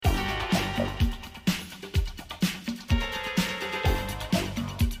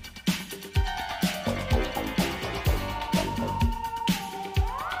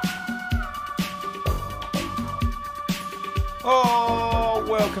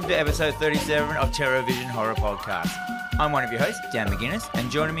welcome to episode 37 of Terror Vision Horror Podcast. I'm one of your hosts, Dan McGuinness,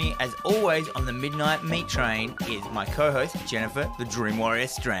 and joining me, as always, on the Midnight Meat Train is my co-host, Jennifer, the Dream Warrior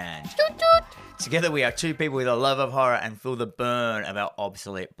Strand. Toot toot. Together we are two people with a love of horror and feel the burn of our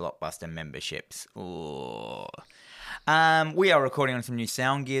obsolete Blockbuster memberships. Ooh. We are recording on some new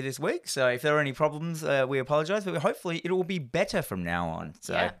sound gear this week, so if there are any problems, we apologise, but hopefully it will be better from now on.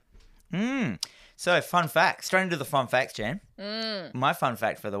 So, So, fun fact. Straight into the fun facts, Jen. My fun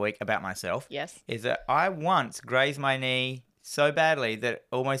fact for the week about myself is that I once grazed my knee so badly that it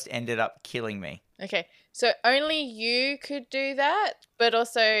almost ended up killing me. Okay, so only you could do that, but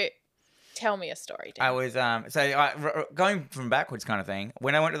also tell me a story, Dan. I was going from backwards kind of thing.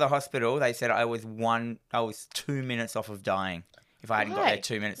 When I went to the hospital, they said I was 2 minutes off of dying if I hadn't got there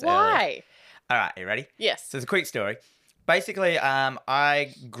 2 minutes earlier. Why? All right, you ready? Yes. So it's a quick story. Basically,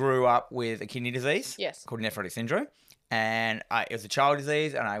 I grew up with a kidney disease called nephrotic syndrome, and it was a child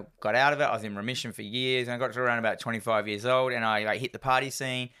disease, and I got out of it. I was in remission for years, and I got to around about 25 years old, and I hit the party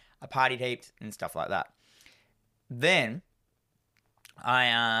scene. I partied heaps and stuff like that. Then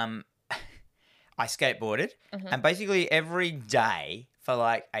I skateboarded, and basically every day for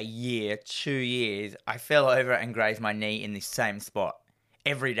like a year, 2 years, I fell over and grazed my knee in the same spot.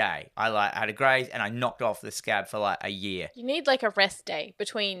 Every day. I had a graze and I knocked off the scab for like a year. You need like a rest day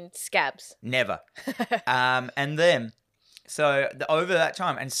between scabs. Never. And then, over that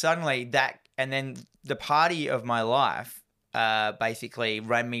time, and suddenly and then the party of my life basically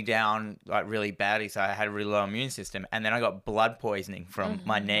ran me down like really badly. So I had a really low immune system. And then I got blood poisoning from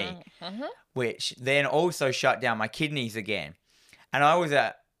my knee, which then also shut down my kidneys again. And I was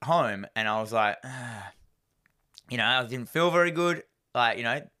at home and I was like, I didn't feel very good.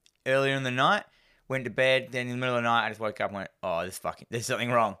 Earlier in the night, went to bed, then in the middle of the night, I just woke up and went, oh, there's something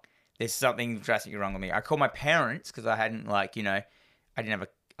wrong. There's something drastically wrong with me. I called my parents because I hadn't, I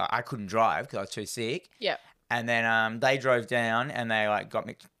couldn't drive because I was too sick. Yeah. And then they drove down and they,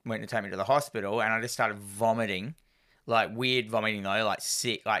 went to take me to the hospital, and I just started vomiting, like weird vomiting though, like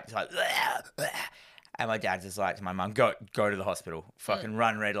sick, and my dad's just like to my mum, go to the hospital, fucking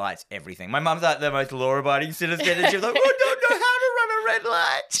run red lights, everything. My mum's like the most law-abiding citizen, and she was like, oh, don't know how to run a red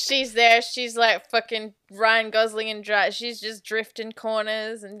light. She's there. She's like fucking Ryan Gosling and she's just drifting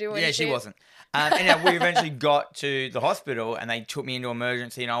corners and doing shit. Yeah, she wasn't. And we eventually got to the hospital, and they took me into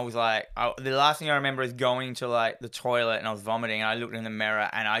emergency, and I was like, the last thing I remember is going to the toilet, and I was vomiting, and I looked in the mirror,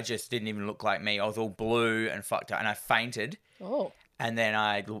 and I just didn't even look like me. I was all blue and fucked up, and I fainted. Oh. And then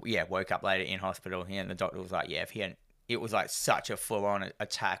I woke up later in hospital, and the doctor was like, it was like such a full-on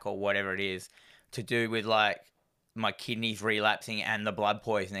attack or whatever it is to do with my kidneys relapsing and the blood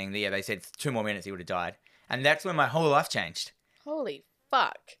poisoning. Yeah, they said 2 more minutes he would have died. And that's when my whole life changed. Holy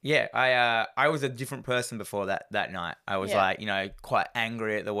fuck. Yeah, I was a different person before that night. I was quite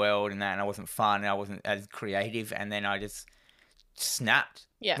angry at the world and that, and I wasn't fun, and I wasn't as creative, and then I just snapped.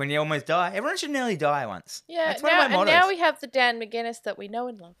 Yeah. When you almost die. Everyone should nearly die once. Yeah. That's one of my mottos. And now we have the Dan McGuinness that we know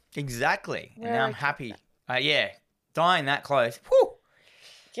and love. Exactly. We're and now I'm happy. Dying that close. Whew.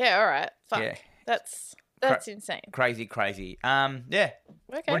 Yeah, all right. Fuck. Yeah. That's insane. Crazy. Okay.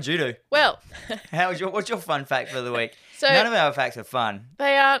 What did you do? Well. What's your fun fact for the week? So none of our facts are fun.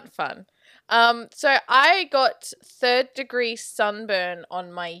 They aren't fun. So I got 3rd-degree sunburn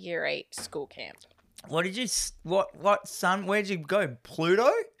on my year 8 school camp. Where'd you go?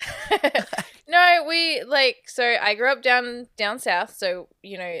 Pluto? No, so I grew up down south, so,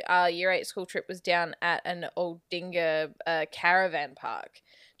 our year 8 school trip was down at an old Dinga caravan park,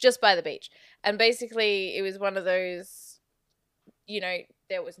 just by the beach. And basically, it was one of those,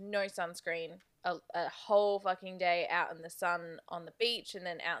 there was no sunscreen, a whole fucking day out in the sun on the beach, and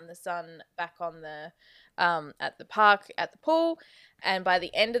then out in the sun back on the, at the park, at the pool. And by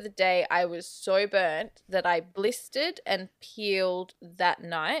the end of the day, I was so burnt that I blistered and peeled that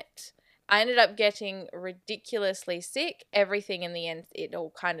night. I ended up getting ridiculously sick. Everything in the end, it all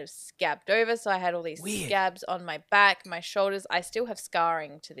kind of scabbed over. So I had all these scabs on my back, my shoulders. I still have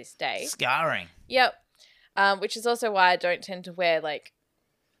scarring to this day. Scarring? Yep. Which is also why I don't tend to wear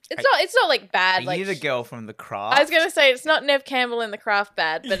it's not like bad. Are you the girl from The Craft? I was going to say it's not Nev Campbell in The Craft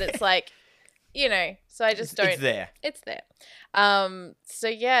bad, but it's like, so I just don't. It's there. It's there. So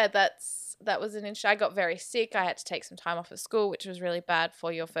yeah, that was an issue. I got very sick. I had to take some time off of school, which was really bad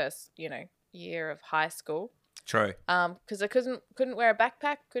for your first, year of high school. True. Because I couldn't wear a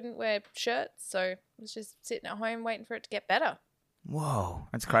backpack, couldn't wear shirts, so I was just sitting at home waiting for it to get better. Whoa,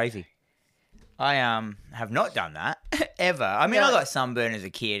 that's crazy. I have not done that ever. I mean, I got sunburn as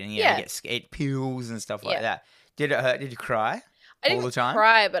a kid, and it peels and stuff like that. Did it hurt? Did you cry? I all didn't the time?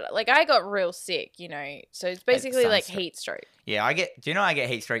 cry, but like I got real sick, so it's basically like sunstroke. heat stroke. Yeah, I get. Do you know I get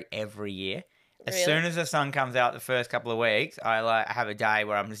heat stroke every year? As Really? soon as the sun comes out the first couple of weeks, I have a day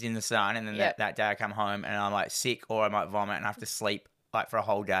where I'm just in the sun, and then Yep. that day I come home and I'm like sick or I might vomit and I have to sleep like for a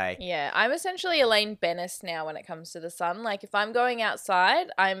whole day. Yeah, I'm essentially Elaine Bennis now when it comes to the sun. Like if I'm going outside,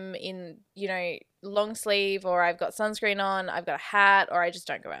 I'm in, long sleeve, or I've got sunscreen on, I've got a hat, or I just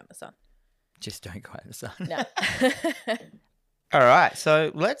don't go out in the sun. Just don't go out in the sun. No. All right,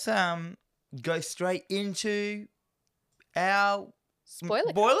 so let's go straight into our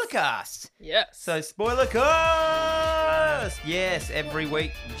Spoiler cast. Yes. So spoiler cast. Yes, every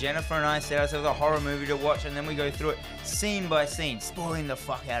week Jennifer and I set ourselves a horror movie to watch, and then we go through it scene by scene, spoiling the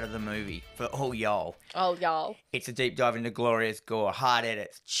fuck out of the movie for all y'all. Oh, y'all. It's a deep dive into glorious gore, hard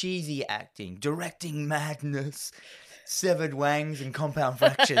edits, cheesy acting, directing madness, severed wangs, and compound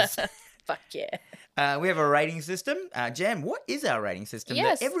fractures. Fuck yeah. We have a rating system. Jan, what is our rating system?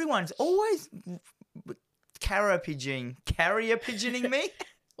 Yes. That everyone's always carrier pigeoning me.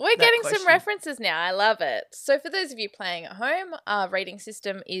 We're That getting question. some references now. I love it. So for those of you playing at home, our rating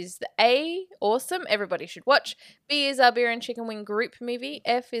system is the A, awesome, everybody should watch. B is our beer and chicken wing group movie.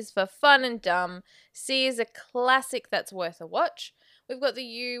 F is for fun and dumb. C is a classic that's worth a watch. We've got the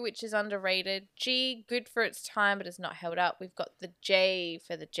U, which is underrated. G, good for its time, but is not held up. We've got the J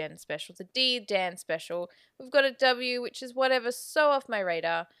for the Jen special. The D, Dan special. We've got a W, which is whatever, so off my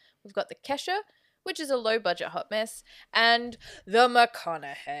radar. We've got the Kesha, which is a low-budget hot mess. And the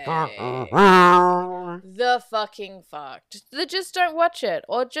McConaughey. The fucking fucked. Just don't watch it.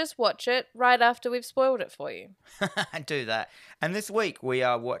 Or just watch it right after we've spoiled it for you. Do that. And this week we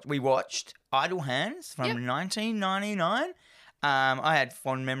watched Idle Hands from Yep. 1999. I had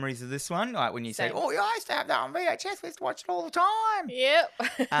fond memories of this one. Like when you Same. said, "Oh, yeah, I used to have that on VHS. We used to watch it all the time." Yep.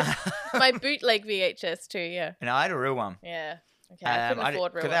 Uh, My bootleg VHS too, yeah. and I had a real one. Yeah. Okay, I couldn't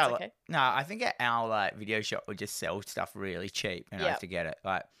afford real 'cause ones, our- okay. No, I think our video shop would just sell stuff really cheap, and I Yep. have to get it.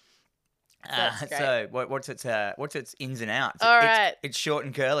 Like, That's great. so what's its ins and outs? All It's- right. it's short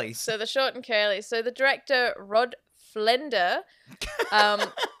and curly. So the short and curly. So the director, Rod Flender,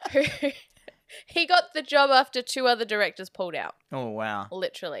 who he got the job after two other directors pulled out. Oh wow.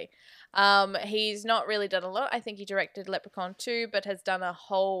 Literally. He's not really done a lot. I think he directed Leprechaun 2, but has done a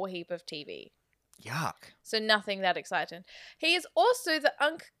whole heap of TV. Yuck. So nothing that exciting. He is also the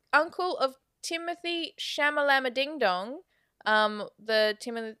uncle of Timothy Shamalama Ding Dong. The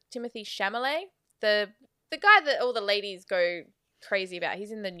Timothy Chalamet, the guy that all the ladies go crazy about.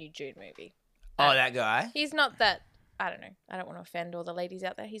 He's in the new June movie. Oh, that guy. He's not that. I don't know. I don't want to offend all the ladies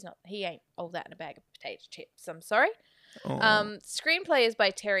out there. He ain't all that in a bag of potato chips. I'm sorry. Oh. Screenplay is by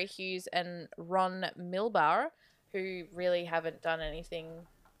Terry Hughes and Ron Milbar, who really haven't done anything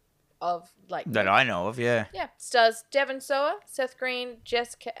of like That I know of, yeah. Yeah, stars Devon Sawa, Seth Green,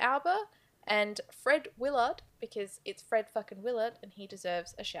 Jessica Alba, and Fred Willard, because it's Fred fucking Willard and he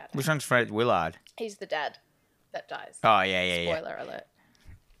deserves a shout out. Which one's Fred Willard? He's the dad that dies. Oh, yeah. Spoiler alert.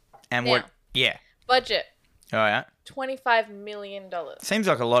 And Now. what? Yeah. Budget Oh, yeah. $25 million. Seems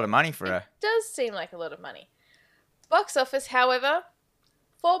like a lot of money for a. Does seem like a lot of money. Box office, however,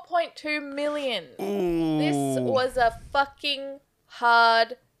 4.2 million. Ooh. This was a fucking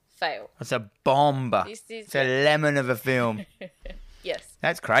hard fail. It's a bomber. This is It's a lemon of a film. yes.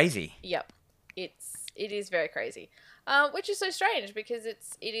 That's crazy. Yep, it is very crazy, which is so strange because it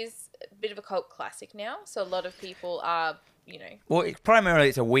is a bit of a cult classic now. So a lot of people are, Well, primarily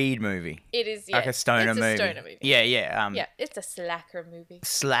it's a weed movie. it is Like a stoner it's movie. a stoner movie. Yeah. Yeah, it's a slacker movie.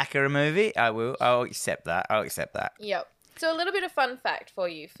 Slacker movie. I'll accept that. Yep. So a little bit of fun fact for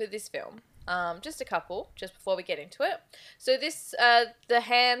you for this film. Just a couple, just before we get into it. So this, the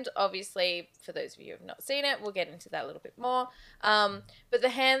hand, obviously, for those of you who have not seen it, we'll get into that a little bit more. But the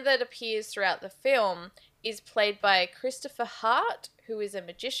hand that appears throughout the film is played by Christopher Hart, who is a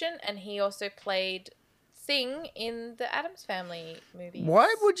magician, and he also played Thing in the Addams Family movie.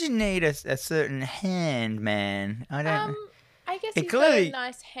 Why would you need a certain hand, man? I don't. I guess It he's clearly- got a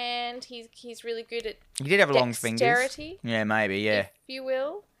nice hand. He's really good at You did have long fingers. dexterity, Yeah, maybe. Yeah. if you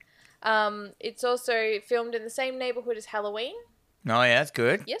will. It's also filmed in the same neighborhood as Halloween. Oh, yeah, that's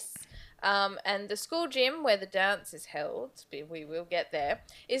good. Yes. And the school gym where the dance is held, we will get there,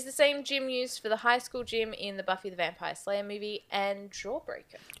 is the same gym used for the high school gym in the Buffy the Vampire Slayer movie and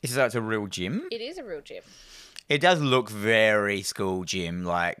Jawbreaker. So it's a real gym? It is a real gym. It does look very school gym,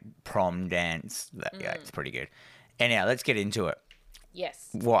 like prom dance. Yeah, it's pretty good. Anyhow, let's get into it. Yes.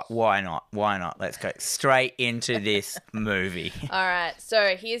 Why not? Why not? Let's go straight into this movie. All right.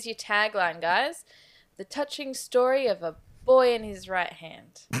 So here's your tagline, guys. The touching story of a boy in his right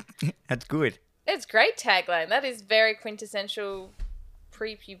hand. That's good. It's great tagline. That is very quintessential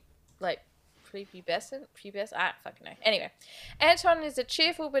prepubescent. I don't fucking know. Anyway, Anton is a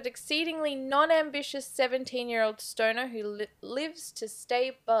cheerful but exceedingly non-ambitious 17-year-old stoner who lives to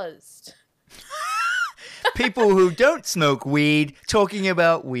stay buzzed. People who don't smoke weed talking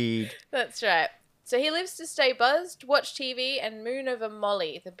about weed. That's right. So he lives to stay buzzed, watch TV, and moon over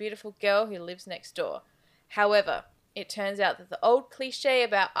Molly, the beautiful girl who lives next door. However, it turns out that the old cliche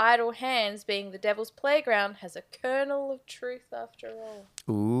about idle hands being the devil's playground has a kernel of truth after all.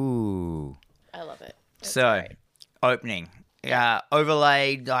 Ooh. I love it. It's So, great. opening.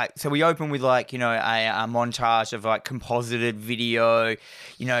 Overlaid, like, so we open with, like, you know, a montage of, like, composited video,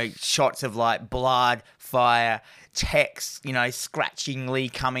 you know, shots of, like, blood, fire, text, you know, scratchingly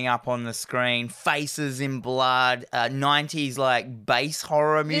coming up on the screen, faces in blood, 90s, like, bass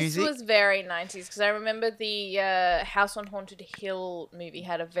horror music. This was very 90s because I remember the House on Haunted Hill movie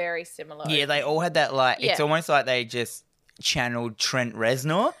had a very similar. Yeah, they all had that, like, it's Yeah. almost like they just channeled Trent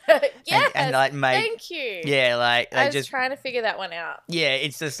Reznor. Yes, and, like, made, thank you. yeah, like, I they was just, trying to figure that one out. yeah,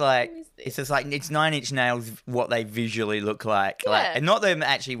 it's just like, Who is this? it's just like, it's Nine Inch Nails what they visually look like. Like, Yeah. and not them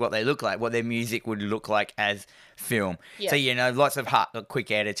actually what they look like, what their music would look like as film. Yeah. So, you know, lots of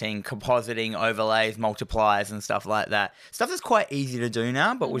quick editing, compositing, overlays, multipliers and stuff like that. Stuff that's quite easy to do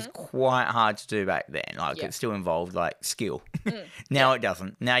now, but was quite hard to do back then. Like, Yeah. it still involved, like, skill. Now it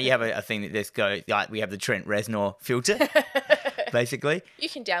doesn't. Now you have a thing that just goes, like, we have the Trent Reznor filter, basically. You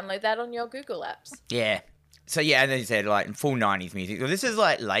can download that on your Google apps. Yeah. So yeah, and then you said like full 90s music. Well, this is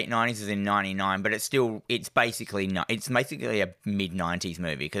like late 90s, as in 99, but it's basically it's basically a mid 90s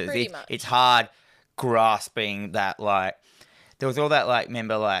movie because Pretty much. it's hard grasping that, like, there was all that, like,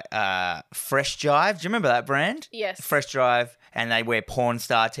 remember, like, Fresh Jive. Do you remember that brand? Yes. Fresh Jive, and they wear porn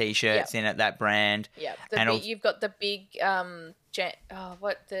star t-shirts in it. That brand. Yeah. And You've got the big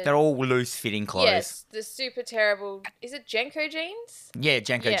they're all loose fitting clothes. Yes, the super terrible. Is it Jenko jeans? Yeah,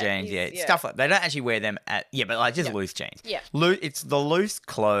 Jenko Yeah, jeans, yeah. yeah. Stuff like they don't actually wear them but like just No. loose jeans. Yeah. It's the loose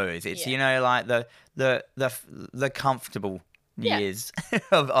clothes. It's, Yeah. you know, like the comfortable Yeah. years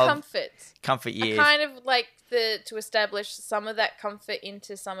of comfort years. I kind of like to establish some of that comfort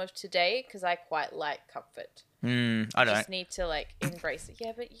into some of today because I quite like comfort. I don't. Just need to like embrace it.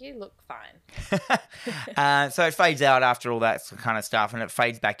 Yeah, but you look fine. So it fades out after all that kind of stuff, and it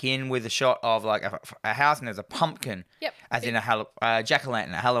fades back in with a shot of like a house, and there's a pumpkin, Yep. as in a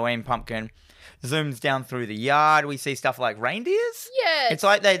jack-o'-lantern, a Halloween pumpkin. Zooms down through the yard. We see stuff like reindeers. Yeah. It's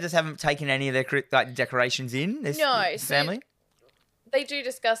like they just haven't taken any of their like decorations in. This No, so family. They do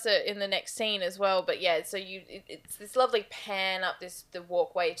discuss it in the next scene as well, but yeah, so it's this lovely pan up the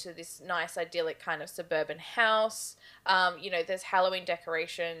walkway to this nice idyllic kind of suburban house. You know, there's Halloween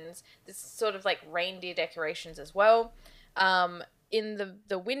decorations. There's sort of like reindeer decorations as well. In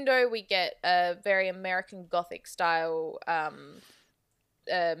the window, we get a very American Gothic style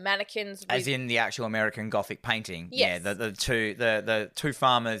mannequins. As in the actual American Gothic painting. Yes. Yeah, the two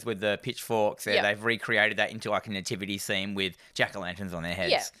farmers with the pitchforks there, Yeah. they've recreated that into like a nativity scene with jack-o'-lanterns on their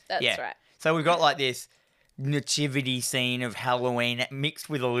heads. Yeah, that's right. So we've got like this nativity scene of Halloween mixed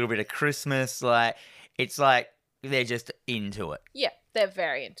with a little bit of Christmas. Like, it's like they're just into it. Yeah, they're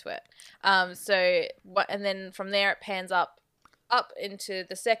very into it. And then from there it pans up into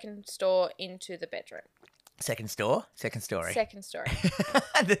the second store into the bedroom. Second story. Second story.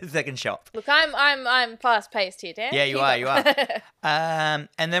 The second shop. Look, I'm fast paced here, Dan. Yeah, you Keep are, up. you are.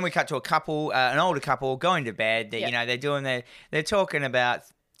 And then we cut to a couple, an older couple, going to bed. Yeah. You know, they're talking about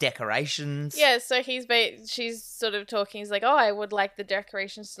decorations. Yeah, so she's sort of talking. He's like, "Oh, I would like the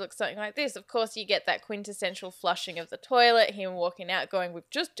decorations to look something like this." Of course, you get that quintessential flushing of the toilet. Him walking out, going, "We've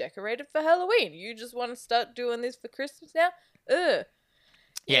just decorated for Halloween. You just want to start doing this for Christmas now?" Ugh.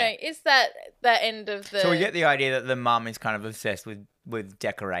 You know, it's that end of the. So we get the idea that the mum is kind of obsessed with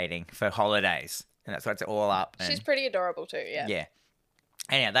decorating for holidays, and that's why it's all up. And, She's pretty adorable too. Yeah. yeah.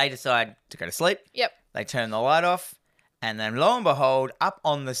 Anyhow, they decide to go to sleep. Yep. They turn the light off, and then lo and behold, up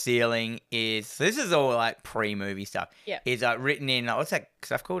on the ceiling is, so this is all like pre-movie stuff. Yeah. Is written in, what's that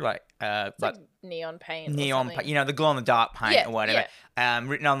stuff called? Like Like neon paint. neon, Or something. you know, the glow in the dark paint Yeah, or whatever.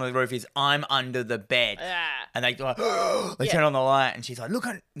 Written on the roof is "I'm under the bed." Ah. And they like, they Yeah. turn on the light, and she's like, "Look,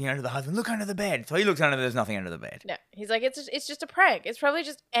 to the husband, look under the bed." So he looks under. There's nothing under the bed. No, he's like, it's just a prank. It's probably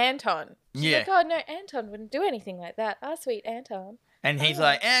just Anton. She's Yeah. like, "Oh no, Anton wouldn't do anything like that. Our sweet Anton." And he's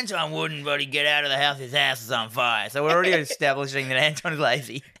like, "Anton wouldn't, but he'd get out of the house. His house is on fire." So we're already establishing that Anton is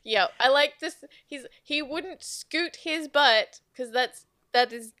lazy. Yeah, I like this. He wouldn't scoot his butt because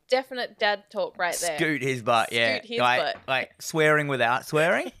that is definite dad talk right there. Scoot his butt, yeah. Scoot his like, butt. like swearing without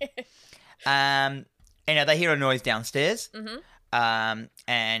swearing. You know, they hear a noise downstairs. Mhm. And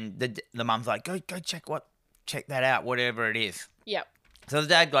the mum's like, go check that out, whatever it is. Yep. So the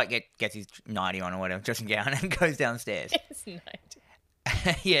dad like gets his nightie on or whatever, dressing gown, and goes downstairs. It's night.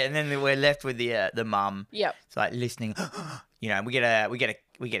 Yeah, and then we're left with the mum. Yep. It's like listening. You know, we get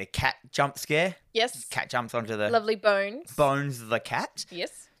a cat jump scare. Yes. Cat jumps onto the Lovely bones. bones of the cat.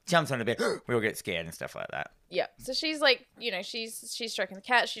 Yes. Jumps on the bed. We all get scared and stuff like that. Yeah. So she's like, she's stroking the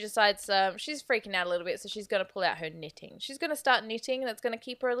cat. She decides she's freaking out a little bit, so she's going to pull out her knitting. She's going to start knitting, and it's going to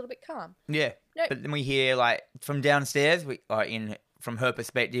keep her a little bit calm. Yeah. Nope. But then we hear like from downstairs, from her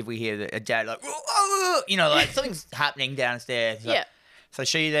perspective, we hear a dad like, like something's happening downstairs. Like, Yeah. So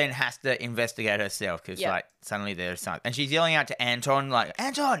she then has to investigate herself because like suddenly there's something, and she's yelling out to Anton like,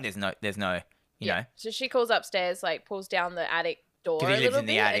 Anton, there's no, you know. So she calls upstairs, like pulls down the attic door. 'Cause he a lives little in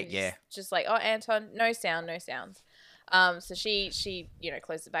the bit attic, and yeah. Just like, oh, Anton, no sounds. So she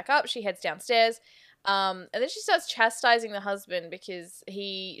closes it back up. She heads downstairs. And then she starts chastising the husband because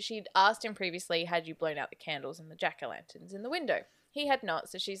she'd asked him previously, had you blown out the candles and the jack-o'-lanterns in the window? He had not.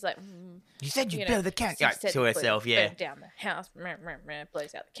 So she's like, You said you'd blow the cat she said to herself, yeah. burn down the house,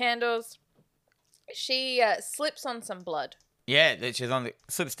 blows out the candles. She slips on some blood. Yeah, she's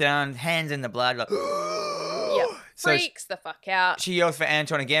slips down, hands in the blood, like, Yep. So Freaks the fuck out. she yells for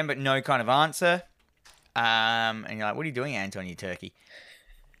Anton again, but no kind of answer. And you're like, what are you doing, Anton, you turkey?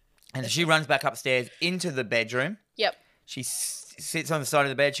 And so she runs back upstairs into the bedroom. Yep. She sits on the side of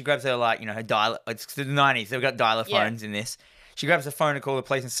the bed. She grabs her, her dial. It's the 90s. They've got dialer phones in this. She grabs the phone to call the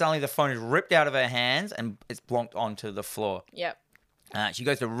police, and suddenly the phone is ripped out of her hands and it's plonked onto the floor. Yep. She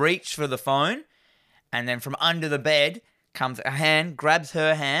goes to reach for the phone, and then from under the bed comes a hand, grabs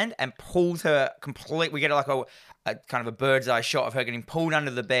her hand, and pulls her complete. We get like a kind of a bird's eye shot of her getting pulled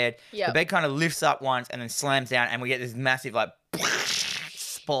under the bed. Yep. The bed kind of lifts up once and then slams down, and we get this massive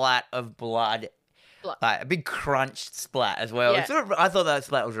splat of blood. Like a big crunch splat as well. Yeah. I thought that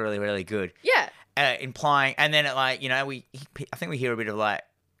splat was really, really good. Yeah. Implying, and then it I think we hear a bit of like,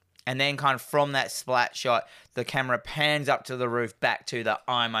 and then kind of from that splat shot, the camera pans up to the roof, back to the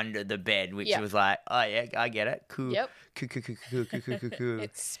I'm under the bed, which was like, oh yeah, I get it, cool, Yep. cool.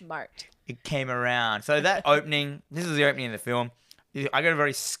 It's smart. It came around. So that opening, this is the opening of the film. I got a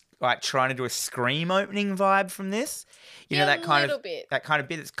very trying to do a Scream opening vibe from this. You know, that kind of bit. That kind of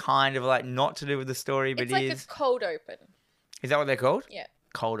bit that's kind of like not to do with the story, but It's like a cold open. Is that what they're called? Yeah.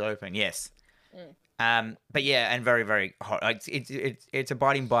 Cold open, yes. But yeah, and very, very horror. It's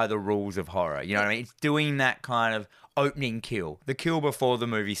abiding by the rules of horror. You know what I mean? It's doing that kind of opening kill, the kill before the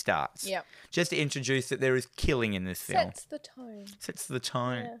movie starts. Yep. Just to introduce that there is killing in this film. Sets the tone. Sets the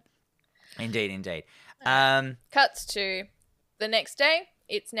tone. Yeah. Indeed. Cuts to the next day.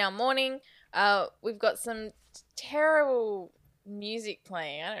 It's now morning. We've got some terrible music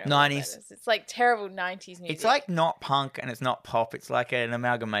playing. I don't know. 90s. It's like terrible 90s music. It's like not punk and it's not pop. It's like an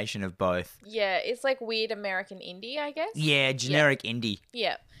amalgamation of both. Yeah, it's like weird American indie, I guess. Yeah, generic indie.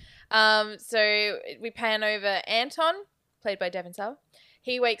 Yeah. So we pan over Anton, played by Devon Sawa.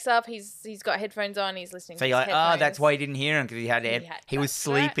 He wakes up. He's got headphones on. He's listening. So to you're his like, headphones. that's why he didn't hear him, because he was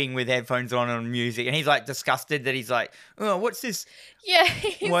sleeping with headphones on music, and he's like disgusted that he's like, oh, what's this? Yeah,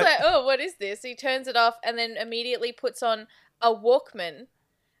 he's like, oh, what is this? He turns it off and then immediately puts on a Walkman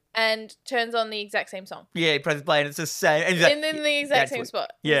and turns on the exact same song. Yeah, he presses play and it's the same. And, like, and in the exact same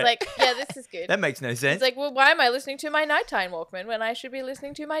spot. Yeah. He's like, yeah, this is good. That makes no sense. He's like, well, why am I listening to my nighttime Walkman when I should be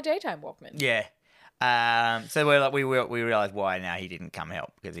listening to my daytime Walkman? Yeah. So we're like, we realize why now he didn't come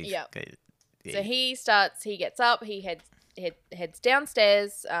help, because he's. Yeah. Yeah. So he gets up, he heads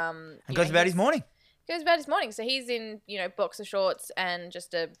downstairs. And goes about his morning. Goes about his morning. So he's in, boxer shorts and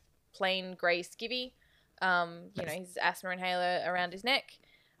just a plain grey skivvy. His asthma inhaler around his neck.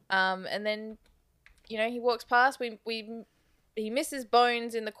 And then, he walks past. He misses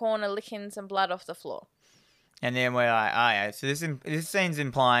Bones in the corner licking some blood off the floor. And then we're like, oh yeah. So this scene's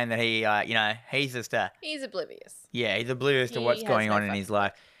implying that he, he's just he's oblivious. Yeah, he's oblivious to what's going on in his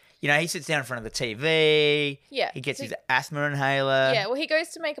life. He sits down in front of the TV. Yeah. He gets his asthma inhaler. Yeah, well, he goes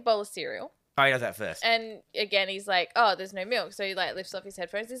to make a bowl of cereal. Oh, he does that first. And again, he's like, oh, there's no milk. So he lifts off his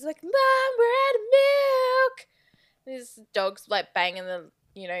headphones. He's like, Mom, we're out of milk. And his dog's banging the,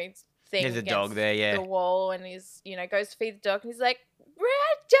 thing There's a dog there, yeah. the wall. And he's, goes to feed the dog. And he's like, we're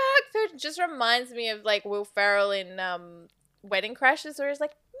out of dog food. It just reminds me of Will Ferrell in Wedding Crashers, where he's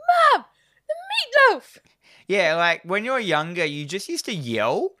like, Mom, the meatloaf. Yeah, when you're younger, you just used to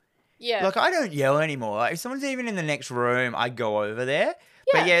yell. Yeah. I don't yell anymore. If someone's even in the next room, I go over there.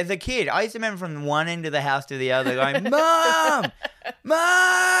 Yeah. But yeah, as a kid, I used to remember from one end of the house to the other going, Mom!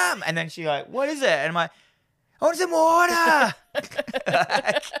 Mom! And then she's like, what is it? And I'm like, I want some water!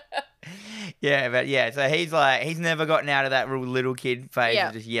 Yeah, but yeah, so he's never gotten out of that real little kid phase Yeah.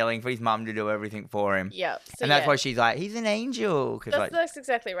 of just yelling for his mum to do everything for him. Yeah. So And that's yeah, why she's like, he's an angel. Cause that's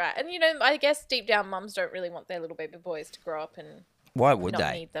exactly right. And I guess deep down, mums don't really want their little baby boys to grow up and why would not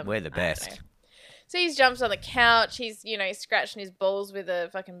they? need them. We're the I don't know. best. So he's jumps on the couch. He's, scratching his balls with a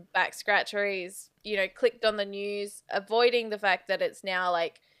fucking back scratcher. He's, clicked on the news, avoiding the fact that it's now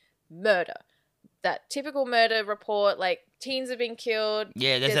like murder. That typical murder report, like teens have been killed.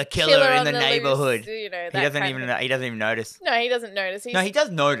 Yeah, there's a killer in on the neighborhood. Loose, He doesn't even notice. No, he doesn't notice. No, he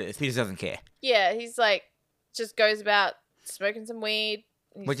does notice. He just doesn't care. Yeah, he's like, just goes about smoking some weed.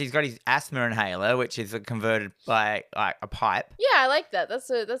 Which he's got his asthma inhaler, which is converted by like a pipe. Yeah, I like that. That's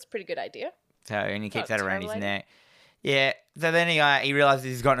a pretty good idea. So and he keeps Not that around his terrible neck. Yeah. So then he realizes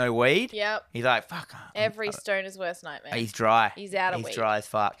he's got no weed. Yep. He's like, fuck. Every stoner's worst nightmare. He's dry. He's out of He's weed. dry as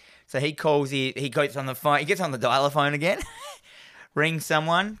fuck. So he calls. He goes on the phone. He gets on the dialer phone again. Rings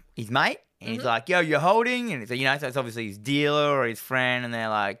someone, his mate, and he's like, "Yo, you're holding," and so so it's obviously his dealer or his friend, and they're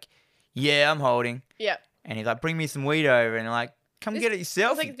like, "Yeah, I'm holding," Yep. and he's like, "Bring me some weed over," and they're like, "Come get it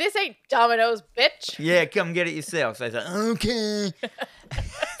yourself." It's like, this ain't Domino's, bitch. Yeah, come get it yourself. So he's like, "Okay."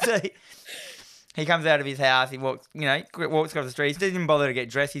 So he comes out of his house. He walks, walks across the street. He doesn't even bother to get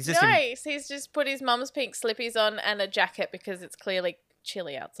dressed. He's just Nice. He's just put his mum's pink slippies on and a jacket because it's clearly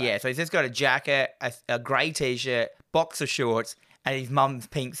chilly outside. yeah. So he's just got a jacket, a grey t-shirt, boxer shorts, and his mum's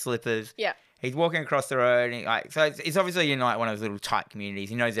pink slippers. Yeah. He's walking across the road, and so it's obviously in like one of those little tight communities.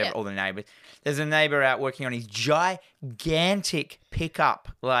 He knows all the neighbours. There's a neighbour out working on his gigantic pickup,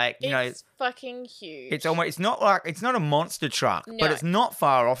 It's fucking huge. it's not a monster truck, No. but it's not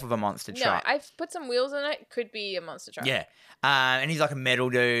far off of a monster No, truck. I've put some wheels in it. Could be a monster truck. Yeah, and he's like a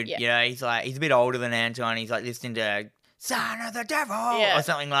metal dude. Yeah. He's a bit older than Anton. He's like listening to "Son of the Devil" Yeah. or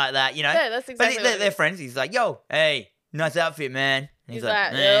something like that. Yeah, that's exactly But what it they're is. friends. He's like, "Yo, hey, nice outfit, man." And He's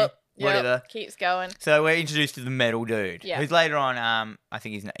like, "Eh, yep, whatever." keeps going. So we're introduced to the metal dude, Yeah. who's later on, I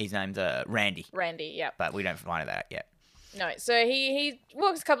think his name's Randy, Randy, yep. but we don't find that out yet. No, so he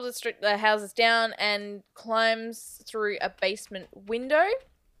walks a couple of houses down and climbs through a basement window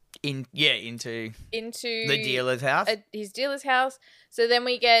Into into the dealer's house. his dealer's house. So then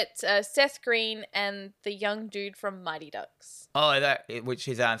we get Seth Green and the young dude from Mighty Ducks. Which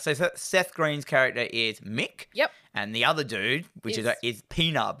is so Seth Green's character is Mick. Yep. And the other dude, which is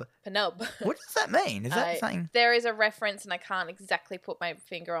Peanut. Penub. What does that mean? Is that something? There is a reference, and I can't exactly put my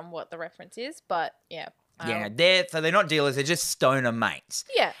finger on what the reference is, but yeah. Yeah, they're not dealers. They're just stoner mates.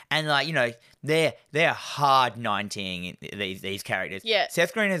 Yeah. And they're hard 90ing these characters. Yeah.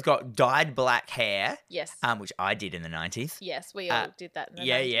 Seth Green has got dyed black hair. Yes. Which I did in the 90s. Yes, we all did that in the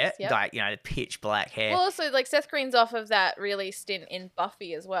Yeah, 90s. yeah. Yep. Like, the pitch black hair. Well, also, like, Seth Green's off of that really stint in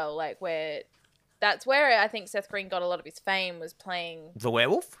Buffy as well, that's where I think Seth Green got a lot of his fame, was playing the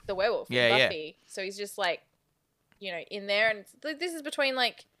werewolf? the werewolf Yeah, in yeah. Buffy. So he's just, in there, and this is between,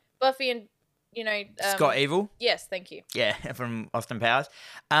 Buffy and, Scott Evil? Yes, thank you. Yeah, from Austin Powers.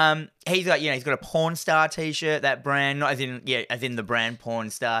 He's got he's got a porn star t-shirt, that brand, not as in the brand porn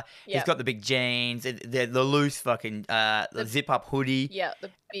star. Yeah. He's got the big jeans, the loose fucking the zip up hoodie. Yeah, the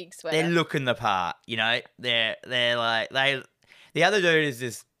big sweater. They're looking the part, They're like the other dude is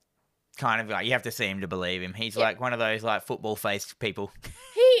just kind of like, you have to see him to believe him. He's like one of those football faced people.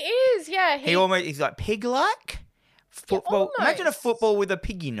 He is, yeah. He's like pig like football. Imagine a almost. football with a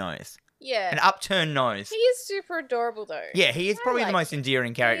piggy nose. Yeah. An upturned nose. He is super adorable, though. Yeah, he is I probably the like most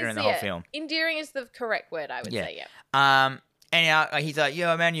endearing character in the whole film. Endearing is the correct word, I would Yeah. say, yeah. And he's like,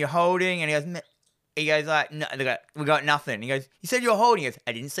 "Yo, man, you're holding," and he goes like, "No, we got nothing." He goes, "You said you're holding." He goes,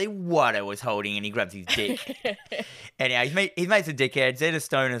 "I didn't say what I was holding," and he grabs his dick. Anyhow, his mates are dickheads. They're the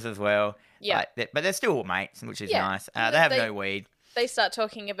stoners as well. Yeah. But they're still mates, which is Yeah. nice. They have no weed. They start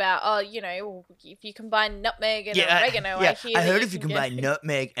talking about, if you combine nutmeg and oregano, I hear I that heard if you can combine get...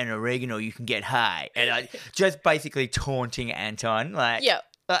 nutmeg and oregano, you can get high. And just basically taunting Anton, Yeah.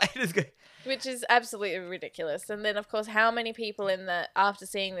 just go, Which is absolutely ridiculous. And then, of course, how many people after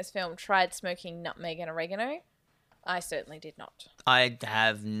seeing this film tried smoking nutmeg and oregano? I certainly did not. I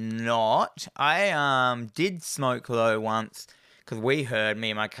have not. I did smoke though once, because we heard, me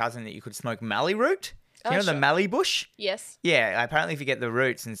and my cousin, that you could smoke mallee root. Do you know the Sure. mallee bush? Yes. Yeah, apparently if you get the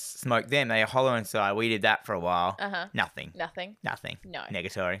roots and smoke them, they are hollow inside. We did that for a while. Uh-huh. Nothing. Nothing. No.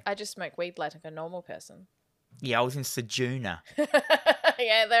 Negatory. I just smoke weed like a normal person. Yeah, I was in Sejuna.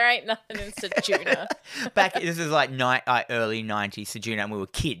 Yeah, there ain't nothing in Sejuna. This is early 90s Sejuna, and we were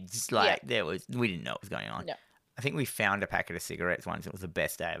kids. We didn't know what was going on. No. I think we found a packet of cigarettes once. It was the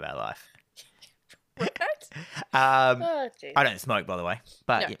best day of our life. What? Um, Oh, jeez. I don't smoke, by the way.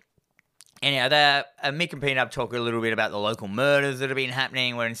 But No. Anyhow, Mick and Peanut talk a little bit about the local murders that have been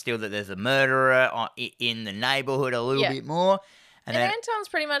happening. We're instilled that there's a murderer in the neighborhood a little bit more. And then Anton's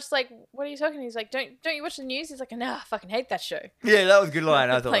pretty much like, what are you talking? He's like, don't you watch the news? He's like, nah, I fucking hate that show. Yeah, that was a good line.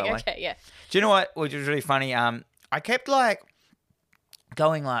 I thought like, that one. okay, yeah. Do you know what? Which was really funny. I kept like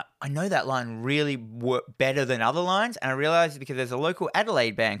going like, I know that line really worked better than other lines, and I realized because there's a local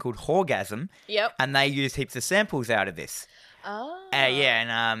Adelaide band called Horgasm. Yep. And they used heaps of samples out of this. Oh.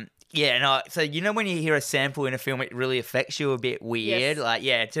 So you know when you hear a sample in a film, it really affects you a bit weird.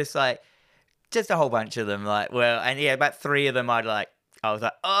 Yes. Just a whole bunch of them. About 3 of them. I was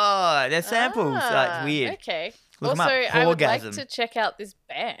like, oh, they're samples. It's weird. Okay. Look 'em also, up. I would Horgasm. like to check out this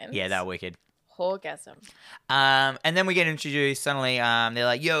band. Yeah, they're wicked. Horgasm. And then we get introduced suddenly. They're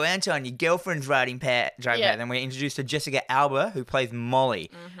like, "Yo, Anton, your girlfriend's driving past." Then we're introduced to Jessica Alba, who plays Molly.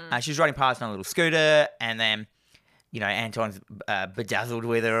 Mm-hmm. She's riding past on a little scooter, and then, Anton's bedazzled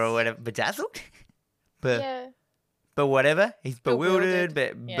with her or whatever. Bedazzled? But whatever. He's bewildered,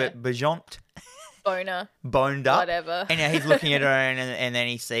 but bejomped. Boner. Boned up. Whatever. And he's looking at her, and then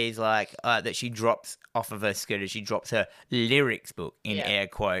he sees that she drops off of her scooter. She drops her lyrics book in air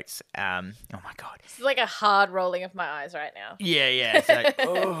quotes. Oh my god. It's like a hard rolling of my eyes right now. Yeah. It's like,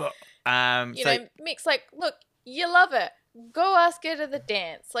 oh. Mick's like, look, you love it. Go ask her to the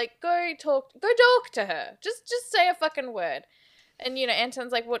dance. Like, go talk to her. Just say a fucking word. And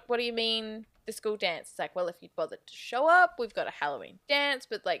Anton's like, what do you mean the school dance? It's like, well, if you'd bothered to show up, we've got a Halloween dance,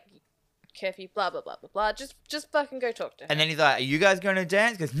 but like curfew, blah blah blah blah blah. Just fucking go talk to her. And then he's like, "Are you guys going to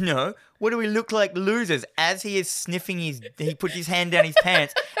dance?" He goes, "No. What do we look like, losers?" As he is sniffing he puts his hand down his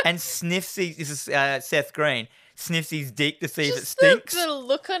pants and sniffs. This is Seth Green sniffs his dick to see if it stinks. The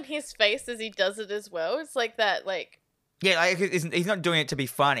look on his face as he does it as well. It's like that, like he's not doing it to be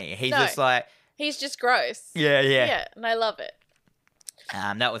funny. He's just like he's just gross. Yeah, and I love it.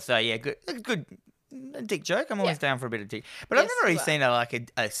 That was good. A dick joke. I'm always down for a bit of dick. But I've never really seen a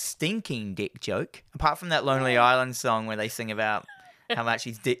stinking dick joke, apart from that Lonely Island song where they sing about how much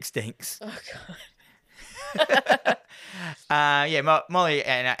his dick stinks. Oh, God. Molly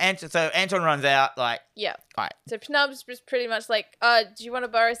and Anton. So Anton runs out Yeah. All right. So Penub's just pretty much like, do you want to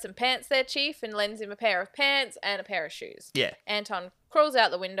borrow some pants there, Chief? And lends him a pair of pants and a pair of shoes. Yeah. Anton crawls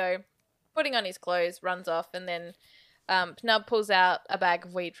out the window, putting on his clothes, runs off, and then Penub pulls out a bag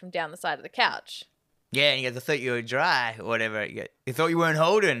of weed from down the side of the couch. Yeah, and he goes, "I thought you were dry," or whatever. He thought you weren't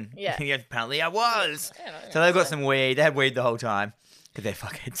holding. Yeah. He goes, "Apparently I was." So they've got some weed. They had weed the whole time because they're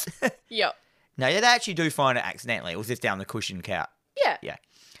fuckheads. Yep. No, they actually do find it accidentally. It was just down the cushion couch. Yeah. Yeah.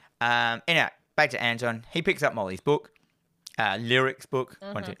 Anyway, back to Anton. He picks up Molly's book. Lyrics book.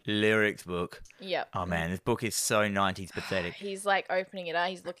 Lyrics book. Yep. Oh, man, this book is so 90s pathetic. He's, opening it up.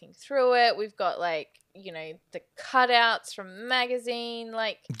 He's looking through it. We've got, the cutouts from magazine,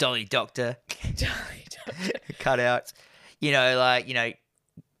 Dolly Doctor. Dolly Doctor. Cutouts.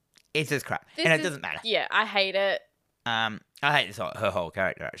 It's just crap. It doesn't matter. Yeah, I hate it. I hate her whole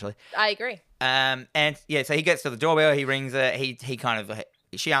character, actually. I agree. So he gets to the doorbell. He rings it.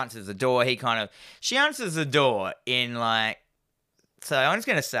 She answers the door. She answers the door in So I'm just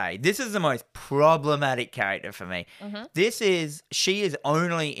going to say, this is the most problematic character for me. Mm-hmm. She is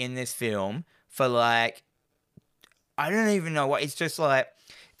only in this film for I don't even know what, it's just I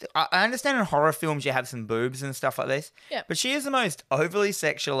understand in horror films you have some boobs and stuff like this. Yeah. But she is the most overly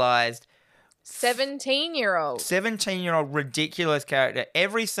sexualized 17-year-old ridiculous character.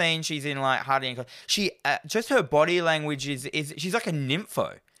 Every scene she's in hardly she just her body language is she's like a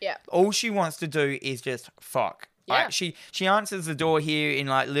nympho. Yeah. All she wants to do is just fuck. Yeah. She answers the door here in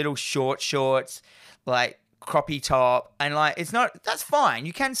little short shorts, croppy top, and that's fine.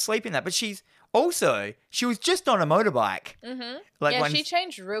 You can sleep in that, but she was just on a motorbike. Mm-hmm. She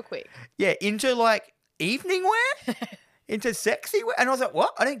changed real quick. Yeah, into evening wear, into sexy wear, and I was like,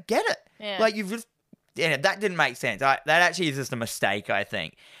 what? I don't get it. Yeah. You've just that didn't make sense. That actually is just a mistake, I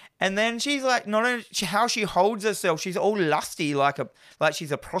think. And then she's not only how she holds herself, she's all lusty, like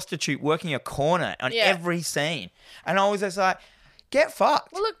she's a prostitute working a corner on every scene. And I was just like, get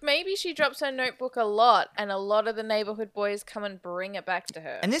fucked. Well, look, maybe she drops her notebook a lot, and a lot of the neighborhood boys come and bring it back to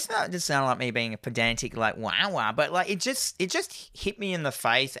her. And this might just sound like me being a pedantic, wow, but it just hit me in the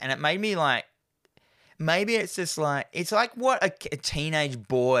face, and it made me maybe it's just it's like what a teenage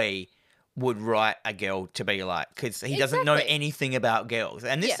boy would write a girl to be like, because he doesn't know anything about girls.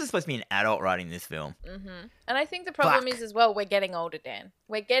 And this is supposed to be an adult writing this film. Mm-hmm. And I think the problem is as well, we're getting older, Dan.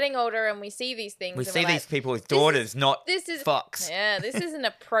 We're getting older and we see these things. We see these people with daughters, not fucks. Yeah, this isn't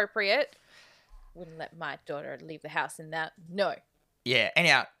appropriate. Wouldn't let my daughter leave the house in that. No. Yeah.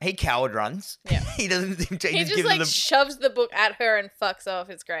 Anyhow, he coward runs. Yeah. He doesn't. He He just just gives like her the. shoves the book at her and fucks off.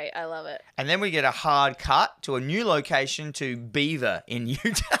 It's great. I love it. And then we get a hard cut to a new location to Beaver in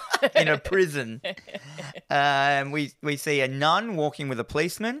Utah, in a prison. We see a nun walking with a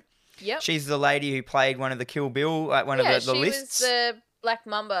policeman. Yep. She's the lady who played one of the Kill Bill, one of the she lists. was the Black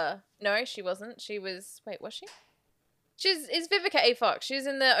Mamba. No, she wasn't. She was. Wait, was she? It's Vivica A. Fox. She was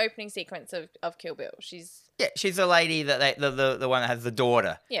in the opening sequence of Kill Bill. She's the lady that the one that has the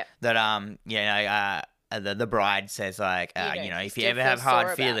daughter. Yeah. That the bride says like if you ever have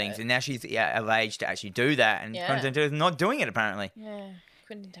hard feelings, and now she's of age to actually do that, and Quentin Tarantino's not doing it apparently. Yeah,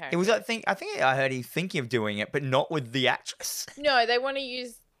 Quentin Tarantino. It was I think I heard he's thinking of doing it, but not with the actress. No, they want to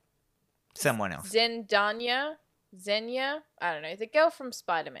use someone else. Xenia. I don't know, the girl from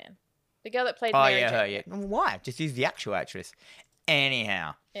Spider-Man. The girl that played Oh, Mary yeah, Jane. her, yeah. Why? Just use the actual actress.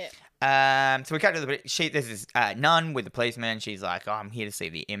 Anyhow. Yeah. So we cut to there's this nun with the policeman. She's like, oh, I'm here to see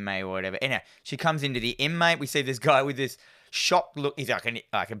the inmate or whatever. Anyhow, she comes into the inmate. We see this guy with this shocked look. He's like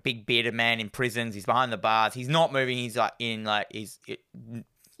a big bearded man in prisons. He's behind the bars. He's not moving. He's like he's in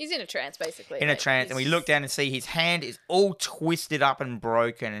a trance, basically. In a trance. And we look down and see his hand is all twisted up and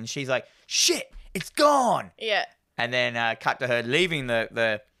broken. And she's like, shit, it's gone. Yeah. And then cut to her leaving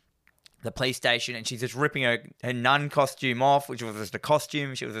the police station, and she's just ripping her nun costume off, which was just a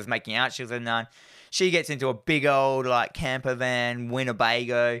costume. She was just making out she was a nun. She gets into a big old like camper van,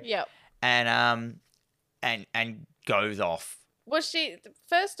 Winnebago. Yep. And goes off. Was she?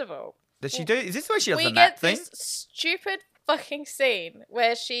 First of all, does she do? Is this where she does we the map get thing? this stupid fucking scene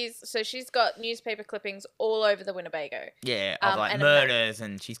where she's got newspaper clippings all over the Winnebago. Yeah, of like and murders,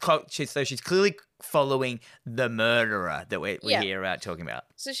 and she's clearly following the murderer that we hear about talking about.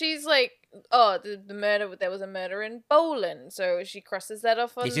 So she's like, oh, the murder. There was a murder in Boland, so she crosses that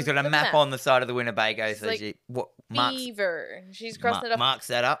off on. Yeah, she's got a the map on the side of the Winnebago, she's so like, she marks Beaver. She's crossing it off. Marks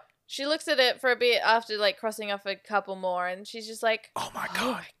that up. She looks at it for a bit after like crossing off a couple more, and she's just like, "Oh my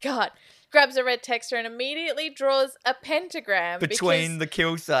god!" Grabs a red texter and immediately draws a pentagram between the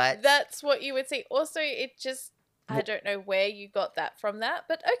kill sites. That's what you would see. Also, it just I don't know where you got that from that,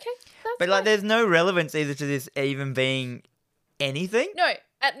 but okay, that's but fine. like, there's no relevance either to this even being anything. No,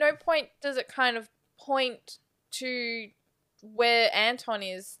 at no point does it kind of point to where Anton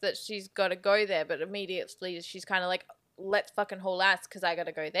is that she's got to go there, but immediately she's kind of like, let's fucking haul ass because I got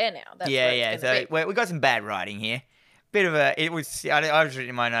to go there now. That's yeah. So we got some bad writing here. Bit of a. It was. I was reading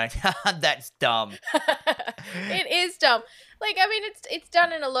in my notes. That's dumb. It is dumb. Like, I mean, it's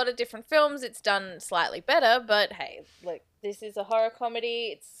done in a lot of different films. It's done slightly better, but hey, look, this is a horror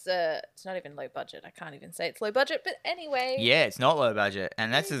comedy. It's not even low budget. I can't even say it's low budget, but anyway. Yeah, it's not low budget,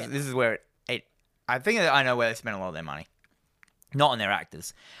 and this is where it. I think that I know where they spent a lot of their money. Not on their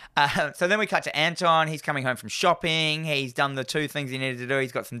actors. So then we cut to Anton. He's coming home from shopping. He's done the two things he needed to do.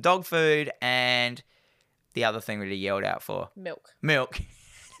 He's got some dog food and the other thing that he yelled out for. Milk.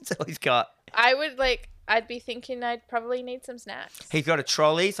 That's all he's got. I'd be thinking I'd probably need some snacks. He's got a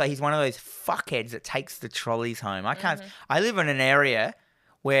trolley, so he's one of those fuckheads that takes the trolleys home. I live in an area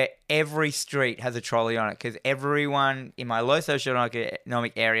where every street has a trolley on it because everyone in my low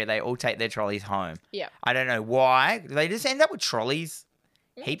socioeconomic area, they all take their trolleys home. Yeah. I don't know why. They just end up with trolleys,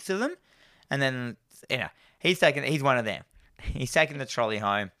 heaps of them. And then, he's one of them. He's taking the trolley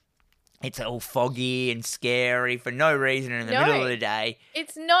home. It's all foggy and scary for no reason in the middle of the day.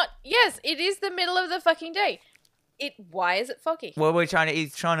 It's not. Yes, it is the middle of the fucking day. Why is it foggy? Well, he's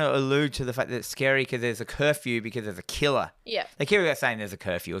trying to allude to the fact that it's scary because there's a curfew because there's a killer. Yeah. They keep saying there's a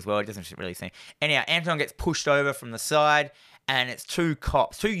curfew as well. It doesn't really seem. Anyhow, Anton gets pushed over from the side, and it's two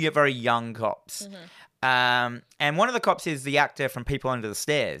very young cops. Mm-hmm. And one of the cops is the actor from People Under the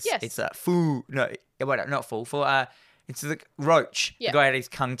Stairs. Yes. It's not Fool. It's the Roach. Yeah. The guy had his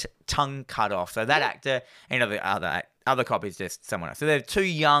tongue cut off. So that actor, the other cop is just someone else. So they're two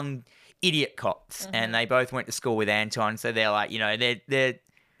young idiot cops, and they both went to school with Anton. So they're like, they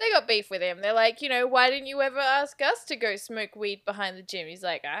got beef with him. They're like, why didn't you ever ask us to go smoke weed behind the gym? He's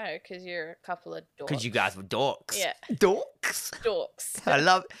like, oh, because you're a couple of dorks. Because you guys were dorks. Yeah. Dorks? Dorks. I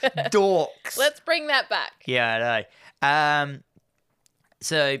love dorks. Let's bring that back. Yeah, I know.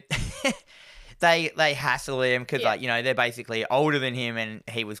 So they hassle him because, they're basically older than him, and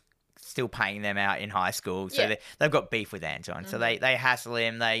he was still paying them out in high school. So they've got beef with Anton. So they hassle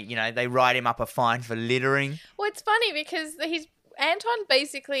him. They write him up a fine for littering. Well, it's funny because Anton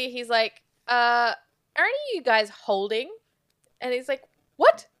basically, he's like, are any of you guys holding? And he's like,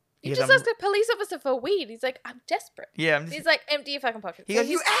 what? He just asked a police officer for weed. He's like, I'm desperate. Yeah, I'm just. He's like, empty your fucking pockets. He goes,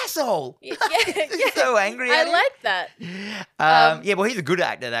 "You asshole!" Yeah, He's so angry I at him. like that. Yeah, well, he's a good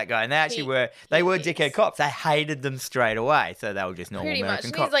actor, that guy, and they actually were dickhead is. cops. They hated them straight away, so they were just normal Pretty much. American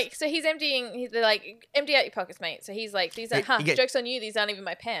And cops. he's like, so he's emptying. They're like, empty out your pockets, mate. So he's like, these are, jokes on you. These aren't even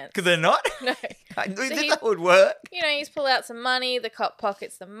my pants. Because they're not. No. That would work. You know, he's pulled out some money. The cop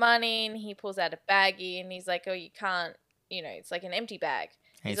pockets the money, and he pulls out a baggie, and he's like, oh, you can't. You know, it's like an empty bag.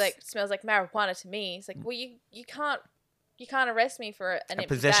 He's like, smells like marijuana to me. He's like, well, you can't arrest me for an empty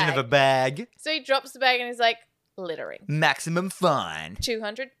possession bag. of a bag. So he drops the bag and he's like, littering. Maximum fine.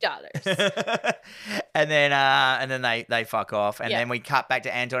 $200. and then they fuck off, and then we cut back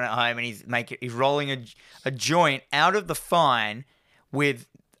to Anton at home, and he's rolling a joint out of the fine with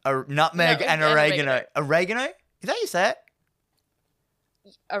a nutmeg and oregano. Oregano? Is that how you say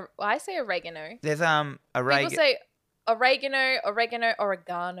it? I say oregano. There's People say oregano. Oregano,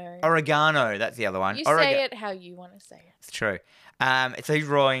 that's the other one. You say it how you want to say it. It's true. So he's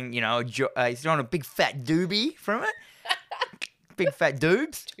rolling, he's throwing a big fat doobie from it. Big fat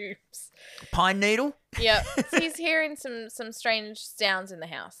doobs. Pine needle. Yeah. So he's hearing some strange sounds in the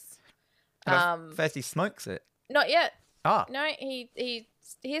house. First he smokes it. Not yet. Oh. No, he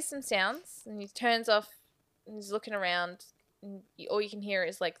hears some sounds and he turns off and he's looking around. And all you can hear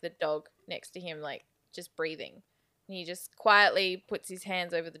is like the dog next to him, like just breathing. And he just quietly puts his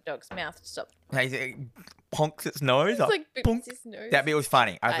hands over the dog's mouth to stop. He ponks its nose. It's like boops his nose. That bit was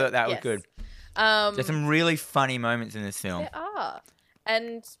funny. I thought that was good. There's some really funny moments in this film. There are.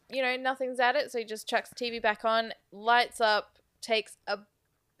 And, nothing's at it, so he just chucks the TV back on, lights up,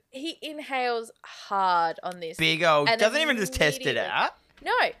 he inhales hard on this. Big old, doesn't even just test it out.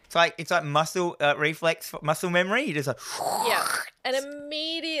 No. It's like muscle reflex, muscle memory. He just like... Yeah. And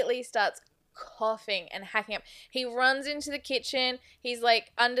immediately starts coughing and hacking up. He runs into the kitchen. He's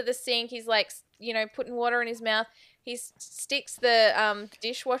like under the sink. He's like, putting water in his mouth. He sticks the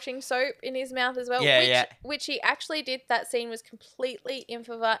dishwashing soap in his mouth as well. Which he actually did. That scene was completely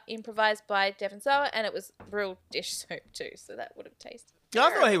improvised by Devon Sawa, and it was real dish soap too. So that would have tasted. Yeah,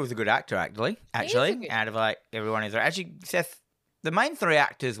 I thought he was a good actor, actually. Out of like everyone is actually Seth. The main three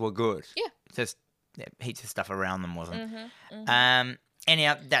actors were good. Yeah. Just heaps of stuff around them wasn't. Mm-hmm.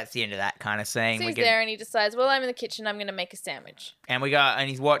 Anyhow, that's the end of that kind of scene. So he's there and he decides, well, I'm in the kitchen, I'm going to make a sandwich. And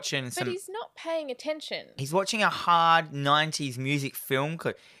he's watching But he's not paying attention. He's watching a hard 90s music film.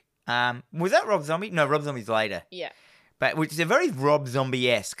 Was that Rob Zombie? No, Rob Zombie's later. Yeah. But which is a very Rob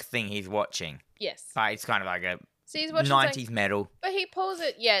Zombie-esque thing he's watching. Yes. It's kind of like a So he's watching 90s metal. But he pulls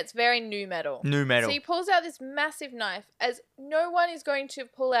it. Yeah, it's very new metal. New metal. So he pulls out this massive knife, as no one is going to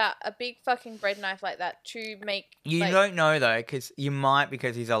pull out a big fucking bread knife like that to make. You don't know though, because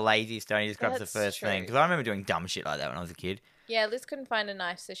he's a lazy stone. He just grabs the first thing. Because I remember doing dumb shit like that when I was a kid. Yeah, Liz couldn't find a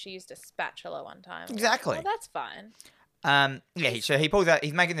knife, so she used a spatula one time. Exactly. Well, that's fine. So he pulls out,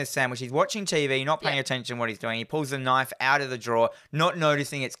 he's making this sandwich, he's watching TV, not paying attention to what he's doing. He pulls the knife out of the drawer, not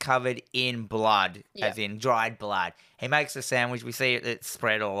noticing it's covered in blood, as in dried blood. He makes the sandwich, we see it's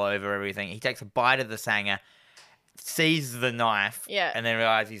spread all over everything. He takes a bite of the sanger, sees the knife, and then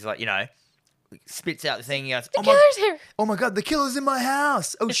realizes he's like, spits out the thing. He goes, the killer's here. Oh my God, the killer's in my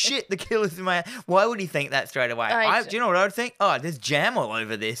house. Oh shit, the killer's in my house. Why would he think that straight away? Do you know what I would think? Oh, there's jam all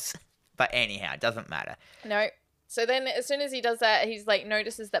over this. But anyhow, it doesn't matter. No. So then as soon as he does that, he's like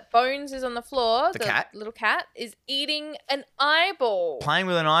notices that Bones is on the floor. The cat. Little cat is eating an eyeball. Playing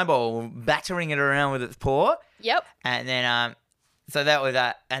with an eyeball, battering it around with its paw. Yep. And then, so that was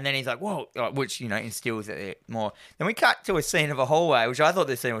that. And then he's like, whoa, which, instills it more. Then we cut to a scene of a hallway, which I thought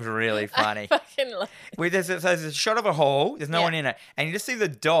this scene was really funny. I fucking love it. There's a shot of a hall. There's no one in it. And you just see the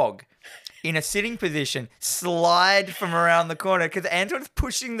dog in a sitting position slide from around the corner because Anton's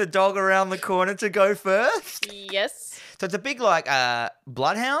pushing the dog around the corner to go first. Yes. So it's a big,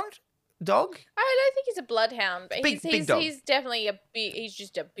 bloodhound dog. I don't think he's a bloodhound, but big dog. He's definitely he's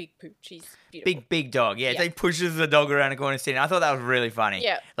just a big pooch. He's beautiful. Big dog, yeah. So he pushes the dog around the corner sitting. I thought that was really funny.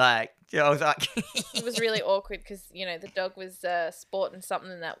 Yeah. I was like... It was really awkward because, the dog was sporting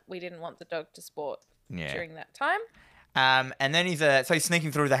something that we didn't want the dog to sport during that time. And then he's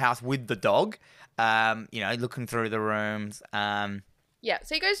sneaking through the house with the dog, looking through the rooms. Yeah,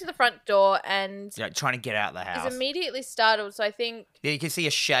 so he goes to the front door and... trying to get out of the house. He's immediately startled, so I think... Yeah, you can see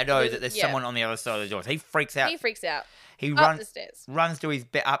a shadow that there's someone on the other side of the door. So he freaks out. He up the stairs. Runs to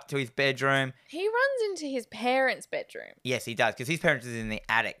up to his bedroom. He runs into his parents' bedroom. Yes, he does, because his parents is in the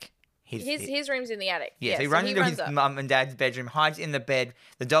attic. His room's in the attic. Yes, he runs into his mum and dad's bedroom, hides in the bed.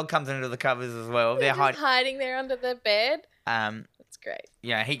 The dog comes under the covers as well. They're just hiding there under the bed. That's great.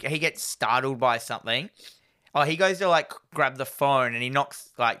 Yeah, he gets startled by something. Oh, he goes to like grab the phone and he knocks,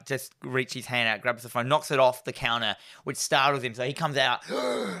 like, just reach his hand out, grabs the phone, knocks it off the counter, which startles him. So he comes out,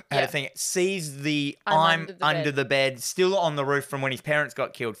 out Yeah. of thing, sees the I'm I'm under under the the bed, still on the roof from when his parents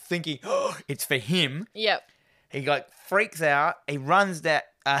got killed, thinking it's for him. Yep. He like freaks out. He runs that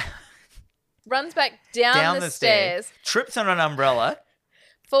Runs back down the stairs, trips on an umbrella,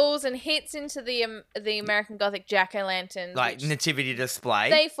 falls and hits into the American Gothic jack-o'-lantern. like nativity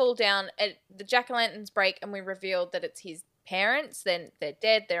display. They fall down. The jack-o'-lanterns break, and we revealed that it's his parents. Then they're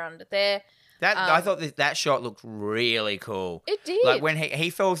dead. They're under there. I thought that shot looked really cool. It did. Like when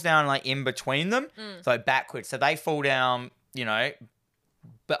he falls down like in between them, so backwards. So they fall down,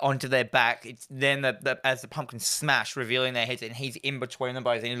 but onto their back. It's then as the pumpkins smash, revealing their heads, and he's in between them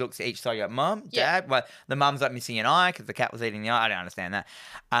both, and he looks at each side. Like, Mum, Dad. Well, the mum's like missing an eye because the cat was eating the eye. I don't understand that.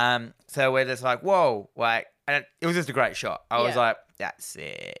 So we're just like, whoa, like, and it was just a great shot. I was like, that's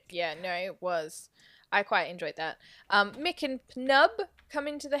sick. Yeah, no, it was. I quite enjoyed that. Mick and Pnub come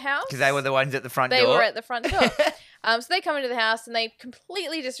into the house Because they were the ones at the front door. They were at the front door. So they come into the house and they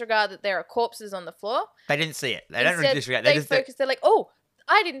completely disregard that there are corpses on the floor. They didn't see it. They don't really disregard. They focus. They're like, oh,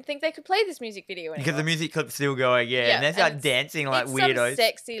 I didn't think they could play this music video anymore. Because the music clip's still going, and they start dancing like it's weirdos. Some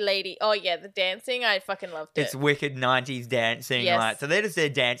sexy lady. Oh yeah, the dancing. I fucking loved it. It's wicked 90s dancing. Yes. Like, so they're just there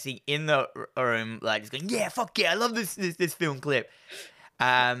dancing in the room, like just going, yeah, fuck yeah, I love this film clip.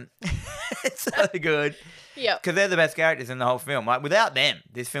 It's so good. Yeah. Because they're the best characters in the whole film. Like, without them,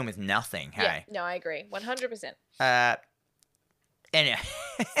 this film is nothing, hey? Yeah, no, I agree. 100%. Anyway.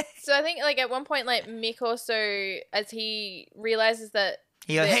 So I think, like, at one point, like, Mick also, as he realizes that...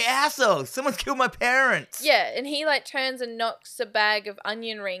 He goes, hey, assholes, someone's killed my parents. Yeah, and he, like, turns and knocks a bag of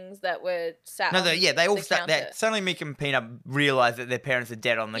onion rings that were sat on they all the start counter. that. Suddenly Mick and Peanut realize that their parents are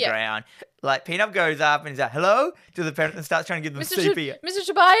dead on the ground. Like, Peanut goes up and he's like, hello? To the parents and starts trying to give them CPR. Mr.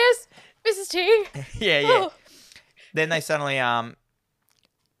 Tobias? Mrs. T? Yeah. Oh. Then they suddenly,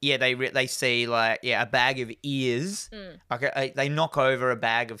 they see like a bag of ears. Okay, they knock over a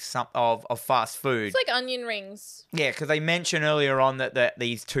bag of fast food. It's like onion rings. Yeah, because they mention earlier on that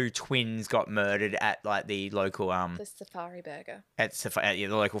these two twins got murdered at like the local the Safari Burger at the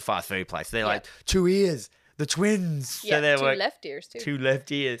local fast food place. They're like 2 ears, the twins. Yeah, so they're two like, left ears too. 2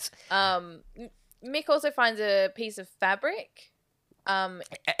 left ears. Mick also finds a piece of fabric.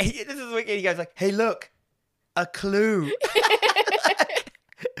 This is wicked. He goes like, "Hey, look, a clue."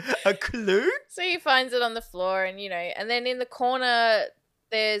 A clue? So he finds it on the floor, and and then in the corner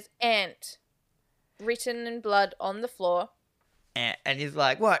there's ant written in blood on the floor. And he's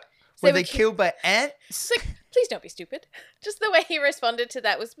like, "What? So Were they killed by ants?" It's like, please don't be stupid. Just the way he responded to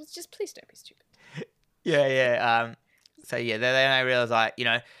that was just, please don't be stupid. Yeah. So they realize like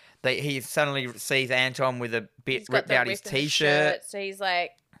he suddenly sees Anton with a bit ripped out his t-shirt. So he's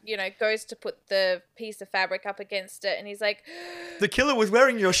like, goes to put the piece of fabric up against it, and he's like, the killer was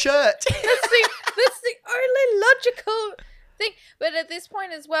wearing your shirt. that's the only logical thing. But at this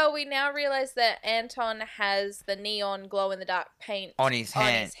point as well, we now realize that Anton has the neon glow-in-the-dark paint on his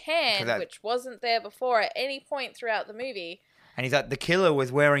hand, which wasn't there before at any point throughout the movie. And he's like, the killer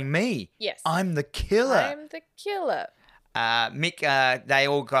was wearing me. Yes. I'm the killer. I'm the killer. Mick, they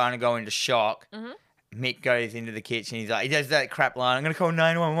all kind of go into shock. Mm-hmm. Mick goes into the kitchen. He's like, he does that crap line. I'm going to call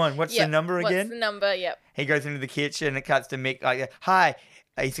 911. What's the number again? What's the number? Yep. He goes into the kitchen. It cuts to Mick like, hi.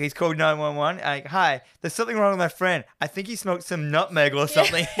 He's called 911. Like, hi, there's something wrong with my friend. I think he smoked some nutmeg or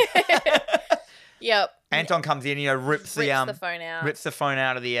something. Yep. Anton comes in, rips the phone out. Rips the phone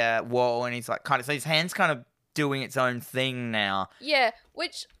out of the wall, and he's like, so his hand's kind of doing its own thing now. Yeah,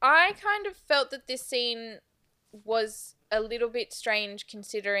 which I kind of felt that this scene was a little bit strange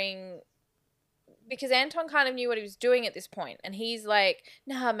considering... Because Anton kind of knew what he was doing at this point, and he's like,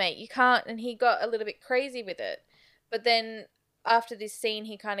 nah, mate, you can't, and he got a little bit crazy with it. But then after this scene,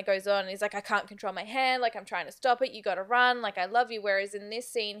 he kind of goes on, and he's like, I can't control my hand, like, I'm trying to stop it, you gotta run, like, I love you. Whereas in this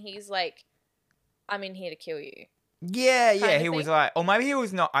scene, he's like, I'm in here to kill you. Yeah, he was like, or maybe he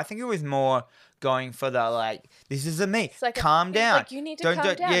was not, I think he was more going for the, like, this isn't me, like calm down. Like, you need to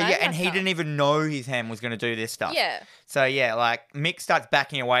calm down. Yeah, and he didn't even know his hand was going to do this stuff. Yeah. So, like, Mick starts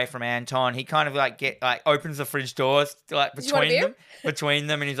backing away from Anton. He kind of, opens the fridge doors, between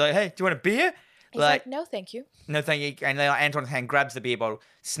them, and he's like, hey, do you want a beer? He's like, no, thank you. No, thank you. And then Anton's hand grabs the beer bottle,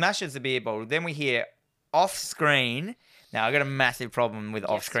 smashes the beer bottle. Then we hear off-screen... Now, I got a massive problem with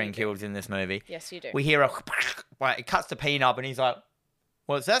off-screen kills in this movie. Yes, you do. We hear it cuts to Peanut, and he's like,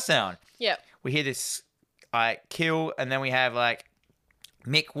 what's that sound? Yeah. We hear this kill, and then we have,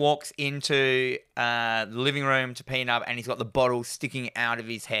 Mick walks into the living room to Peanut, and he's got the bottle sticking out of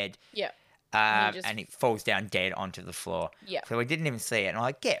his head. Yeah. And he falls down dead onto the floor. Yeah. So we didn't even see it, and I'm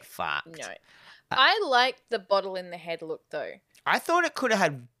like, get fucked. No. I liked the bottle in the head look though. I thought it could have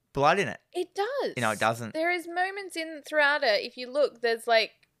had blood in it. It does. No, it doesn't. There is moments throughout it. If you look, there's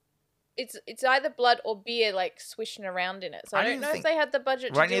like, it's either blood or beer like swishing around in it. So I don't know if they had the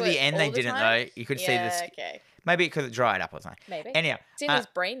budget to right do near it the end. all They the didn't time. though. You could see this. Okay. Maybe because it dried up or something. Maybe. Anyhow, It's in his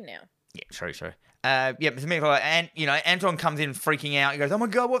brain now. yeah, true. Yeah, it's me. And Anton comes in freaking out. He goes, "Oh my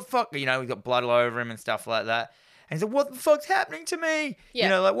god, what the fuck?" He's got blood all over him and stuff like that. And he's like, "What the fuck's happening to me?"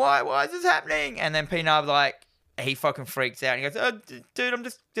 Yeah. Like, why is this happening? And then P-Nub, like, he fucking freaks out. And he goes, "Oh, dude, I'm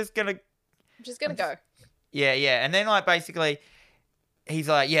just gonna go." Yeah. And then like basically, he's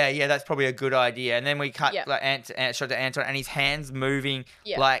like, yeah, that's probably a good idea. And then we cut like shot to Anton, and his hands moving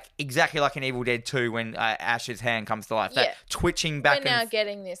like exactly like in Evil Dead 2 when Ash's hand comes to life. That twitching back. We're now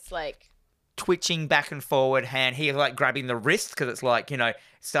getting this like twitching back and forward hand. He's like grabbing the wrist because it's like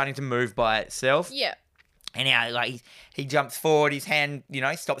starting to move by itself. Yeah. And now, like, he jumps forward, his hand,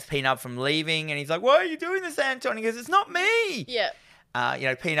 stops P-Nub from leaving, and he's like, "Why are you doing this, Anton?" He goes, "It's not me." Yeah.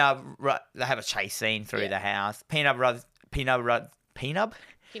 P-Nub, they have a chase scene through the house. P-Nub runs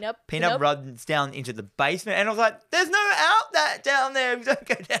down into the basement, and I was like, "There's no out down there. Don't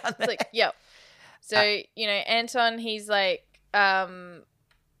go down there." It's like, yep. So Anton, he's like, so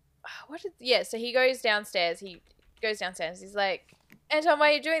he goes downstairs. He's like, "Anton, why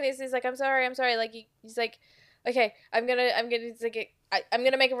are you doing this?" He's like, I'm sorry. Like he's like, "Okay, I'm gonna." He's like, I'm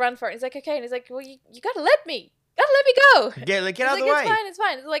gonna make a run for it. He's like, "Okay," and he's like, "Well, you gotta let me go." Yeah, like, get out of the way. It's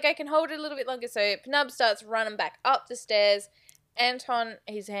fine. It's like I can hold it a little bit longer. So P-Nub starts running back up the stairs. Anton,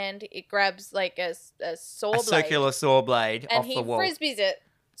 his hand, it grabs like a saw blade, circular saw blade, and off the wall. And he frisbees it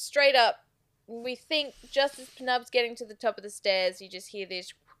straight up. We think just as P-Nub's getting to the top of the stairs, you just hear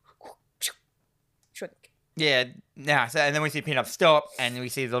this shrink. Yeah, and then we see P-Nub stop, and we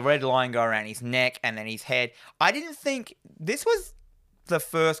see the red line go around his neck and then his head. I didn't think this was the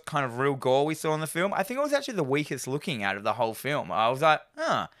first kind of real gore we saw in the film. I think it was actually the weakest looking out of the whole film. I was like,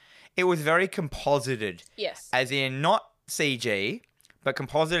 it was very composited. Yes. As in not CG, but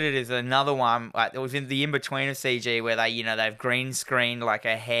composited is another one. Like it was in the in-between of CG where they've green screened like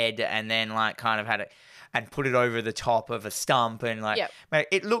a head and then like kind of had it and put it over the top of a stump and like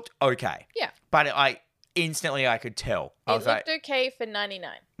it looked okay. Yeah. But instantly I could tell. It looked okay for 99.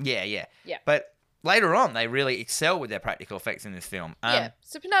 Yeah. But later on, they really excel with their practical effects in this film.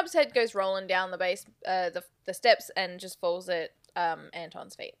 So P-Nub's head goes rolling down the steps and just falls at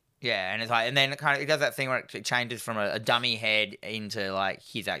Anton's feet. Yeah, and it's like, and then it does that thing where it changes from a dummy head into like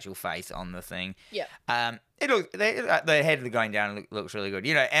his actual face on the thing. Yeah. The head going down looks really good.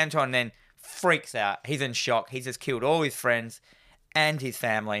 Anton then freaks out. He's in shock. He's just killed all his friends and his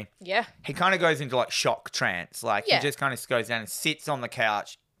family. Yeah. He kind of goes into like shock trance. Like he just kind of goes down and sits on the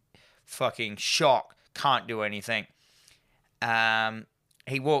couch, fucking shock, can't do anything.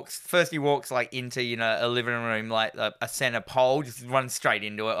 He walks like into, a living room, like a center pole, just runs straight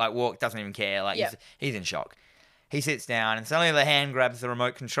into it, like doesn't even care. Like he's in shock. He sits down and suddenly the hand grabs the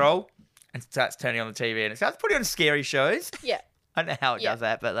remote control and starts turning on the TV and it starts putting on scary shows. Yeah. I don't know how it does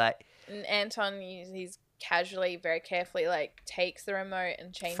that, but like. And Anton, he's casually, very carefully, like takes the remote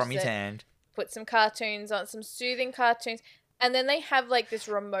and changes from his hand. Put some cartoons on, some soothing cartoons. And then they have like this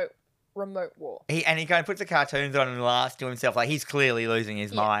remote war. He kind of puts the cartoons on and laughs to himself, like he's clearly losing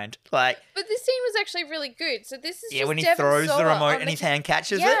his mind. Like, but this scene was actually really good. So this is just when he Devon throws the Sawa remote and his hand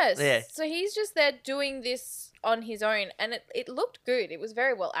catches it. Yeah. So he's just there doing this on his own, and it looked good. It was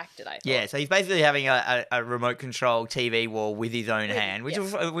very well acted, I thought. Yeah. So he's basically having a remote control TV war with his own hand, which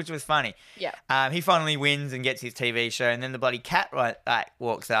was funny. Yeah. He finally wins and gets his TV show, and then the bloody cat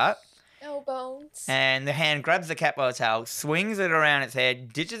walks up. Bones. And the hand grabs the cat by the tail, swings it around its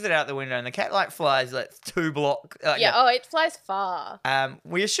head, ditches it out the window, and the cat like flies like 2 blocks. It flies far.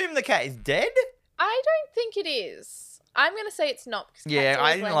 We assume the cat is dead. I don't think it is. I'm gonna say it's not.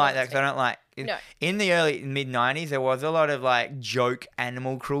 I didn't like that because I don't like. No. In the early mid-90s, there was a lot of like joke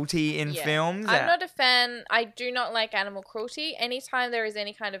animal cruelty in films. I'm not a fan. I do not like animal cruelty. Anytime there is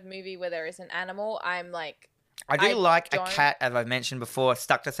any kind of movie where there is an animal, I'm like. I like a cat, as I've mentioned before,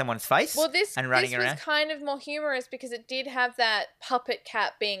 stuck to someone's face and running around. This was kind of more humorous because it did have that puppet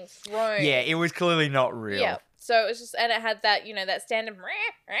cat being thrown. Yeah, it was clearly not real. Yeah, so it was just, and it had that, that standard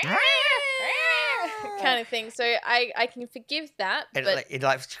kind of thing. So I can forgive that.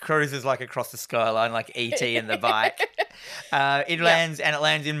 It cruises like across the skyline like E.T. in the bike. It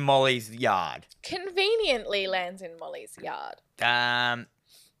lands in Molly's yard. Conveniently lands in Molly's yard.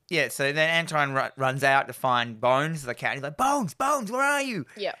 Yeah, so then Anton runs out to find Bones, the cat. He's like, Bones, where are you?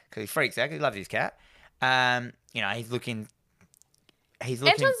 Yeah. Because he freaks out because he loves his cat. He's looking he's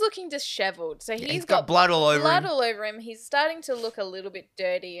looking. Anton's looking disheveled, so he's got blood all over blood him. all over him. He's starting to look a little bit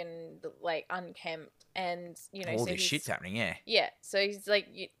dirty and like unkempt, and All so this shit's happening. Yeah. Yeah, so he's like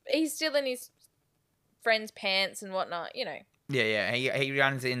he's still in his friend's pants and whatnot. Yeah. He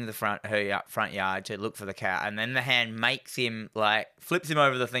runs into the front yard to look for the cat, and then the hand makes him flips him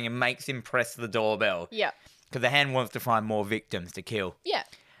over the thing and makes him press the doorbell. Yeah. Because the hand wants to find more victims to kill. Yeah.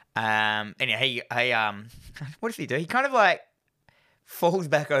 And he what does he do? He kind of falls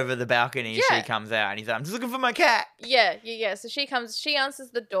back over the balcony and she comes out and he's like, I'm just looking for my cat. Yeah. So she answers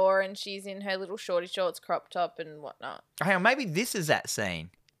the door and she's in her little shorty shorts, crop top and whatnot. Hang on, maybe this is that scene.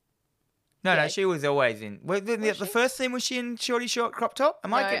 No, she was always in. The first scene, was she in shorty short crop top?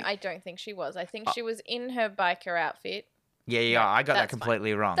 I don't think she was. I think she was in her biker outfit. Yeah, I got that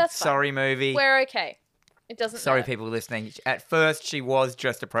completely wrong. That's Sorry, fine. movie. We're okay. It doesn't Sorry, matter. people listening. At first, she was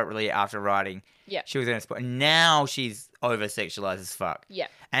dressed appropriately after writing. Yeah. She was in a spot. Now she's over-sexualized as fuck. Yeah.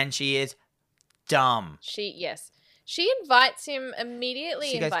 And she is dumb. She invites him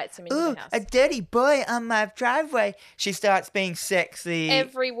immediately. Invites him into the house. A dirty boy on my driveway. She starts being sexy.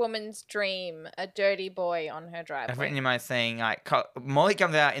 Every woman's dream, a dirty boy on her driveway. I've written in my thing, Molly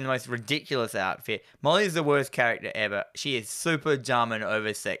comes out in the most ridiculous outfit. Molly is the worst character ever. She is super dumb and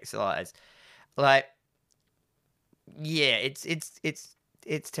over-sexualized. Yeah,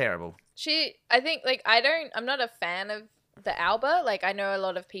 it's terrible. I'm not a fan of the Alba. I know a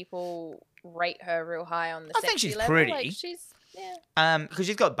lot of people rate her real high on the I think she's level. pretty. Because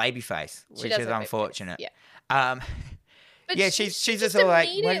she's got baby face, She which does is have unfortunate. baby face, But yeah. she's she just all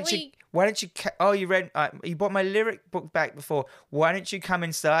immediately... why don't you you bought my lyric book back before, why don't you come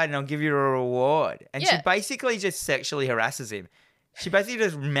inside and I'll give you a reward? And she basically just sexually harasses him. She basically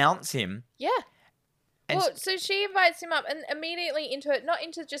just mounts him. Yeah. And so she invites him up and immediately not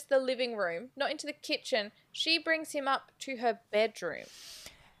into just the living room, not into the kitchen. She brings him up to her bedroom.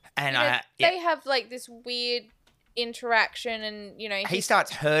 And they have this weird interaction, and he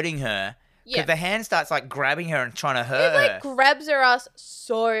starts hurting her. Because the hand starts grabbing her and trying to hurt her. He grabs her ass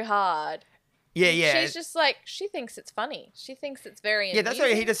so hard. Yeah. She's just she thinks it's funny. She thinks it's very Yeah, that's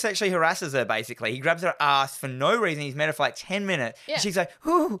why he just sexually harasses her, basically. He grabs her ass for no reason. He's met her for 10 minutes. Yeah. And she's like,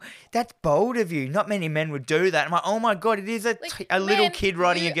 ooh, that's bold of you. Not many men would do that. I'm like, oh my God, it is a little kid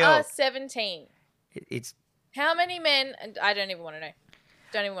riding a girl. You are 17. It's... How many men... I don't even want to know.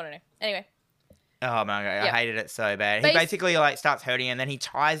 Don't even want to know. Anyway. Oh my God, I hated it so bad. He basically starts hurting her and then he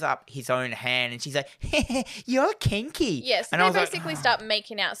ties up his own hand and she's like, you're kinky. Yes, and they basically start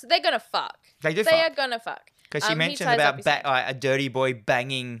making out. So they're going to fuck. They do They are going to fuck. Because she mentioned about a dirty boy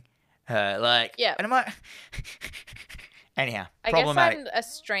banging her. Yeah. And I'm like... Anyhow, I problematic.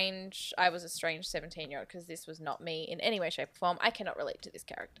 guess I was a strange 17-year-old because this was not me in any way, shape, or form. I cannot relate to this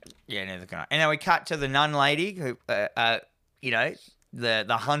character. Yeah, neither can I. And then we cut to the nun lady who, the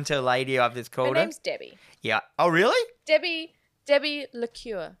hunter lady I've just called her. Her name's Debbie. Yeah. Oh, really? Debbie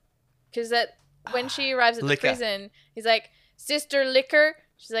Liqueur. Because when she arrives at the prison, he's like, Sister Liquor.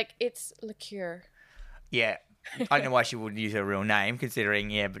 She's like, it's Liqueur. Yeah. I don't know why she wouldn't use her real name, considering,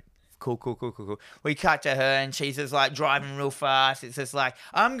 but cool. We cut to her and she's just driving real fast. It's just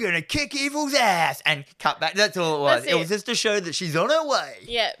I'm going to kick evil's ass. And cut back. That's all it was. It was just to show that she's on her way.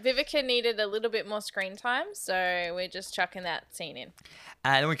 Yeah, Vivica needed a little bit more screen time, so we're just chucking that scene in.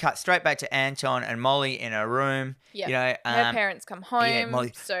 And then we cut straight back to Anton and Molly in her room. Yeah. Her parents come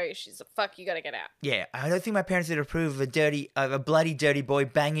home, so she's like, fuck, you got to get out. Yeah, I don't think my parents would approve of a bloody dirty boy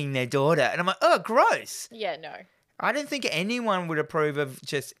banging their daughter. And I'm like, oh, gross. Yeah, no. I don't think anyone would approve of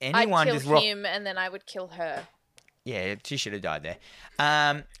just anyone I'd kill him and then I would kill her. Yeah, she should have died there.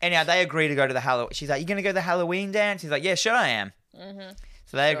 Anyhow, they agree to go to the Halloween. She's like, you going to go to the Halloween dance? He's like, yeah, sure I am. Mm-hmm.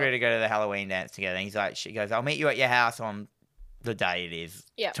 So they agree to go to the Halloween dance together. And she goes, I'll meet you at your house on the day it is.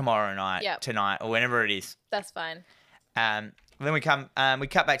 Yep. Tomorrow night, tonight, or whenever it is. That's fine. Then we cut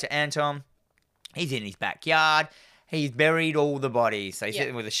back to Anton. He's in his backyard. He's buried all the bodies. So he's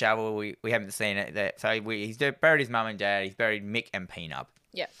sitting with a shovel. We haven't seen it. He's buried his mum and dad. He's buried Mick and Peanut.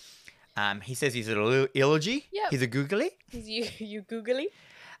 Yeah. He says he's a eulogy. Yeah. He's a googly. He's you googly.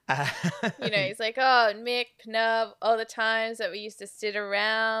 He's like, oh, Mick, Peanut, all the times that we used to sit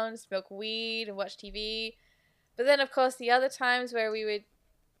around, smoke weed, and watch TV. But then, of course, the other times where we would...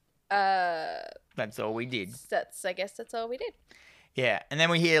 That's all we did. I guess that's all we did. Yeah. And then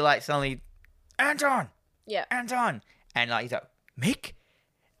we hear, suddenly, Anton! Yeah. Anton! And, he's like, Mick?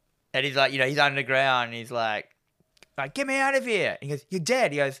 And he's like, he's underground. And he's like, get me out of here. And he goes, you're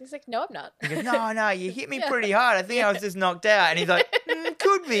dead. He's like, no, I'm not. He goes, no, you hit me pretty hard. I think I was just knocked out. And he's like,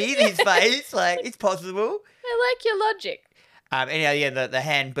 could be in his face. It's possible. I like your logic. Anyhow, the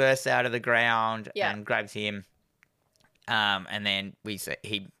hand bursts out of the ground and grabs him. And then we see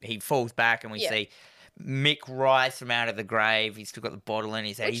he falls back, and we Yeah. see Mick rise from out of the grave. He's still got the bottle in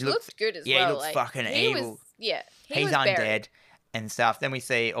his head. Which He looks looked good as yeah, well. he looks like, fucking he evil. Was, yeah, He's was undead buried. and stuff. Then we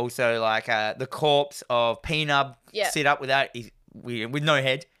see also like the corpse of Peanut Yeah. sit up with no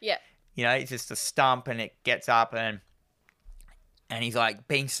head. Yeah. You know, it's just a stump, and it gets up, and he's like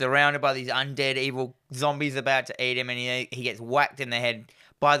being surrounded by these undead evil zombies about to eat him, and he gets whacked in the head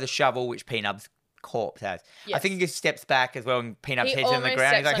by the shovel which Peanut's corpse has. I Yes. think he just steps back as well, and Peanut's He head's in the almost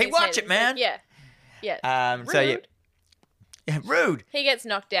ground. He's steps like, on "Hey, his watch head. it, man!" It's like, yeah. So yeah, Rude. rude. He gets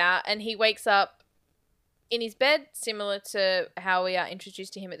knocked out, and he wakes up in his bed, similar to how we are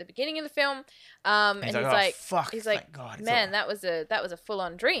introduced to him at the beginning of the film. And he's "Oh, like, fuck!" he's thank like, God, it's man, all-" that was a full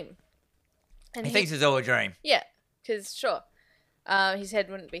on dream. And he thinks it's all a dream. yeah, because sure, his head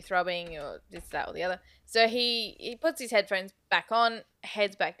wouldn't be throbbing or this, that, or the other. So he puts his headphones back on,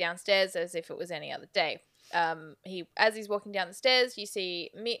 heads back downstairs as if it was any other day. As he's walking down the stairs, you see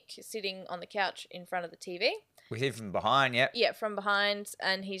Mick sitting on the couch in front of the TV. We see from behind, yep. Yeah, from behind,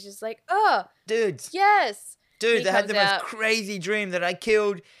 and he's just like, "Oh, Dudes, yes." dude, He they had the comes most out. crazy dream that I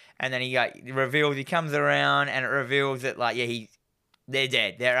killed. And then he reveals, he comes around, and it reveals that, like, yeah, they're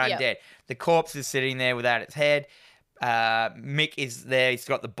dead. They're Yep. undead. The corpse is sitting there without its head. Mick is there. He's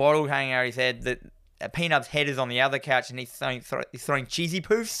got the bottle hanging out his head. Peanut's head is on the other couch, and he's throwing cheesy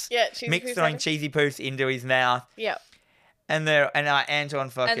poofs. Yeah, Mick's throwing cheesy poofs into his mouth. Yeah, And Anton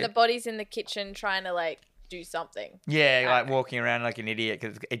fucking... and the body's in the kitchen trying to like do something. yeah, like Okay. walking around like an idiot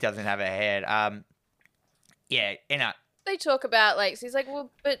because it doesn't have a head. Yeah, They talk about like, so he's like,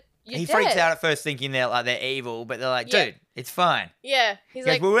 "Well, but you're he dead." freaks out at first thinking they're evil, but they're like, Yeah. dude, it's fine. Yeah, he's He goes,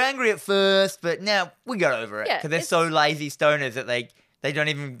 like, we were angry at first, but now we got over it. Yeah, Because they're it's- so lazy stoners that they don't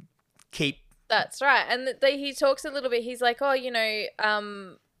even keep... "That's right." And he talks a little bit. He's like, "Oh,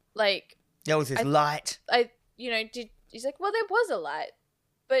 like There was this light. he's like, well, there was a light,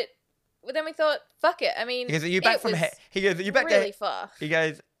 but then we thought, fuck it. I mean, He goes, are you back it from was hell? He goes, are you back really to... far. He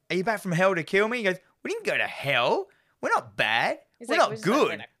goes, are you back from hell to kill me? He goes, we didn't go to hell. We're not bad. He's We're like, not "We're just good.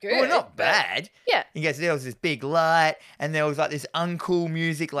 we're not But we're not but-" bad. Yeah. He goes, there was this big light, and there was like this uncool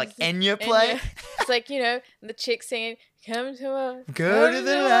music like Enya playing. It's like, the chick singing, "Come to us, Go to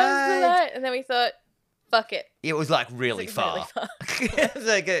the light." And then we thought, fuck it. It was like really It's like, far. really far. It's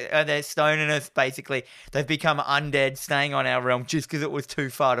like, they're stoning us, basically. They've become undead, staying on our realm just because it was too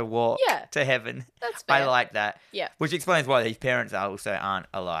far to walk Yeah. to heaven. That's fair. I like that. Yeah. Which explains why these parents aren't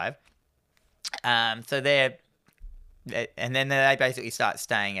alive. So they're... And then they basically start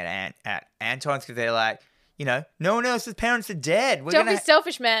staying at Anton's because they're like, no one else's parents are dead. We're Don't gonna be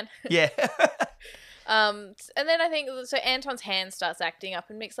selfish, man. yeah. And then I think, so Anton's hand starts acting up,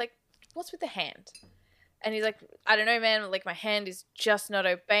 and Mick's like, what's with the hand? And he's like, I don't know, man. Like, my hand is just not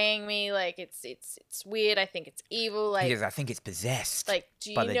obeying me. Like, it's weird. I think it's evil. Like, Because I think it's possessed. like,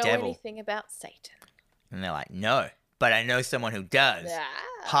 do by you the know devil. anything about Satan? And they're like, no, but I know someone who does. Ah.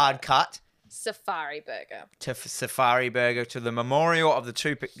 Hard cut Safari Burger. to Safari Burger to the memorial of the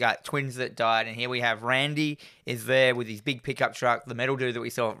two twins that died. And here we have Randy is there with his big pickup truck, the metal dude that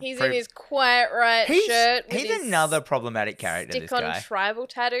we saw. He's in his Quiet Right shirt. With He's his another problematic character, this stick-on guy. tribal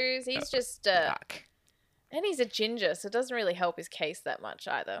tattoos. He's just, Yuck. and he's a ginger, so it doesn't really help his case that much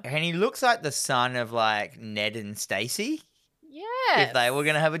either. And he looks like the son of like Ned and Stacy Yes. if they were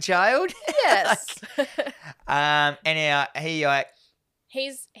gonna have a child. Yes. And he like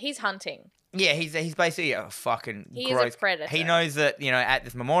he's hunting. yeah, he's basically a fucking He is a gross predator. He knows that at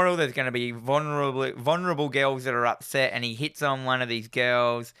this memorial there's going to be vulnerable girls that are upset, and he hits on one of these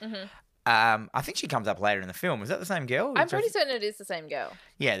girls. Mhm. I think she comes up later in the film. Is that the same girl? I'm pretty certain it is the same girl.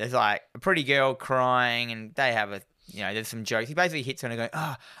 Yeah, there's like a pretty girl crying, and they have there's some jokes. He basically hits on her going,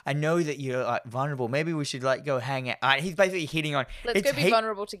 "Oh, I know that you're like vulnerable. Maybe we should like go hang out." He's basically hitting on. Let's go be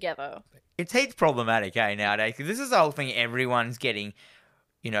vulnerable together. It's heaps problematic, nowadays, because this is the whole thing everyone's getting,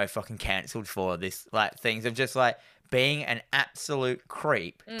 fucking cancelled for this, like, things of just, like, being an absolute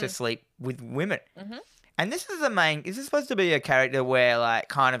creep to sleep with women. Mhm. And this is supposed to be a character where, like,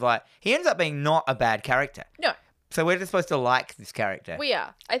 kind of, like, he ends up being not a bad character. No, So we're just supposed to like this character. we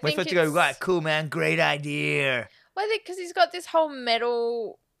are. I We're think supposed to go, right, cool, man, great idea. Well, I think because he's got this whole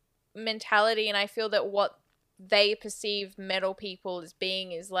metal mentality, and I feel that what they perceive metal people as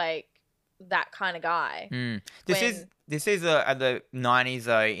being is like that kind of guy. This is the 90s,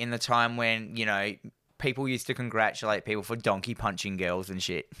 though, in the time when, people used to congratulate people for donkey punching girls and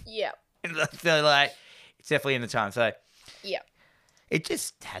shit. Yeah. So, like, it's definitely in the time. So, Yeah. it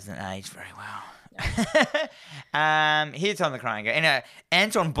just hasn't aged very well. Here's on the crying game. And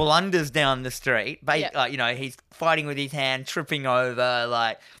Anton blunders down the street. Yeah. You know, he's fighting with his hand, tripping over,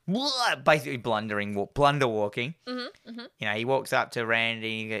 like, basically blunder walking. Mm-hmm. You know, he walks up to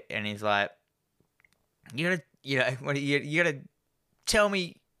Randy and he's like, you gotta, you gotta tell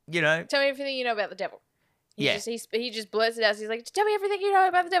me, you know. Tell me everything you know about the devil. He Yeah. he just blurts it out. He's like, tell me everything you know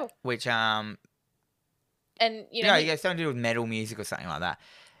about the devil. Which, And, you know. no, he got something to do with metal music or something like that.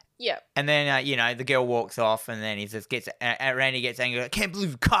 Yeah. And then, you know, the girl walks off and then he just Randy gets angry. I can't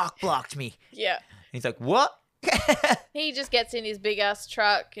believe you cock blocked me. Yeah. He's like, what? He just gets in his big ass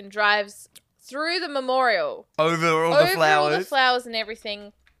truck and drives through the memorial. Over all over the flowers. all the flowers and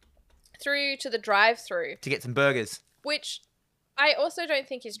everything. Through to the drive-through. To get some burgers. Which I also don't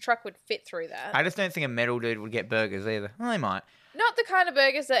think his truck would fit through that. I just don't think a metal dude would get burgers either. Well, they might. Not the kind of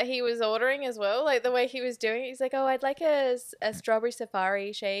burgers that he was ordering as well. Like the way he was doing it. He's like, oh, I'd like a strawberry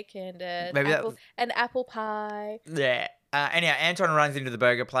safari shake and an apple pie. Yeah. Anyhow, Anton runs into the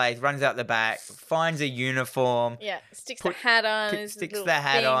burger place, runs out the back, finds a uniform. Yeah, sticks the hat on. Sticks the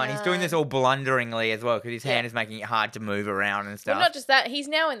hat on. He's doing this all blunderingly as well because his hand is making it hard to move around and stuff. Well, not just that. He's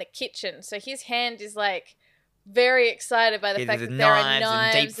now in the kitchen. So his hand is like very excited by the fact that there are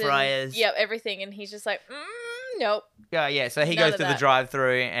knives and deep fryers. Yep, everything. And he's just like, nope. Yeah, so he None goes of to the that.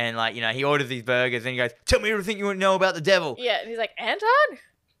 drive-thru and, like, you know, he orders these burgers and he goes, tell me everything you know about the devil. Yeah, and he's like, Anton?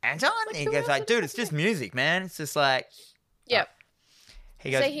 Anton? Like, He who goes else like, would dude, I it's listen just music, man. It's just like... Yep.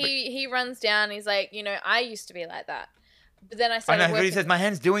 He goes, so he runs down. He's like, you know, I used to be like that. But then I I started know, but he says, my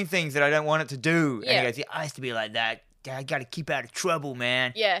hand's doing things that I don't want it to do. Yeah. And he goes, yeah, I used to be like that. I got to keep out of trouble,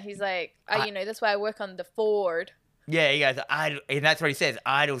 man. Yeah, he's like, you know, that's why I work on the Ford. Yeah, he goes, and that's what he says,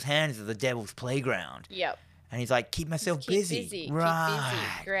 idle's hands are the devil's playground. Yep. And he's like, keep myself Keep busy. Keep Right.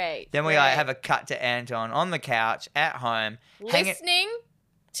 busy. Great. Then we great. have a cut to Anton on the couch at home, listening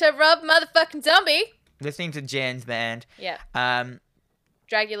to Rob motherfucking Zombie. listening to Jen's band. Yeah.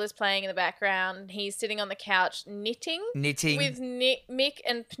 Dracula's playing in the background. He's sitting on the couch knitting. Knitting. With Mick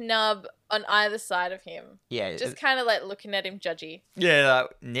and Pnub on either side of him. Yeah. Just kind of like looking at him judgy. Yeah,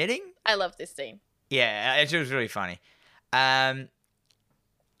 knitting? I love this scene. Yeah, it was really funny. So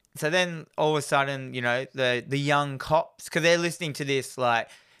then all of a sudden, you know, the young cops, because they're listening to this, like,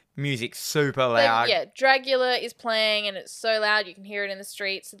 music super loud. Yeah, Dracula is playing and it's so loud you can hear it in the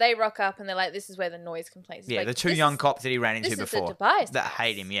street. So they rock up and they're like, this is where the noise complaints. Yeah, like, the two young cops that he ran into this before. is the Tobias that house.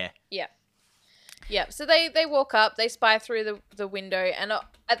 hate him, yeah. Yeah. Yeah, so they walk up, they spy through the window, and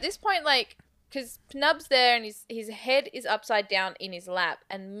at this point, like, because Pnub's there and his head is upside down in his lap,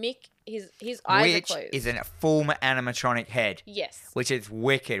 and Mick, his eyes are closed. Which is a full animatronic head. Yes. Which is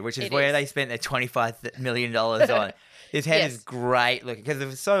wicked, which is It where is. they spent their $25 million on. His head Yes. is great looking, because there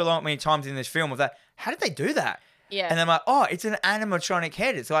was so many times in this film of that, how did they do that? Yeah. And I'm like, oh, it's an animatronic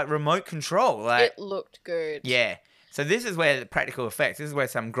head. It's like remote control. Like, it looked good. yeah. So this is where the practical effects, this is where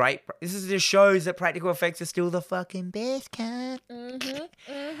this is just shows that practical effects are still the fucking best, cat. So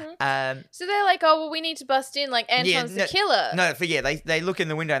they're like, oh, well, we need to bust in. Like, Anton's the killer. No, they look in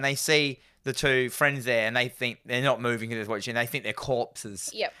the window and they see the two friends there and they think they're not moving because they're watching. They think they're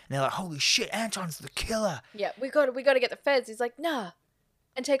corpses. Yep. And they're like, holy shit, Anton's the killer. Yeah, we got to get the feds. He's like, nah.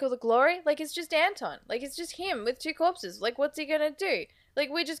 And take all the glory? Like, it's just Anton. Like, it's just him with two corpses. Like, what's he going to do? Like,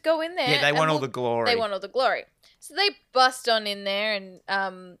 we just go in there. Yeah, they want all the glory. They want all the glory. So they bust on in there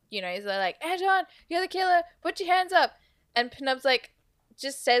and, you know, they're like, Anton, you're the killer. Put your hands up. And Pnub's like,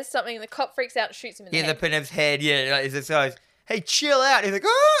 just says something and the cop freaks out and shoots him in the head. Yeah, the Pnub's head, like, is this guy's, hey, chill out. He's like,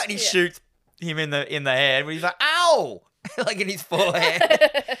 oh, and he shoots him in the head. But he's like, ow, like in his forehead.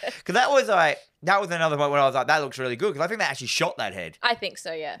 Because that was another point where I was like, that looks really good. Because I think they actually shot that head. I think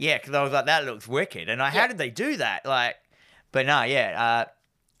so, yeah. Yeah, because I was like, that looks wicked. And how did they do that? Like, but no, yeah.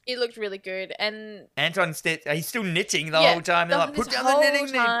 It looked really good. And Anton's he's still knitting the whole time. They're like, put down the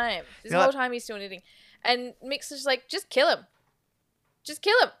knitting. This whole time he's still knitting. And Mick's just like, just kill him. Just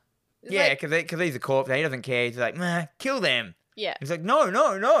kill him. He's yeah, like, because he's a corpse. He doesn't care. He's like, nah, kill them. Yeah. He's like, no, I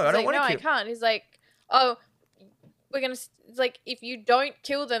don't want to kill. No, I can't. He's like, oh, we're going to, it's like, if you don't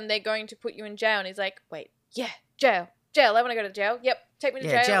kill them, they're going to put you in jail. And he's like, wait, yeah, jail. I want to go to jail. Yep, take me to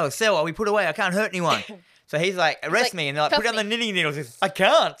jail. Jail, cell, we put away. I can't hurt anyone. So he's like, arrest me. And they're like, put down the knitting needles. He's like, I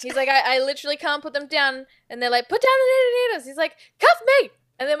can't. He's like, I literally can't put them down. And they're like, put down the knitting needles. He's like, cuff me.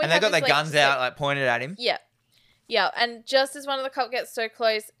 And then they got their guns out, like, pointed at him. Yeah. Yeah, and just as one of the cops gets so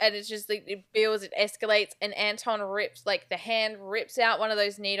close, and it's just like, it builds, it escalates, and Anton rips, like, the hand rips out one of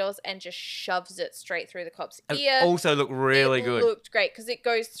those needles and just shoves it straight through the cop's ear. It also looked really good. It looked great, because it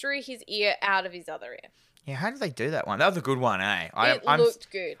goes through his ear, out of his other ear. Yeah, how did they do that one? That was a good one, eh? It looked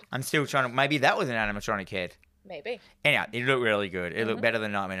good. I'm still trying to... Maybe that was an animatronic head. Maybe. Anyhow, it looked really good. It looked better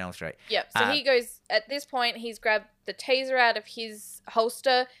than Nightmare on Elm Street. Yep. So he goes, at this point, he's grabbed the taser out of his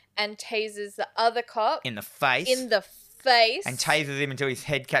holster and tasers the other cop. In the face. In the face. And tasers him until his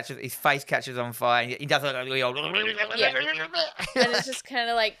face catches on fire. He does like the old... Yeah. And it's just kind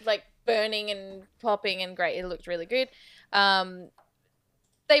of like burning and popping and great. It looked really good.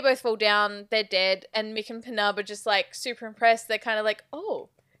 They both fall down. They're dead. And Mick and Penub are just like super impressed. They're kind of like, oh,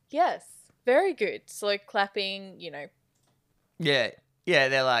 yes. Very good. Slow clapping, Yeah,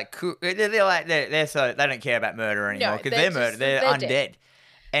 they're like cool. They're so they don't care about murder anymore because they're undead. Dead.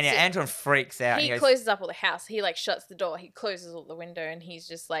 And so Anton freaks out. He closes up all the house. He shuts the door. He closes all the window, and he's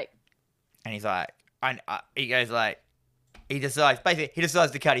just like. And he's like, he goes like, he decides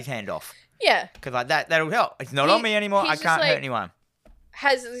to cut his hand off. Yeah. Because that'll help. It's not on me anymore. I can't hurt anyone.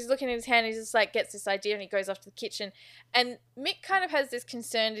 He's looking at his hand, he's just like gets this idea and he goes off to the kitchen, and Mick kind of has this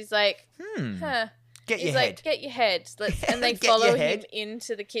concern. He's like, Get your head. And they follow him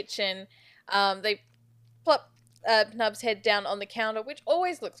into the kitchen. They plop Penub's head down on the counter, which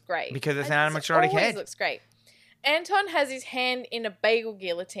always looks great. Because it's an animatronic head. Always looks great. Anton has his hand in a bagel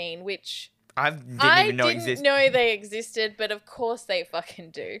guillotine, which I didn't know they existed, but of course they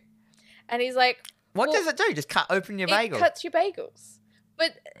fucking do. And he's like, what does it do? Just cut open your bagel. It cuts your bagels.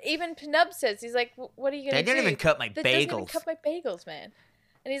 But even Penub says, he's like, what are you going to do? They don't even cut my bagels. They don't even cut my bagels, man.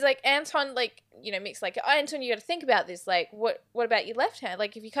 And he's like, Anton, Mick's like, Anton, you got to think about this. Like, what about your left hand?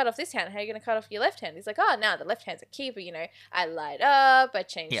 Like, if you cut off this hand, how are you going to cut off your left hand? He's like, no, the left hand's a key, but, I light up, I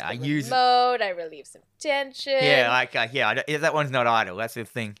change the mode, I relieve some tension. Yeah, that one's not idle. That's the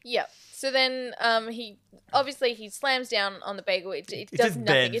thing. Yep. So then he slams down on the bagel. It does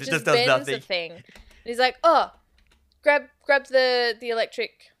nothing. It just bends the thing. And he's like, grab the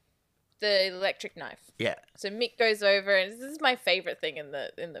electric knife. Yeah. So Mick goes over, and this is my favorite thing in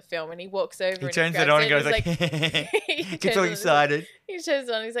the film. And he walks over. He turns it on and goes like, he gets all excited. He turns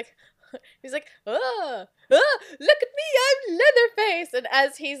it on. He's like, look at me, I'm Leatherface. And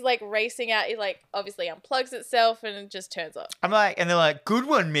as he's like racing out, he obviously unplugs itself and it just turns off. I'm like, and they're like, good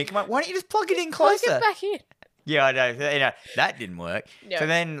one, Mick. I'm like, why don't you just plug it in closer? Plug it back in. Yeah, I know. That didn't work. No. So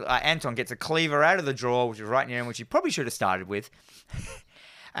then Anton gets a cleaver out of the drawer, which is right near him, which he probably should have started with.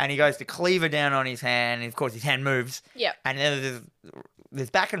 And he goes to cleaver down on his hand. And, of course, his hand moves. Yeah. And then there's this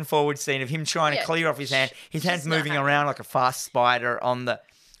back and forward scene of him trying to clear off his hand. His hand's moving around like a fast spider on the...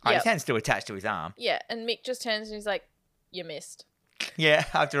 his hand's still attached to his arm. Yeah, and Mick just turns and he's like, you missed. Yeah,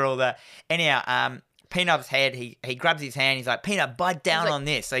 after all that. Anyhow, Peanut's head, he grabs his hand. He's like, Peanut, bite down on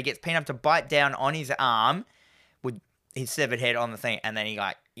this. So he gets Peanut to bite down on his arm with his severed head on the thing. And then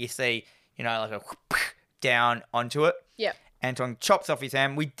you see, like a down onto it. Yep. Anton chops off his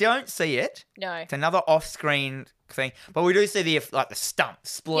hand. We don't see it. No. It's another off-screen thing. But we do see the stump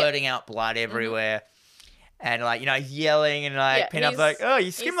splurting out blood everywhere. Mm-hmm. And, he's yelling and, Peanut's like, oh,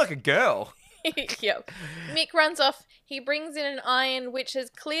 you skim like a girl. Yep. Mick runs off. He brings in an iron, which has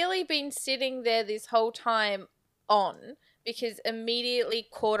clearly been sitting there this whole time on, because immediately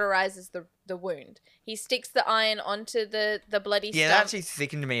cauterizes the wound. He sticks the iron onto the bloody stump. Yeah, that actually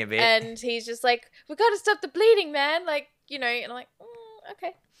sickened me a bit. And he's just like, we got to stop the bleeding, man. And I'm like,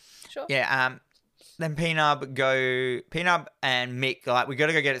 okay, sure. Yeah, then Peanut and Mick, we got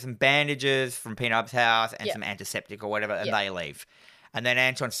to go get some bandages from Peanut's house and some antiseptic or whatever, and they leave. And then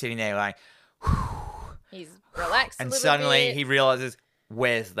Anton's sitting there like, he's relaxed and suddenly he realizes,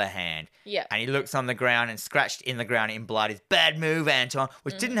 where's the hand? Yeah. And he looks on the ground, and scratched in the ground in blood is bad move, Anton,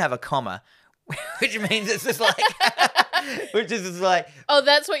 which didn't have a comma, which means it's just like, which is just like. Oh,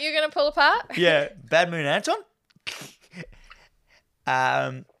 that's what you're going to pull apart? Yeah. Bad move, Anton.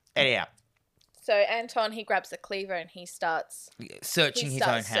 Anyhow. So Anton, he grabs a cleaver and he starts searching his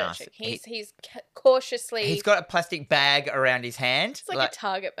own house. He's cautiously. He's got a plastic bag around his hand. It's like a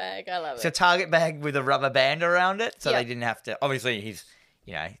Target bag. I love it. It's a Target bag with a rubber band around it, so they didn't have to. Obviously, he's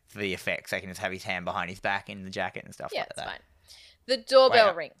for the effects, they can just have his hand behind his back in the jacket and stuff like that. Yeah, it's fine. The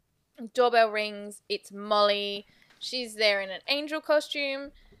doorbell ring. Doorbell rings. It's Molly. She's there in an angel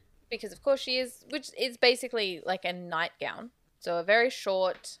costume because, of course, she is, which is basically like a nightgown. So a very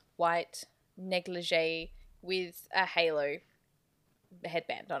short white negligee with a halo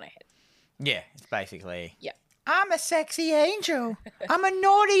headband on her head. Yeah, it's basically. Yeah. I'm a sexy angel. I'm a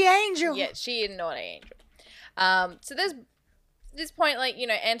naughty angel. Yeah, she is a naughty angel. So there's this point,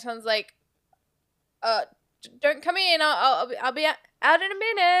 Anton's like, don't come in. I'll be out in a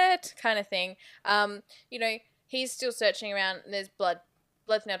minute, kind of thing. He's still searching around, and there's blood.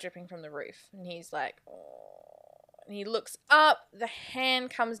 Blood's now dripping from the roof, and he's like, oh. And he looks up. The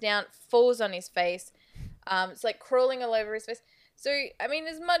hand comes down, falls on his face. It's like crawling all over his face. So, I mean,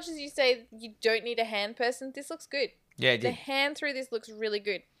 as much as you say you don't need a hand person, this looks good. Yeah, it The did. hand through this looks really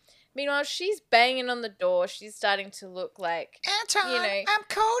good. Meanwhile, she's banging on the door. She's starting to look like, Anton, you know, I'm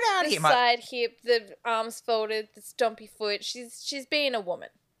cold out the here. side hip, the arms folded, the stompy foot. She's being a woman.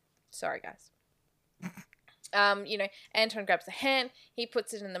 Sorry, guys. You know, Anton grabs the hand. He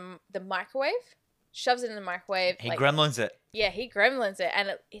puts it in the microwave, shoves it in the microwave. He gremlins it. Yeah, he gremlins it, and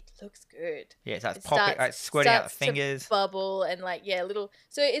it looks good. Yeah, it starts It popping, starts- squirting out the starts to fingers. Bubble and like little.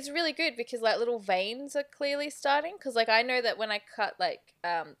 So it's really good because like little veins are clearly starting. Because like I know that when I cut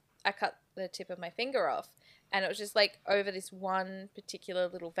I cut the tip of my finger off, and it was just like over this one particular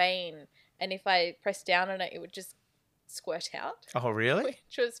little vein, and if I pressed down on it, it would just squirt out, Oh, really?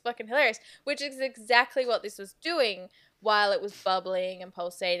 which was fucking hilarious. Which is exactly what this was doing while it was bubbling and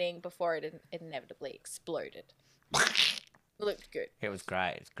pulsating before it inevitably exploded. Looked good. It was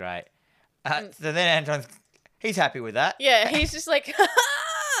great. It's great. So then he's happy with that. Yeah, he's just like,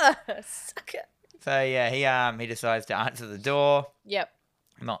 sucker. So yeah, he decides to answer the door. Yep.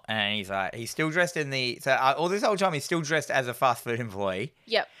 And he's still dressed in all this whole time he's still dressed as a fast food employee.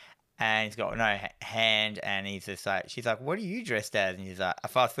 Yep. And he's got no hand, and he's just like, she's like, what are you dressed as? And he's like, a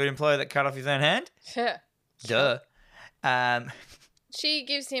fast food employee that cut off his own hand? Duh. She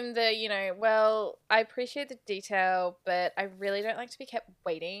gives him the, well, I appreciate the detail, but I really don't like to be kept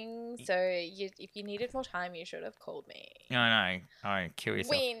waiting. So if you needed more time, you should have called me. I know. Kill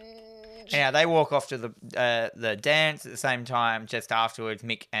yourself. Whinge. Yeah, they walk off to the dance at the same time. Just afterwards,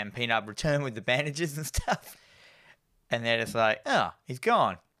 Mick and Peanut return with the bandages and stuff. And they're just like, oh, he's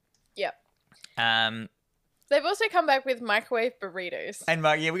gone. Yep. They've also come back with microwave burritos. And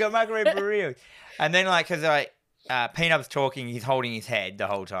we got microwave burritos. And then because Peanut's talking, he's holding his head the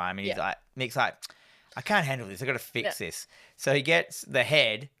whole time, and he's like, Mick's like, I can't handle this. I got to fix this. So he gets the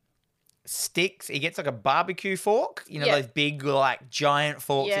head, he gets like a barbecue fork, those big like giant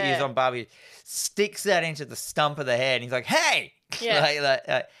forks that you use on barbecue, sticks that into the stump of the head, and he's like, hey,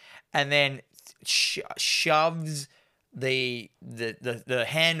 and then shoves the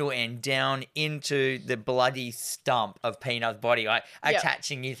handle end down into the bloody stump of Peanut's body, like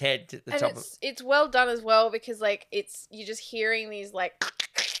attaching his head to the top. It's well done as well because like you're just hearing these like.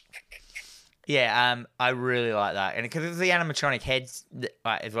 Yeah, I really like that, and because it's the animatronic heads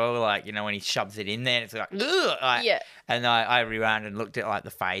as well, like when he shoves it in there, it's like, ugh, And I rewound and looked at like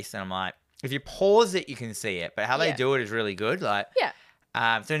the face, and I'm like, if you pause it, you can see it, but how they do it is really good. Like,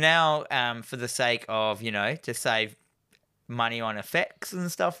 so now, for the sake of to save money on effects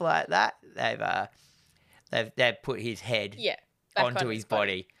and stuff like that, they've put his head onto his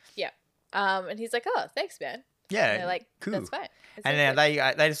body. Yeah, and he's like, oh, thanks, man. Yeah, and they're like, cool. That's fine. And then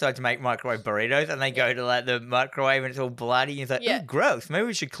they decide to make microwave burritos, and they go to like the microwave, and it's all bloody. And he's like, "Oh, gross! Maybe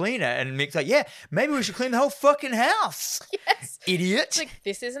we should clean it." And Mick's like, "Yeah, maybe we should clean the whole fucking house." Yes, idiot. It's like,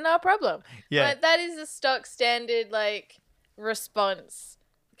 this isn't our problem. Yeah, but that is a stock standard like response.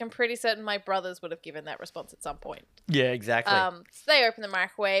 I'm pretty certain my brothers would have given that response at some point. Yeah, exactly. So they open the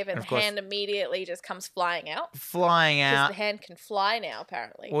microwave, and the hand immediately just comes flying out. Because the hand can fly now,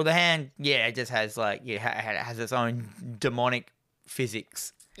 apparently. Well, the hand, it just has it has its own demonic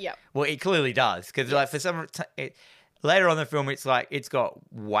physics. Yep. Well, it clearly does, because like for some later on in the film, it's like it's got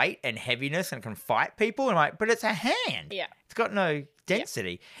weight and heaviness and can fight people, and but it's a hand. Yeah. It's got no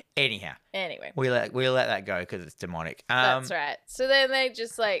density. Anyhow. Anyway. We let that go because it's demonic. That's right. So then they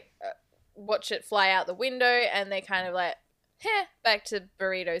just watch it fly out the window, and they kind of back to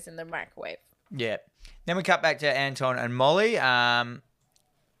burritos in the microwave. Yeah. Then we cut back to Anton and Molly. They're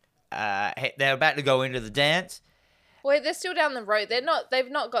about to go into the dance. Well, they're still down the road. They've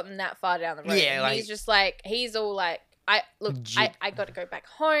not gotten that far down the road. Yeah, and he's just he's all like, I got to go back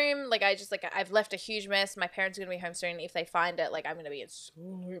home. Like, I've left a huge mess. My parents are going to be home soon. If they find it, I'm going to be in so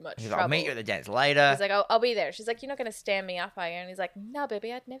much trouble. I'll meet you at the dance later. He's like, I'll be there. She's like, you're not going to stand me up, are you? And he's like, no,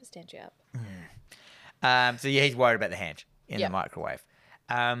 baby, I'd never stand you up. So he's worried about the hand in the microwave.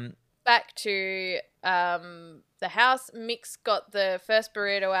 Back to the house. Mick's got the first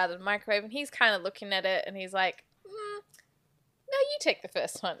burrito out of the microwave, and he's kind of looking at it, and he's like, no, you take the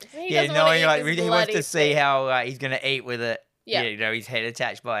first one. He wants to see how he's going to eat with it. Yeah. His head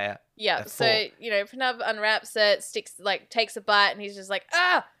attached by a fork. So, Pranav unwraps it, takes a bite, and he's just like,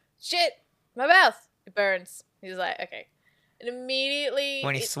 ah, shit, my mouth. It burns. He's like, okay. And immediately...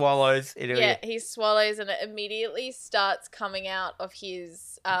 When he swallows... he swallows, and it immediately starts coming out of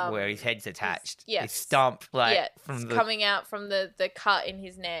his... where his head's attached. His stump, coming out from the cut in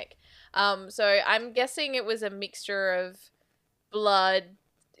his neck. So I'm guessing it was a mixture of blood,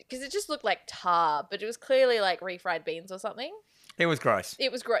 because it just looked like tar, but it was clearly like refried beans or something. It was gross.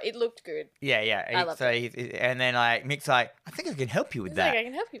 It was great. It looked good. Yeah. I loved And then like Mick's like, I think I can help you with He's that. like, I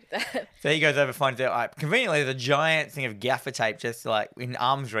can help you with that. So he goes over, finds out, like, conveniently, there's a giant thing of gaffer tape just like in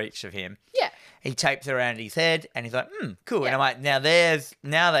arm's reach of him. Yeah. He tapes it around his head, and he's like, cool. Yeah. And I'm like, now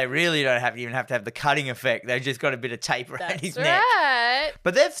they really don't even have to have the cutting effect. They've just got a bit of tape around his That's neck. right.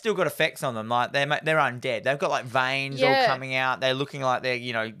 But they've still got effects on them. Like they're undead. They've got like veins all Yeah. coming out. They're looking like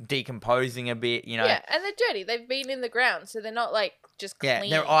they're decomposing a bit. Yeah, and they're dirty. They've been in the ground, so they're not like just clean.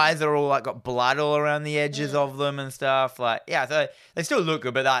 Their eyes are all like got blood all around the edges of them and stuff. Like, so they still look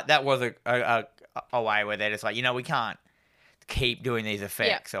good, but that was a way where they're just like, we can't keep doing these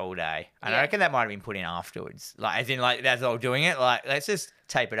effects all day. And I reckon that might have been put in afterwards. Like, as in, like, that's all doing it. Like, let's just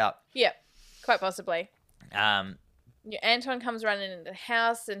tape it up. Yeah, quite possibly. Um, Anton comes running into the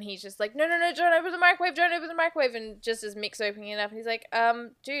house, and he's just like, no, don't open the microwave. And just as Mick's opening it up, he's like,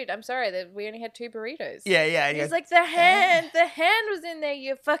 dude, I'm sorry, that we only had 2 burritos. Yeah. And he's like, the hand was in there,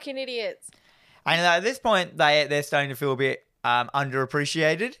 you fucking idiots. And at this point, they're starting to feel a bit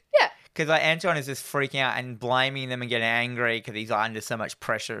underappreciated. Yeah. Because like Anton is just freaking out and blaming them and getting angry because he's like, under so much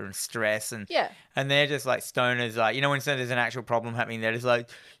pressure and stress. And they're just like stoners, like, when there's an actual problem happening, they're just like,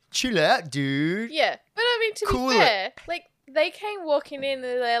 chill out, dude. Yeah. But I mean, to be fair, like, they came walking in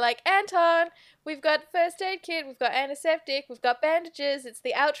and they're like, Anton, we've got first aid kit, we've got antiseptic, we've got bandages, it's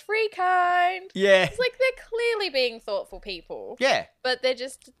the ouch-free kind. Yeah. It's like they're clearly being thoughtful people. Yeah. But they're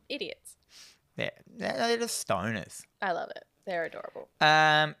just idiots. Yeah. They're just stoners. I love it. They're adorable.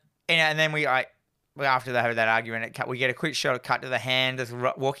 And then we after they have that argument, we get a quick shot of cut to the hand just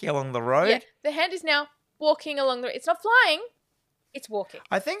walking along the road. Yeah, the hand is now walking along the road. It's not flying, it's walking.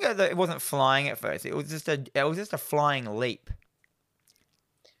 I think that it wasn't flying at first. It was just a flying leap.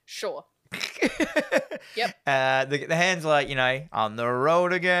 Sure. Yep. The hand's like, on the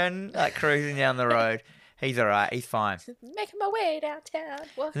road again, like cruising down the road. He's all right. He's fine. Making my way downtown.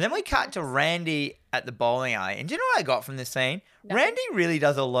 And then we cut to Randy at the bowling alley. And do you know what I got from this scene? Nothing. Randy really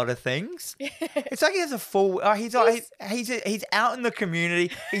does a lot of things. It's like he has a full. He's out in the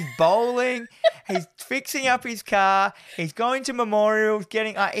community. He's bowling. He's fixing up his car. He's going to memorials.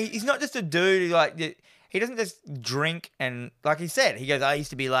 He's not just a dude who like. He doesn't just drink and, like he said, he goes, I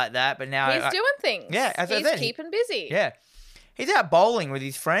used to be like that, but now he's doing things. Yeah, as I he's said, keeping busy. Yeah, he's out bowling with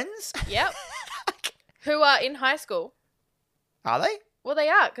his friends. Yep. Who are in high school. Are they? Well, they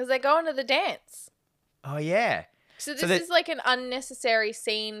are, because they're going to the dance. Oh, yeah. So this is like an unnecessary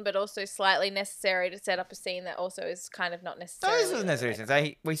scene, but also slightly necessary to set up a scene that also is kind of not necessary. No, this is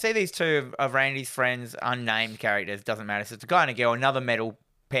necessary. We see these two of Randy's friends, unnamed characters, doesn't matter. So it's a guy and a girl, another metal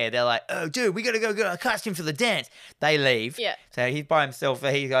pair. They're like, oh, dude, we got to go get a costume for the dance. They leave. Yeah. So he's by himself.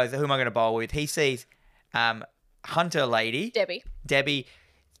 He goes, who am I going to bowl with? He sees Hunter lady. Debbie.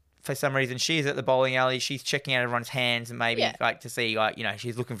 For some reason, she's at the bowling alley. She's checking out everyone's hands and maybe like to see, like,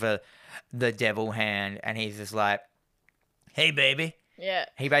 she's looking for the devil hand. And he's just like, hey, baby. Yeah.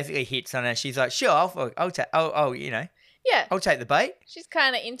 He basically hits on her. She's like, sure, I'll take, Yeah. I'll take the bait. She's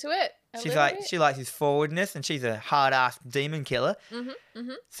kind of into it. She's like, she likes his forwardness, and she's a hard-ass demon killer.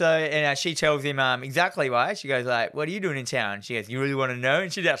 Mm-hmm. So, she tells him exactly why. She goes like, what are you doing in town? She goes, you really want to know?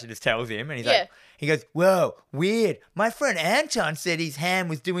 And she actually just tells him, and he's like, he goes, whoa, weird. My friend Anton said his hand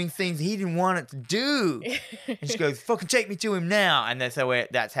was doing things he didn't want it to do. And she goes, fucking take me to him now. And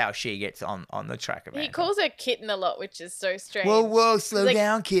that's how she gets on the track of Anton. He calls her kitten a lot, which is so strange. Whoa, slow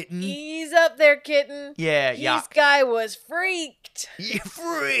down, kitten. Ease up there, kitten. Yeah, This guy was freaked. You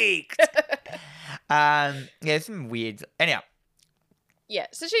freaked. Some weird. Anyhow. Yeah,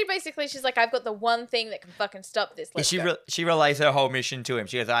 so she's like, I've got the one thing that can fucking stop this. Let's go. She relays her whole mission to him.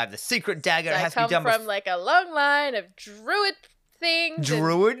 She goes, I have the secret dagger. So it has to be done from like a long line of druid things.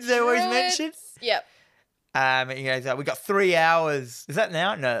 Druids, they always mentioned? Yep. He goes, we got 3 hours. Is that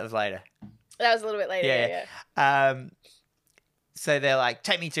now? No, that was later. That was a little bit later, yeah. So they're like,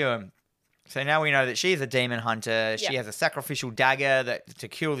 take me to him. So now we know that she's a demon hunter. She has a sacrificial dagger to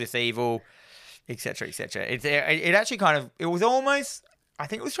kill this evil, etc., etc. It actually kind of, it was almost, I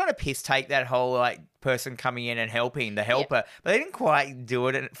think it was trying to piss take that whole like person coming in and helping the helper, but they didn't quite do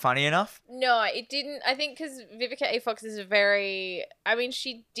it funny enough. No, it didn't. I think because Vivica A. Fox is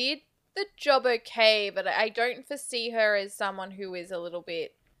she did the job okay, but I don't foresee her as someone who is a little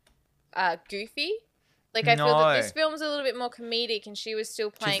bit goofy. Like, I feel that this film's a little bit more comedic, and she was still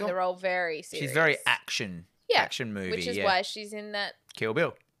playing the role very serious. She's very action movie, which is why she's in that. Kill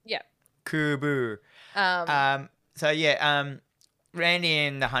Bill. Yeah. Kill Bill. Randy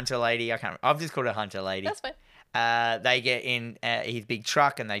and the hunter lady, I've just called her hunter lady. That's fine. They get in his big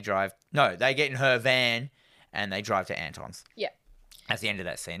truck and they get in her van and they drive to Anton's. Yeah. That's the end of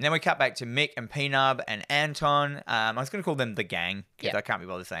that scene. Then we cut back to Mick and P-Nub and Anton. I was going to call them the gang because I can't be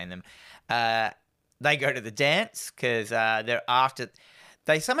bothered saying them. They go to the dance because they're after.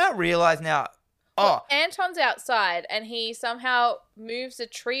 They somehow realize now. Well, Anton's outside and he somehow moves a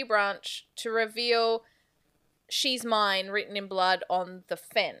tree branch to reveal "She's Mine" written in blood on the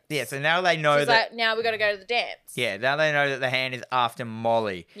fence. Yeah, so now they know So that. like, now we got to go to the dance. Yeah, now they know that the hand is after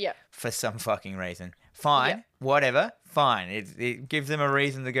Molly. Yeah. For some fucking reason. Fine, Yeah. whatever. Fine. It gives them a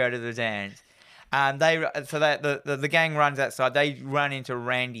reason to go to the dance. The gang runs outside. They run into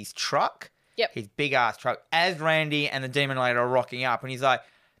Randy's truck. Yep. His big ass truck. As Randy and the Demon Lady are rocking up, and he's like,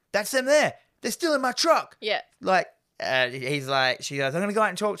 "That's them there. They're still in my truck." Yeah. Like, she goes, "I'm gonna go out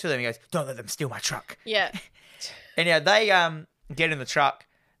and talk to them." He goes, "Don't let them steal my truck." Yeah. Anyhow, they get in the truck.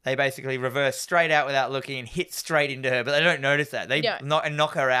 They basically reverse straight out without looking and hit straight into her, but they don't notice that. They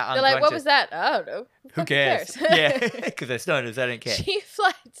knock her out. They're like, "What was that?" I don't know. Who cares? Yeah, because they're stoners. They don't care. She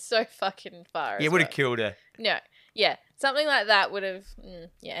flies so fucking far. Yeah, would have killed her. No. Yeah. Something like that would have.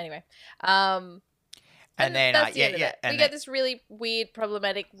 Yeah. Anyway. And then that's the end of yeah, that. and We get this really weird,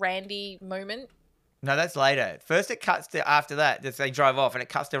 problematic Randy moment. No, that's later. First, it cuts to after that. They drive off, and it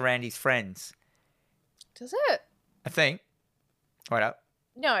cuts to Randy's friends. Does it? I think. Wait up.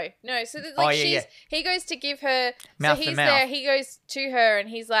 No. So he goes to give her. Mouth so to he's mouth. there. He goes to her, and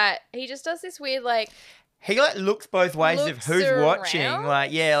he's like, he just does this weird like. He looks both ways of Looks who's watching. around.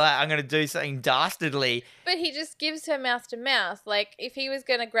 I'm gonna do something dastardly. But he just gives her mouth to mouth. Like if he was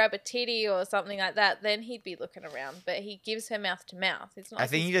gonna grab a titty or something like that, then he'd be looking around. But he gives her mouth to mouth. It's not. I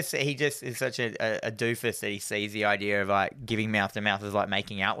think he just is such a doofus that he sees the idea of like giving mouth to mouth as like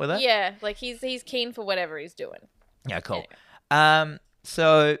making out with her. Yeah, like he's keen for whatever he's doing. Yeah, cool. Anyway.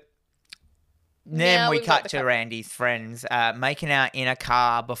 So then Now we we've got cut the to couple. Randy's friends making out in a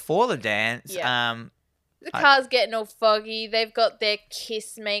car before the dance. Yeah. The car's getting all foggy. They've got their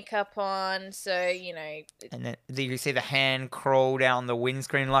kiss makeup on, so And then you see the hand crawl down the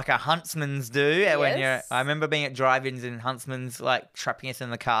windscreen like a huntsman's do. When Yes. I remember being at drive-ins and huntsman's like trapping us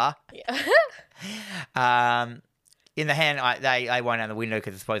in the car. Yeah. In the hand, they wind down the window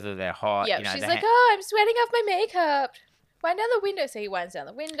because supposedly they're hot. Yeah, she's like, I'm sweating off my makeup. Wind down the window. So he winds down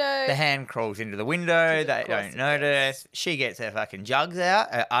the window. The hand crawls into the window. Of They course don't it notice. She gets her fucking jugs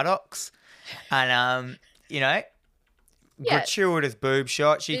out, her uddocks, and Yeah. gratuitous boob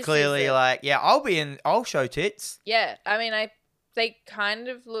shot. She This clearly is it. I'll show tits. Yeah, I mean, they kind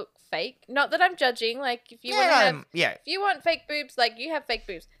of look fake. Not that I'm judging. Like, if you want fake boobs, like you have fake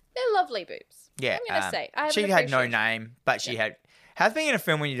boobs. They're lovely boobs. Yeah. I'm gonna say. I have she an had no appreciation. name, but she had. Has being in a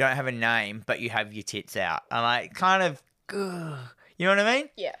film when you don't have a name, but you have your tits out. I'm like, kind of, ugh. You know what I mean?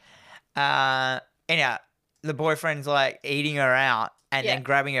 Yeah. Anyhow, the boyfriend's like eating her out and Yeah. then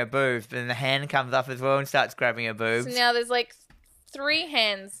grabbing her boobs, but then the hand comes up as well and starts grabbing her boobs. So now there's like 3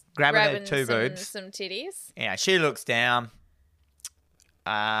 hands Grabbing her grabbing 2 some, boobs. some titties. Yeah, she looks down.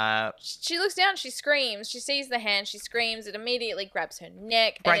 She looks down, she screams, she sees the hand, she screams, it immediately grabs her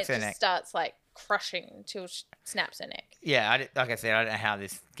neck, Breaks her and it just neck. starts like crushing until she snaps her neck. Yeah, like I said, I don't know how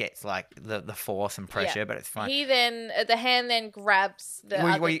this gets like the force and pressure, but it's fine. The hand then grabs the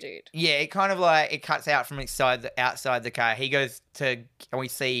other dude. Yeah, it kind of like it cuts out from outside the car. He goes to, and we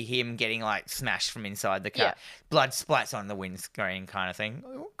see him getting like smashed from inside the car. Yeah. Blood splats on the windscreen, kind of thing.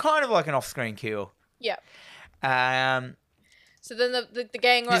 Kind of like an off-screen kill. Yeah. Um, So then the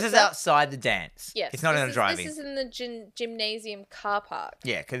gang this rocks is up. outside the dance. Yes. It's not in a drive-in. This is in the gymnasium car park.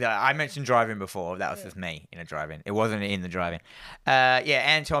 Yeah, because I mentioned drive-in before. That was just me in a drive-in. It wasn't in the drive-in.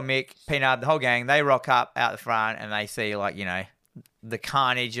 Anton, Mick, Peanut, the whole gang, they rock up out the front and they see, like, the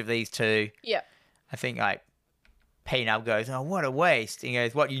carnage of these two. Yeah. I think, like, Peanut goes, "Oh, what a waste." And he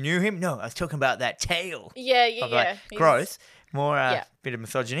goes, "What, you knew him?" "No, I was talking about that tail." Yeah, I was like, He's- gross. More bit of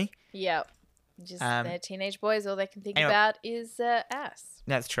misogyny. Yeah. Just they're teenage boys. All they can think anyway. about is ass.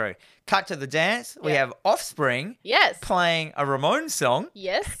 That's true. Cut to the dance. We Yeah. have Offspring Yes. playing a Ramones song.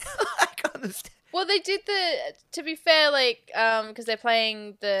 Yes. I can't understand. Well, they did to be fair, like, because they're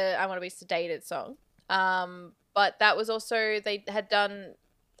playing the I Want to Be Sedated song. But that was also, they had done,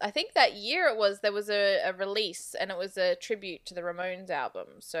 I think that year there was a release and it was a tribute to the Ramones album.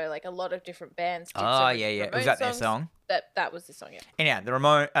 So, like, a lot of different bands did Oh, some yeah. Ramones Was that their songs. song? That was the song, yeah. Anyhow,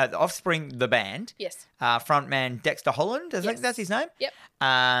 the Offspring, the band, Yes. frontman Dexter Holland, I think Yes. that's his name. Yep.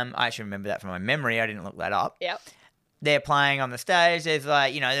 I actually remember that from my memory. I didn't look that up. Yep. They're playing on the stage. There's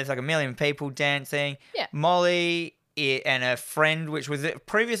like, there's like a million people dancing. Yeah. Molly and a friend, which was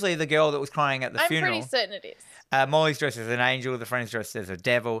previously the girl that was crying at the I'm funeral. pretty certain it is. Molly's dressed as an angel. The friend's dressed as a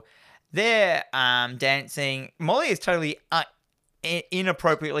devil. They're dancing. Molly is totally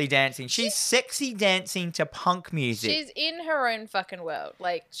inappropriately dancing. She's sexy dancing to punk music. She's in her own fucking world.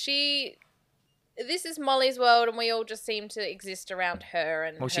 Like, this is Molly's world, and we all just seem to exist around her.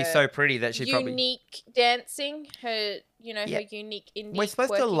 And well, she's so pretty that she probably unique dancing. Her, her unique indie. We're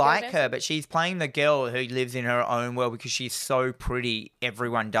supposed to quirky like girl her, but she's playing the girl who lives in her own world because she's so pretty.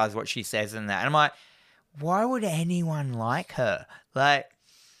 Everyone does what she says in that. And I'm like, why would anyone like her? Like,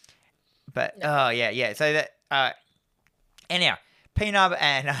 but, No. oh, yeah. So that, anyhow, Peanut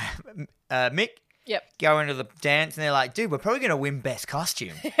and Mick Yep. go into the dance, and they're like, dude, we're probably going to win best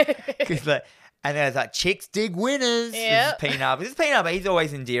costume. 'Cause, like, and there's like, chicks dig winners. Yep. This is Peanut. This is Peanut, but he's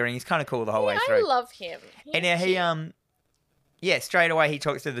always endearing. He's kind of cool the whole way I through. love him. And now yeah, straight away he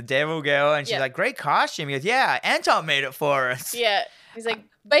talks to the devil girl, and she's Yeah. like, great costume. He goes, yeah, Anton made it for us. Yeah. He's like,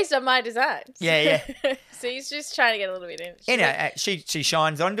 based on my designs. Yeah. So he's just trying to get a little bit in. She's Anyhow, like, she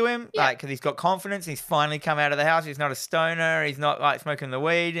shines onto him, Yeah. like, because he's got confidence. He's finally come out of the house. He's not a stoner. He's not, like, smoking the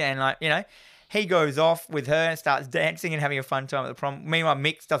weed. And, like, he goes off with her and starts dancing and having a fun time at the prom. Meanwhile,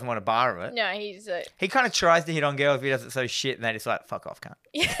 Mix doesn't want a bar of it. no, he's He kind of tries to hit on girls, but he does it so shit, and they're just like, fuck off, cunt.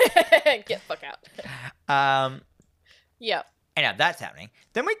 get the fuck out. Yep. Anyhow, that's happening.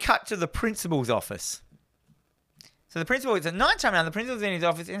 Then we cut to the principal's office. So the principal, it's at night time now, the principal's in his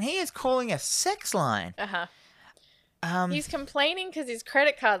office, and he is calling a sex line. Uh-huh. He's complaining because his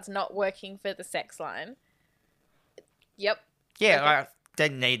credit card's not working for the sex line. Yep. Yeah, Okay. I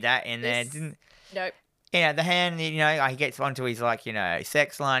didn't need that in there. This- Didn't. Nope. Yeah, the hand, he gets onto his, like,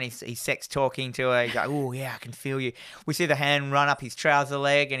 sex line. He's sex talking to her. He's like, oh, yeah, I can feel you. We see the hand run up his trouser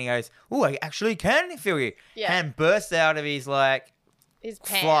leg, and he goes, oh, I actually can feel you. Yeah. Hand bursts out of his, like, His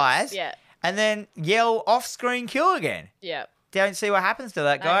pants. flies. Yeah. And then yell off-screen kill again. Yeah. Don't see what happens to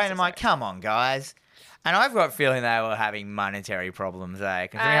that guy. I'm And I'm so like, come on, guys. And I've got a feeling they were having monetary problems, considering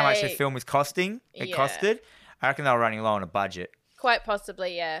how much this film was costing. Yeah. Costed. I reckon they were running low on a budget. Quite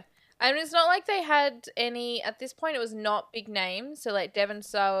possibly, yeah. And it's not like they had any, at this point, it was not big names. So, like, Devon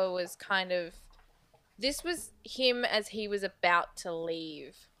Sawa was kind of, this was him as he was about to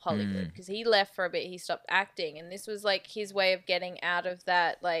leave Hollywood. Because he left for a bit, he stopped acting. And this was, like, his way of getting out of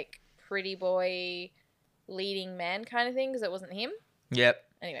that, like, pretty boy leading man kind of thing. Because it wasn't him. Yep.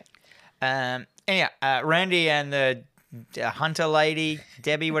 Anyway. Randy and the hunter lady,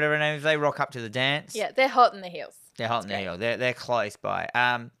 Debbie, whatever her name is, they rock up to the dance. Yeah, they're hot in the heels. They're hot in the hill. They're close by.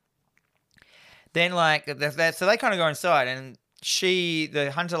 Then, like, so they kind of go inside, and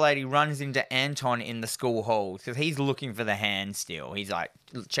the hunter lady, runs into Anton in the school halls because he's looking for the hand still. He's, like,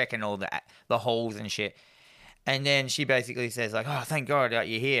 checking all the holes and shit. And then she basically says, like, oh, thank God that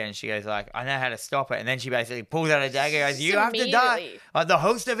you're here. And she goes, like, I know how to stop it. And then she basically pulls out a dagger and goes, you have to die. Immediately. The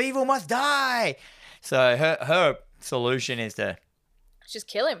host of evil must die. So her solution is to Just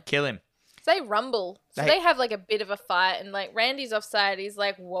kill him. kill him. So they rumble. So They- they have, like, a bit of a fight. And, like, Randy's offside. He's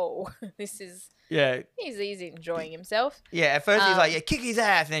like, whoa, Yeah. he's enjoying himself. Yeah, at first he's like, Um, yeah, kick his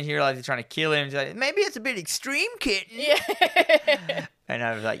ass. And then she realizes he's trying to kill him. She's like, maybe it's a bit extreme, kitten. Yeah. And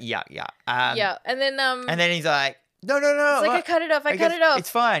I was like, yeah. Yeah. And then, And then he's like, no. it's like, I cut it off. I cut it off. It's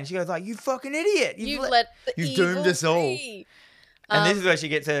fine. She goes like, you fucking idiot. You've let the you've evil doomed us all. free. And this is where she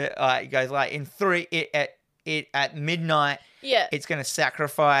gets he goes like, in 3, at midnight, Yeah. it's going to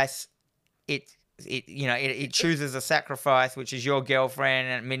sacrifice it chooses a sacrifice, which is your girlfriend,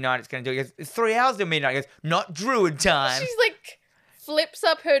 and at midnight it's going to do it. It's 3 hours till midnight. It goes, not druid time. She's like, flips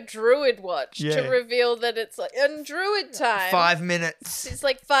up her druid watch Yeah. to reveal that it's like on druid time. 5 minutes. It's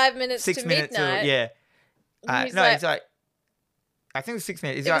like 5 minutes 6 to minutes. midnight. Yeah. And he's No, like, it's like, I think it was 6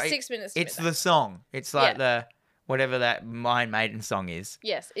 minutes. It's it was like, 6 minutes to it's midnight. the song. It's like Yeah. whatever that Iron Maiden song is.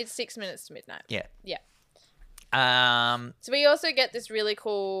 Yes, it's 6 minutes to midnight. Yeah. Yeah. So we also get this really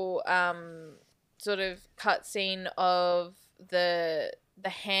cool sort of cutscene of the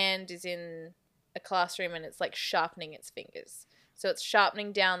hand is in a classroom and it's like sharpening its fingers. So it's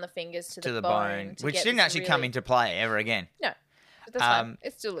sharpening down the fingers to the bone. to which get didn't this actually come really- into play ever again. No, but that's fine.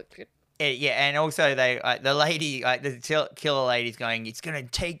 It still looked good. Yeah, and also the lady, the killer lady's going, he's gonna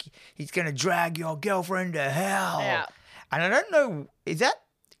drag your girlfriend to hell. Yeah. And I don't know, is that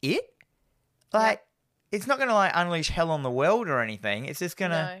it? Like, it's not gonna like unleash hell on the world or anything. It's just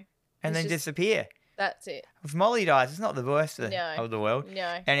gonna No, and it's then just- disappear. that's it. If Molly dies, it's not the worst of No. the world.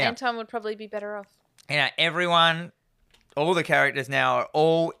 No, Anyhow. Anton would probably be better off. Everyone, all the characters now are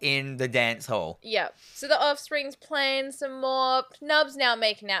all in the dance hall. Yeah. So the Offspring's playing some more. Nub's now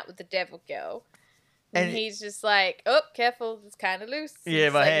making out with the devil girl. And And- he's just like, oh, careful, it's kind of loose. Yeah,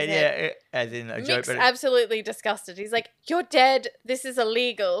 It's my like head, his yeah, as in a joke. Mick's But absolutely disgusted. He's like, you're dead. This is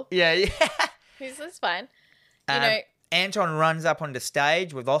illegal. yeah. It's fine. You Um, know, Anton runs up onto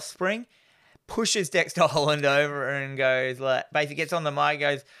stage with Offspring, pushes Dexter Holland over and goes like, basically gets on the mic,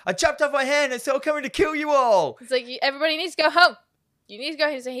 goes, "I chopped off my hand. It's still coming to kill you all." It's like everybody needs to go home. You need to go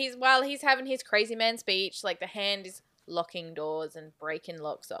home. So while he's having his crazy man speech, like the hand is locking doors and breaking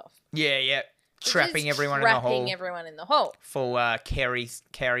locks off. Yeah. Trapping everyone in the hole. Trapping everyone in the hole. Full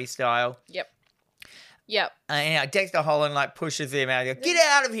Carrie style. Yep. And Dexter Holland like pushes him out. He goes, "Get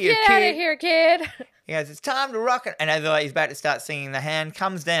out of here, Get kid." out of here, kid. He goes, "It's time to rock it." And as like, he's about to start singing, the hand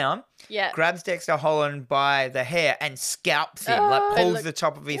comes down, Yeah. grabs Dexter Holland by the hair and scalps him, Oh, like it pulls looks the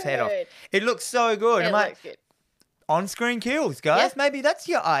top of his head off. good. It looks so good. It I'm like, looks good. on-screen kills, guys. Yep. Maybe that's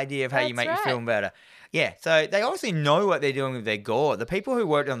your idea of how you That's make your right. film better. Yeah, so they obviously know what they're doing with their gore. The people who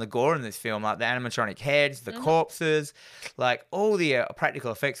worked on the gore in this film, like the animatronic heads, the corpses, like all the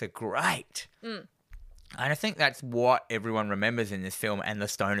practical effects are great. Mm. And I think that's what everyone remembers in this film, and the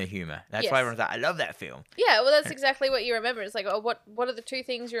stoner humor. That's Yes. why everyone's like, "I love that film." Yeah, well, that's exactly what you remember. It's like, oh, what are the two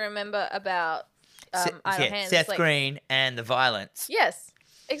things you remember about Idle Hands? Seth It's like, Green and the violence. Yes,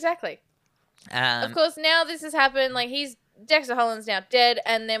 exactly. Of Um, course, now this has happened. Like, Dexter Holland's now dead,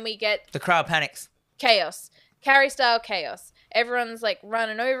 and then we get the crowd panics. chaos. Carrie style chaos. Everyone's like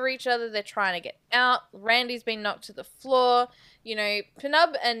running over each other. They're trying to get out. Randy's been knocked to the floor. You know,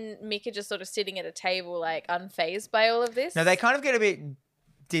 Penub and Mick are just sort of sitting at a table, like unfazed by all of this. No, they kind of get a bit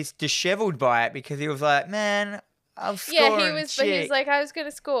disheveled by it because he was like, "Man, I'm Yeah, scoring he was. But he was chick." like, I was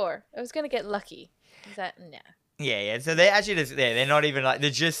gonna score. I was gonna get lucky. He's like, nah. Yeah. So they're actually just there. They're not even like, they're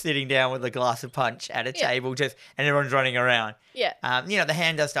just sitting down with a glass of punch at a Yeah. table, and everyone's running around. Yeah. The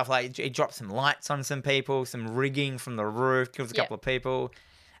hand does stuff like it drops some lights on some people, some rigging from the roof, kills a Yeah. couple of people.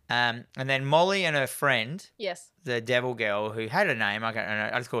 And then Molly and her friend, Yes. the devil girl who had a name, I don't know,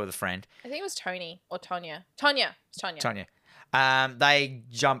 I just call her the friend, I think it was Tony or Tonya. Tonya. It's Tonya. Tonya. They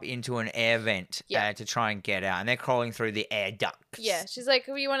jump into an air vent Yeah. to try and get out, and they're crawling through the air ducts. Yeah. She's like,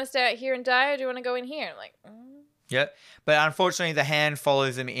 "You want to stay out here and die, or do you want to go in here?" I'm like, Yep. But unfortunately, the hand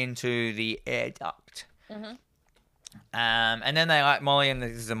follows them into the air duct. Mhm. And then they like Molly, and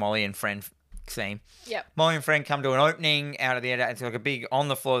this is a Molly and friend scene. Yep. Molly and friend come to an opening out of the air duct. It's like a big, on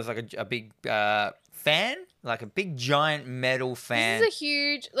the floor is like a big fan, like a big giant metal fan. This is a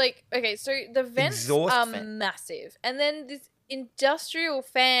huge, like, okay, so the vents Exhaust are fan. massive. And then this industrial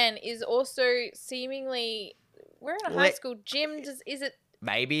fan is also seemingly, we're in a high Let- school gym. Is it,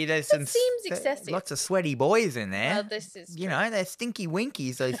 Maybe there's That some seems excessive. lots of sweaty boys in there. well, this is You know, they're stinky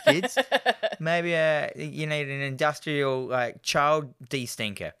winkies, those kids. Maybe you need an industrial like child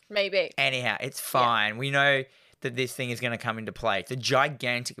de-stinker. Maybe. Anyhow, it's fine. We know that this thing is going to come into play. It's a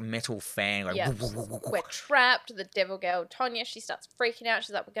gigantic metal fan. Like, Yeah. We're trapped. The devil girl, Tonya, she starts freaking out.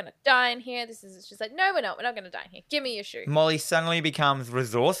 She's like, we're going to die in here. She's like, no, we're not. We're not going to die in here. Give me your shoe. Molly suddenly becomes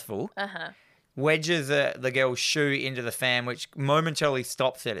resourceful, Uh-huh. wedges the girl's shoe into the fan, which momentarily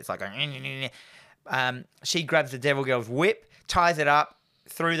stops it. It's like, she grabs the devil girl's whip, ties it up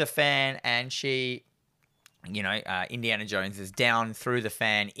through the fan, and she, Indiana Jones is down through the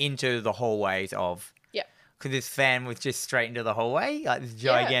fan into the hallways of. Yeah. Because this fan was just straight into the hallway, like this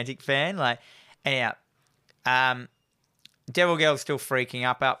gigantic fan. Like, anyhow, devil girl's still freaking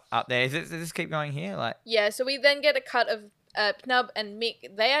up there. Does this keep going here? Like, Yeah, so we then get a cut of Pnub and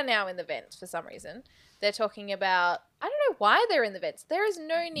Mick. They are now in the vents for some reason. They're talking about, I don't know why they're in the vents. There is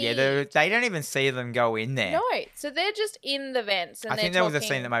no need. yeah, they don't even see them go in there. No, so they're just in the vents. And I think there was a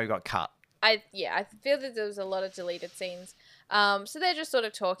scene that maybe got cut. I feel that there was a lot of deleted scenes. So they're just sort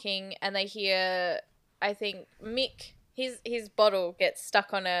of talking, and they hear, I think Mick, his bottle gets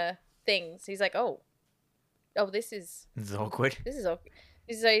stuck on a thing. So he's like, oh, this is It's awkward. awkward.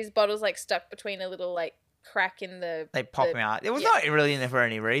 So his bottle's like stuck between a little like crack in the. They pop him out. It was yeah. not really in there for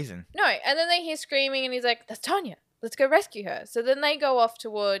any reason. No, and then they hear screaming, and he's like, "That's Tonya. Let's go rescue her." So then they go off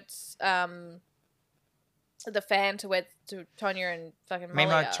towards the fan to where Tonya and fucking Molly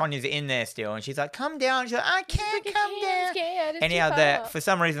Meanwhile, are. Tonya's in there still, and she's like, "Come down." She's like, "I can't Like, come "I down." can't, it's Anyhow, too far." for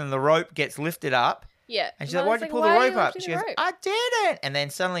some reason, the rope gets lifted up, Yeah. and she's like, Molly's "Why'd you pull "Why the are rope you up?" lifting She the goes, rope?" "I didn't." And then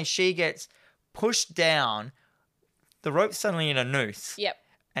suddenly she gets pushed down. The rope's suddenly in a noose, Yep.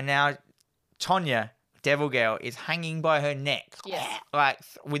 and now Tonya, Devil Girl, is hanging by her neck, Yes. like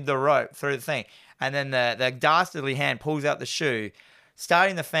with the rope through the thing. And then the dastardly hand pulls out the shoe,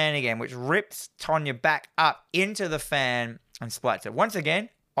 starting the fan again, which rips Tonya back up into the fan and splats her. Once again,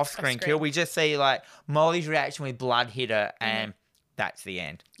 off-screen kill. We just see like Molly's reaction with blood hit her, and that's the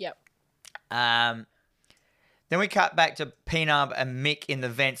end. Yep. Then we cut back to Peanut and Mick in the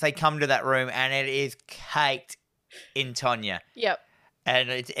vents. They come to that room, and it is caked in Tonya. Yep.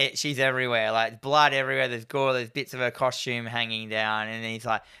 And she's everywhere, like blood everywhere. There's gore. There's bits of her costume hanging down, and he's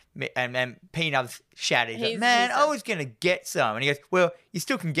like, And Peanut's shattered. He's like, He's- man, he's I done. was going to get some. And he goes, well, you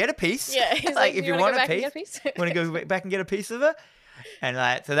still can get a piece. Yeah, he's like, if you wanna want go a back and piece, get a piece? want to go back and get a piece of it. And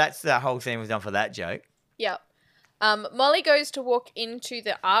like, so that's the whole scene was done for that joke. Yep. Molly goes to walk into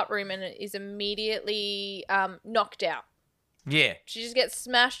the art room and is immediately knocked out. Yeah. She just gets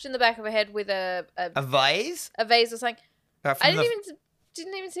smashed in the back of her head with a vase. vase or something. From I the-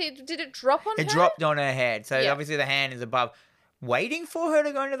 didn't even see it. Did it drop on her? It dropped on her head. So Yeah. obviously the hand is above. Waiting for her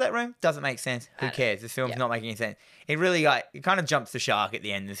to go into that room doesn't make sense. Who cares? This film's Yeah. not making any sense. It really it kind of jumps the shark at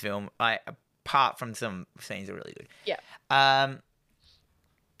the end of this film. Apart from some scenes are really good. Yeah.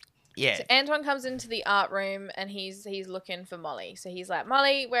 Yeah. So Anton comes into the art room and he's looking for Molly. So he's like,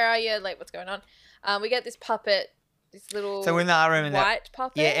 Molly, where are you? Like, what's going on? We get this puppet, this little So in the art room, and white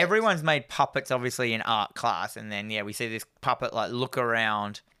puppet. yeah, everyone's made puppets obviously in art class, and then we see this puppet like look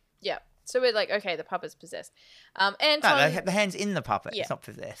around. Yeah. So we're like, okay, the puppet's possessed. No, Anton, the hand's in the puppet. Yeah. It's not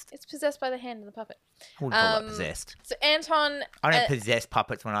possessed. it's possessed by the hand of the puppet. I would call it possessed. So Anton, I don't possess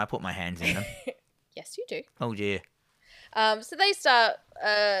puppets when I put my hands in them. yes, you do. Oh dear. So they start.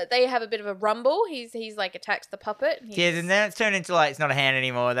 They have a bit of a rumble. He's like attacks the puppet. and Yeah, he's- and then it's turned into like it's not a hand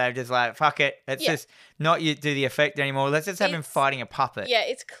anymore. They're just like, fuck it. Let's Yeah. just not do the effect anymore. Let's just have him It's- fighting a puppet. Yeah,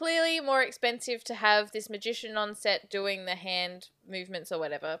 it's clearly more expensive to have this magician on set doing the hand movements or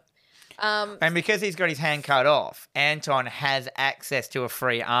whatever. And because he's got his hand cut off, Anton has access to a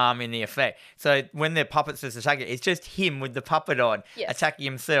free arm in the effect. So when the puppet's just attacking, it's just him with the puppet on Yes. attacking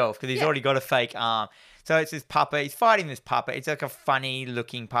himself because he's Yeah. already got a fake arm. So it's this puppet. He's fighting this puppet. It's like a funny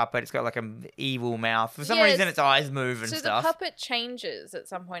looking puppet. It's got like an evil mouth. For some Yes. reason, its eyes move and So stuff. the puppet changes at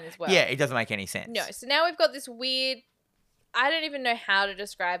some point as well. Yeah, it doesn't make any sense. No, so now we've got this weird. I don't even know how to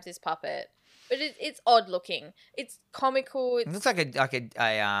describe this puppet, but it's odd looking. It's comical. It looks like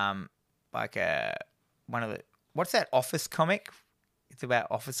one of the what's that Office comic? It's about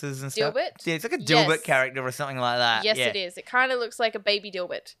offices and stuff. Dilbert? Yeah, it's like a Dilbert Yes. character or something like that. Yes, yeah. it is. It kind of looks like a baby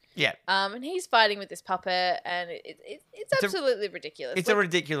Dilbert. Yeah, And he's fighting with this puppet, and it's a- absolutely ridiculous. it's a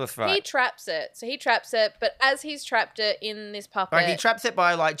ridiculous fight. He traps it. So he traps it, but as he's trapped it in this puppet, Like he traps it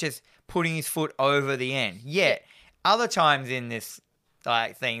by like just putting his foot over the end. Yet other times in this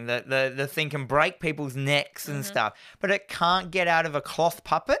like thing, the thing can break people's necks and stuff, but it can't get out of a cloth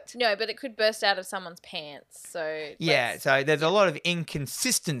puppet. no, but it could burst out of someone's pants. So Yeah, let's- so there's a lot of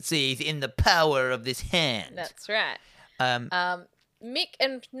inconsistencies in the power of this hand. that's right. Um, Mick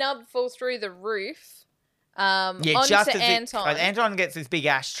and Nub fall through the roof. yeah, Onto just as Anton. Anton gets this big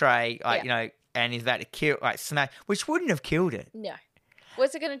ashtray, like Yeah. and he's about to kill, like smash, which wouldn't have killed it. No.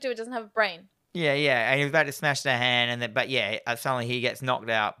 What's it going to do? It doesn't have a brain. Yeah, and he was about to smash the hand, and then, but suddenly he gets knocked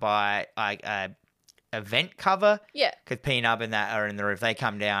out by like a vent cover Yeah. because Peanut and that are in the roof. They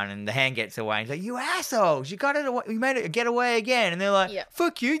come down, and the hand gets away. And he's like, "You assholes! You got it away! You made it get away again!" And they're like, Yeah.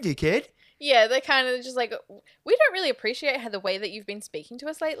 "Fuck you, dickhead!" Yeah, they're kind of just like, we don't really appreciate how the way that you've been speaking to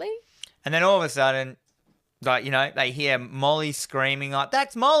us lately. And then all of a sudden, like they hear Molly screaming, like,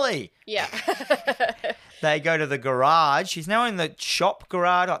 "That's Molly!" Yeah. They go to the garage. She's now in the shop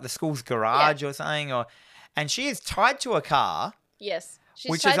garage, like the school's garage or something, and she is tied to a car. Yes. She's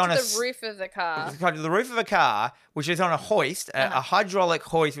Which is tied on to a the roof of the car. It's tied to the roof of a car, which is on a hoist, a hydraulic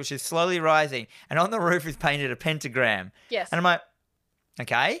hoist, which is slowly rising, and on the roof is painted a pentagram. Yes. And I'm like,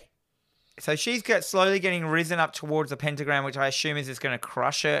 okay. So she's slowly getting risen up towards the pentagram, which I assume is just going to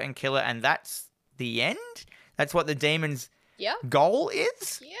crush her and kill her, and that's the end? That's what the demon's Yeah. goal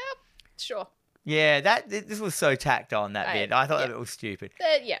is? Yeah. Sure. Yeah, this was so tacked on, that bit. I thought that it was stupid.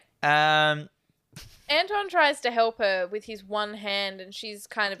 Yeah. Um, Anton tries to help her with his one hand, and she's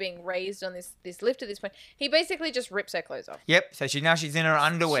kind of being raised on this lift at this point. He basically just rips her clothes off. yep, so she's in her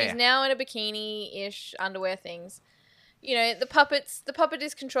underwear. She's now in a bikini-ish underwear things. You know, the puppet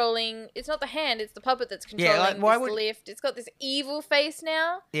is controlling. It's not the hand, it's the puppet that's controlling this lift. It's got this evil face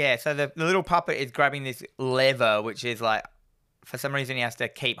now. Yeah, so the little puppet is grabbing this lever, which is like, for some reason, he has to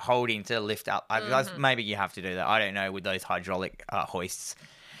keep holding to lift up. Maybe you have to do that. I don't know with those hydraulic hoists.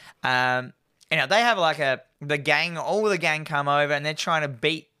 They have like all the gang come over and they're trying to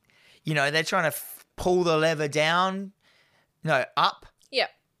beat, they're trying to pull the lever down, up. Yeah.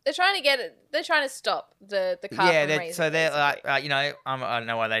 They're trying to get it. They're trying to stop the car from raising. So they're like, basically. I don't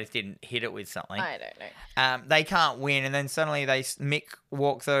know why they just didn't hit it with something. I don't know. They can't win, and then suddenly Mick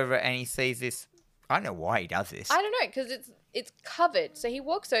walks over and he sees this. I don't know why he does this. I don't know, because it's covered. So he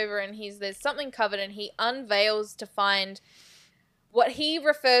walks over and there's something covered, and he unveils to find what he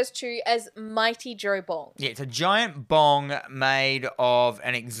refers to as Mighty Joe Bong. Yeah, it's a giant bong made of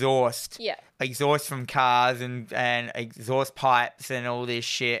an exhaust. Yeah. Exhaust from cars and exhaust pipes and all this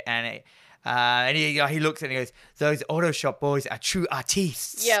shit. And And he looks and he goes, "Those auto shop boys are true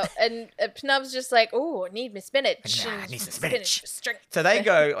artists." Yeah, and Pnub's just like, "Oh, I need my spinach. Nah, I need some spinach." for strength." So they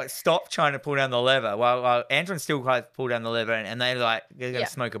go like, stop trying to pull down the lever while Anton still tries to pull down the lever, and they're like, they're gonna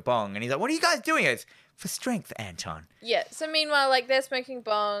smoke a bong, and he's like, "What are you guys doing?" He goes, "For strength, Anton." Yeah. So meanwhile, like they're smoking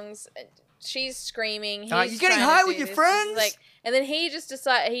bongs. And she's screaming. He's You're getting trying to high do with your this. friends? Like, and then he just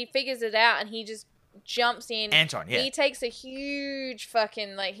decides he figures it out, and he just jumps in. Anton, yeah. He takes a huge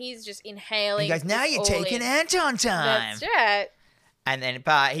fucking like he's just inhaling. He goes, "Now this you're all taking in." Anton time. That's right. And then,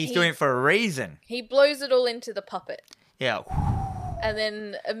 but he's doing it for a reason. He blows it all into the puppet. Yeah. And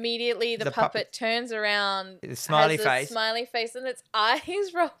then immediately the puppet turns around, The smiley has face. a smiley face, and its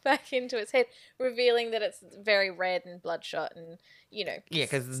eyes roll back into its head, revealing that it's very red and bloodshot, and Yeah,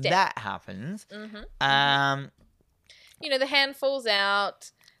 because dead. that happens. Mm-hmm. The hand falls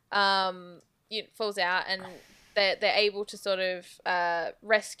out. Falls out, and they're able to sort of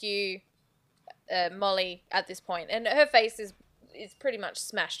rescue Molly at this point, and her face is pretty much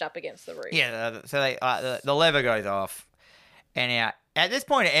smashed up against the roof. Yeah, so they the lever goes off, and at this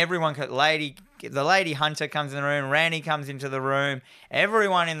point, everyone, the lady hunter comes in the room, Randy comes into the room,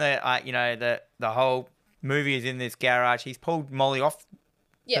 everyone in the the whole movie is in this garage. He's pulled Molly off.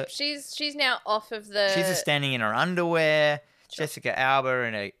 Yeah, she's now off of the. She's just standing in her underwear. Sure. Jessica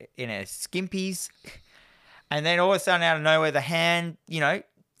Alba in her skimpies, and then all of a sudden, out of nowhere, the hand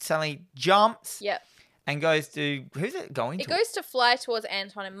suddenly jumps. Yep. And goes to who's it going to? It goes to fly towards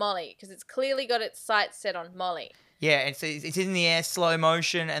Anton and Molly because it's clearly got its sights set on Molly. Yeah, and so it's in the air, slow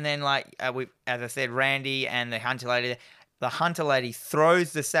motion, and then as I said, Randy and the hunter lady. The hunter lady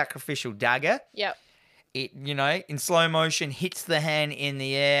throws the sacrificial dagger. Yep. It in slow motion hits the hand in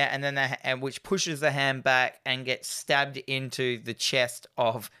the air, and then which pushes the hand back and gets stabbed into the chest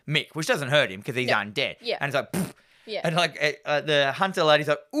of Mick, which doesn't hurt him because he's undead. Yeah. And it's like. Poof, yeah. And the hunter lady's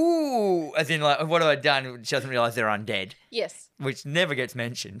like, "Ooh," as in like, "What have I done?" She doesn't realize they're undead. Yes. Which never gets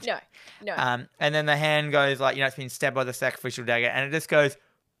mentioned. No. And then the hand goes like, it's been stabbed by the sacrificial dagger, and it just goes,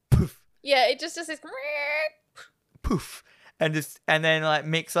 poof. Yeah, it just does this. Poof. And then like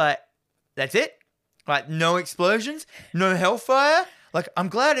Mick's like, "That's it? Like no explosions, no hellfire. Like I'm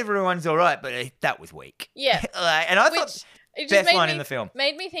glad everyone's all right, but that was weak." Yeah. And I thought best line in the film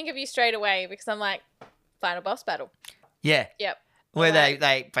made me think of you straight away because I'm like, final boss battle. Yeah. Yep. Where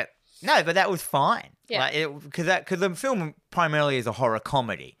but that was fine. Yeah. Because the film primarily is a horror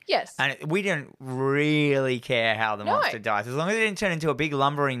comedy. Yes. And we didn't really care how the monster dies, as long as it didn't turn into a big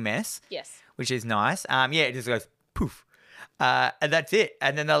lumbering mess. Yes. Which is nice. It just goes poof. And that's it.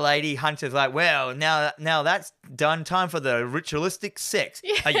 And then the lady hunter's like, "Well, now that's done. Time for the ritualistic sex.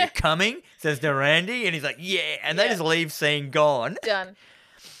 Yeah. Are you coming?" Says to Randy, and he's like, "Yeah." And they just leave scene gone. Done.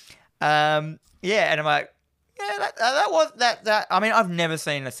 And I'm like, yeah, that was that. I mean, I've never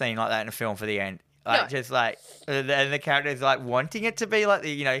seen a scene like that in a film for the end. Like, just like, and the character's like wanting it to be like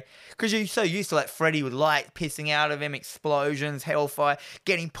because you're so used to like Freddy with light pissing out of him, explosions, hellfire,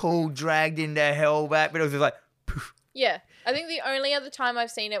 getting pulled, dragged into hell back. But it was just like, poof. Yeah. I think the only other time I've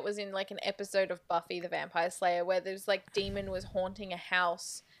seen it was in like an episode of Buffy the Vampire Slayer where there's like demon was haunting a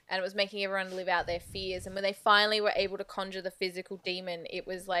house and it was making everyone live out their fears. And when they finally were able to conjure the physical demon, it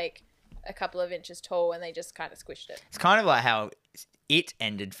was like a couple of inches tall and they just kind of squished it. It's kind of like how it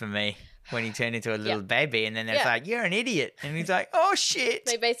ended for me when he turned into a little baby, and then it's like, "You're an idiot," and he's like, "Oh shit."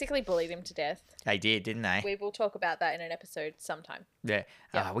 They basically bullied him to death. They did, didn't they? We will talk about that in an episode sometime. Yeah.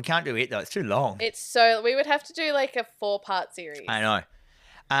 We can't do it though; it's too long. We would have to do like a 4-part series. I know.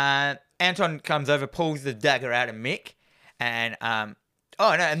 Anton comes over, pulls the dagger out of Mick, and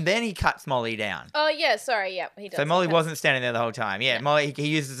and then he cuts Molly down. Oh yeah, sorry, yeah, he does. So Molly wasn't standing there the whole time. Yeah, Molly, he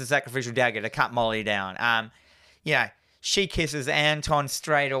uses the sacrificial dagger to cut Molly down. She kisses Anton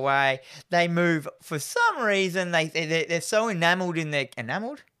straight away. They move for some reason. They're so enamored in their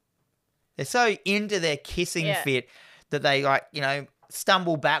They're so into their kissing fit that they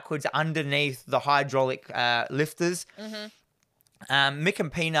stumble backwards underneath the hydraulic lifters. Mm-hmm. Mick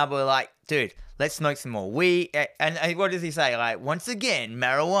and Peanut were like, "Dude, let's smoke some more weed." And what does he say? Like, once again,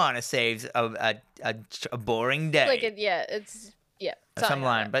 marijuana saves a boring day. It's some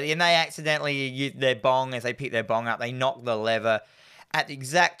line. But then they accidentally use their bong as they pick their bong up. They knock the lever at the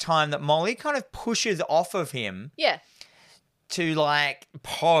exact time that Molly kind of pushes off of him. Yeah. To like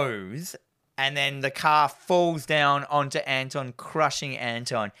pose. And then the car falls down onto Anton, crushing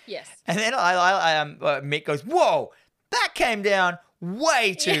Anton. Yes. And then Mick goes, "Whoa, that came down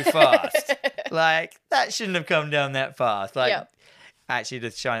way too fast. Like, that shouldn't have come down that fast." Like, actually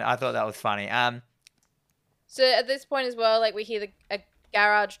just showing, I thought that was funny. So at this point as well, like we hear a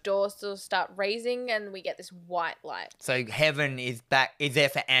garage doors sort of start raising, and we get this white light. So heaven is there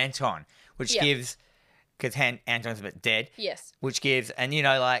for Anton, which Yeah. gives, because Anton's a bit dead, Yes. which gives, and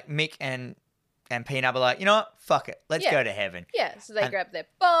like Mick and Peanut are like, you know what, fuck it, let's Yeah. go to heaven. Yeah, so they And grab their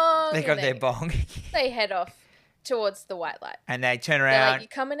bong. They and got their bong. They head off towards the white light. And they turn They're around. like, "You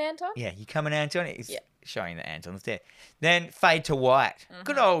coming, Anton?" Yeah, you coming, Anton? It's Yeah. showing that Anton's dead. Then fade to white.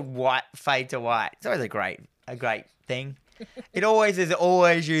 Good old white fade to white. It's always a great thing. It always is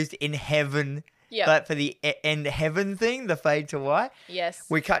always used in heaven. Yeah. But for the end heaven thing, the fade to white, Yes.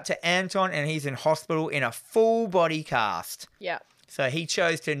 we cut to Anton and he's in hospital in a full body cast. Yeah. So he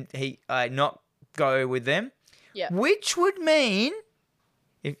chose to not go with them. Yeah. Which would mean,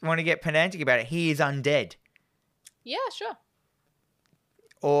 if you want to get pedantic about it, he is undead. Yeah, sure.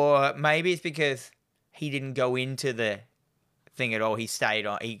 Or maybe it's because he didn't go into the thing at all. He stayed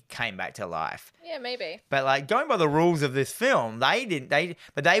on. He came back to life. Yeah, maybe. But like going by the rules of this film, they didn't.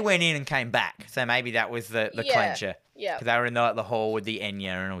 But they went in and came back. So maybe that was the Yeah. clincher. Yeah. Because they were in the hall with the Enya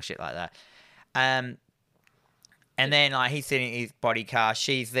and all shit like that. And then like he's sitting in his body car.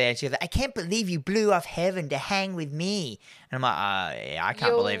 She's there. She's like, "I can't believe you blew off heaven to hang with me." And I'm like, yeah, I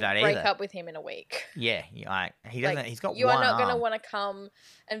can't believe that Break either. up with him in a week. Yeah, he doesn't. Like, He's got you one are not going to arm. want to come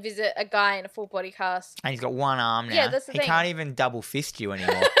and visit a guy in a full body cast. And he's got one arm now. Yeah, that's the he thing. can't even double fist you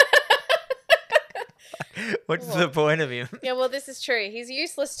anymore. What's the point of him? Yeah, well, this is true. He's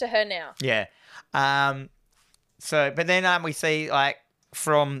useless to her now. Yeah. So, but then we see like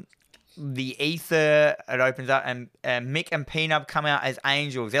from the ether, it opens up, and Mick and Peanut come out as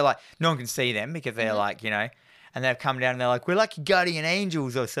angels. They're like, no one can see them because they're like, and they've come down and they're like, we're like guardian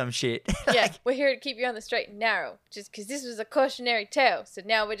angels or some shit. Yeah, we're here to keep you on the straight and narrow, just because this was a cautionary tale. So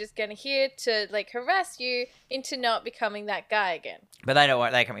now we're just gonna here to like harass you into not becoming that guy again. But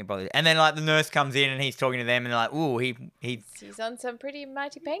they can't be bothered. And then like the nurse comes in and he's talking to them and they're like, ooh, He's on some pretty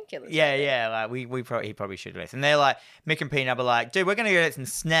mighty painkillers. yeah, like he probably should rest. And they're like, Mick and Peanut are like, dude, we're gonna go get some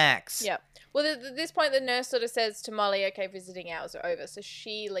snacks. Yeah. Well, at this point, the nurse sort of says to Molly, okay, visiting hours are over. So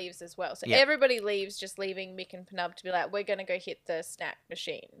she leaves as well. So Yeah. everybody leaves, just leaving Mick and Penub to be like, we're going to go hit the snack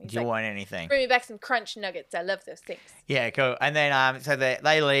machine. He's Do you like, want anything? bring me back some crunch nuggets. I love those things. Yeah, cool. And then so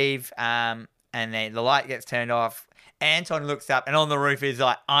they leave, and then the light gets turned off. Anton looks up, and on the roof is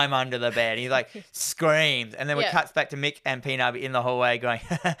like, I'm under the bed. He like screams, and then we Yeah. cuts back to Mick and Peanut in the hallway going,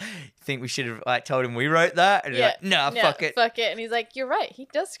 think we should have like told him we wrote that? And he's like, no, fuck it. Fuck it. And he's like, you're right. He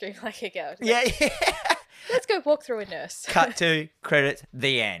does scream like a girl. He's Yeah, like, yeah. let's go walk through a nurse. Cut to credits,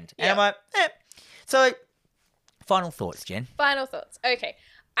 the end. And Yeah. I'm like, So, final thoughts, Jen. Final thoughts. Okay.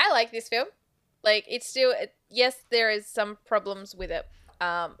 I like this film. Like, it's still, yes, there is some problems with it.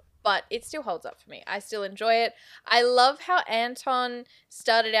 But it still holds up for me. I still enjoy it. I love how Anton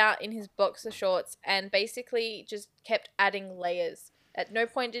started out in his boxer shorts and basically just kept adding layers. At no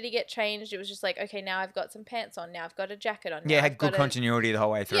point did he get changed. It was just like, okay, now I've got some pants on. Now I've got a jacket on. Yeah, now had I've good got continuity the whole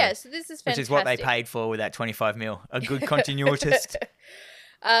way through. Yeah, so this is fantastic. Which is what they paid for with that 25 mil. A good continuitist.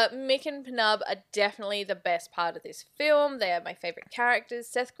 Mick and Penub are definitely the best part of this film. They are my favorite characters.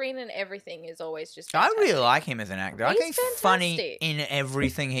 Seth Green and everything is always just I fantastic. really like him as an actor. I think He's he's funny fantastic. in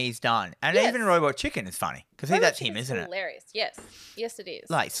everything he's done. And Yes. even Robot Chicken is funny. Because Robot that's him, Chicken's isn't it? hilarious. Yes. Yes, it is.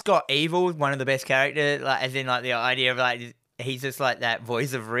 Like, Scott Evil is one of the best characters. Like, as in, like, the idea of, like, he's just, like, that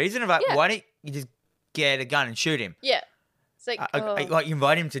voice of reason. Of, like, Yeah. why don't you just get a gun and shoot him? Yeah. It's like, Like, you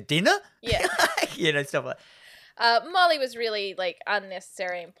invite him to dinner? Yeah. Stuff like Molly was really like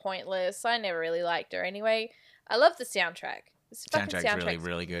unnecessary and pointless. I never really liked her anyway. I love the soundtrack. This fucking Soundtrack's soundtrack's really,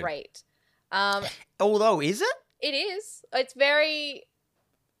 really good. Great. Although, is it? It is.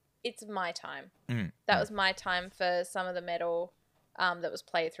 It's my time. That was my time for some of the metal that was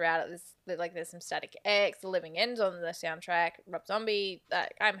played throughout it. There's some Static X, The Living End on the soundtrack, Rob Zombie.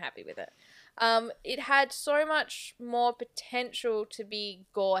 I'm happy with it. It had so much more potential to be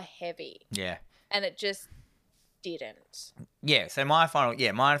gore heavy, Yeah. and it just didn't. Yeah, so my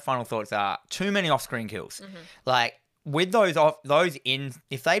final thoughts are too many off-screen kills. Mm-hmm. Like, with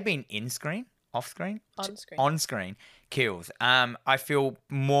if they'd been in-screen, off-screen? On-screen. On-screen kills, I feel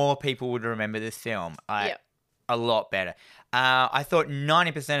more people would remember this film a lot better. I thought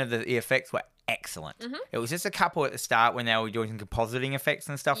 90% of the effects were excellent. Mm-hmm. It was just a couple at the start when they were doing compositing effects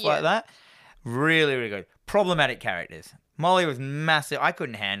and stuff Yeah. like that. Really, really good. Problematic characters. Molly was massive. I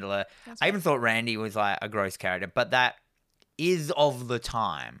couldn't handle her. I even thought Randy was like a gross character, but that is of the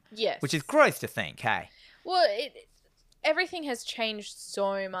time. Yes. Which is gross to think, hey? Well, everything has changed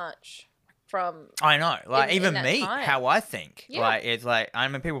so much from. I know. Like, in even that me, time. how I think. Yeah. Like, it's like, I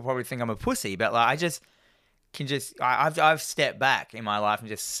mean, people probably think I'm a pussy, but like, I just can I've stepped back in my life and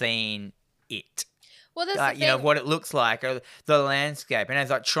just seen it. Well, that's the you know, thing. what it looks like, or the landscape, and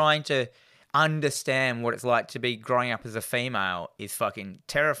it's like trying to understand what it's like to be growing up as a female is fucking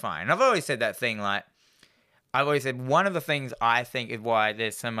terrifying. And I've always said that thing, like, I've always said one of the things I think is why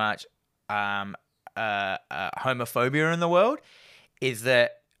there's so much homophobia in the world is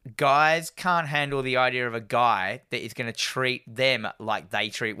that guys can't handle the idea of a guy that is going to treat them like they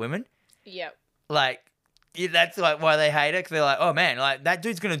treat women. Yep. Like, yeah, that's like why they hate it, because they're like, oh man, like that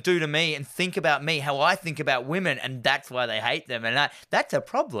dude's going to do to me and think about me how I think about women, and that's why they hate them, and that's a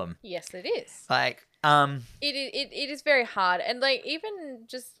problem. Yes, it is. Like, It is very hard, and like even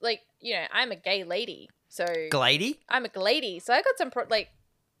just like, you know, I'm a gay lady, so Glady? I'm a lady, so I got some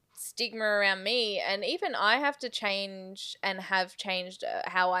stigma around me, and even I have to change and have changed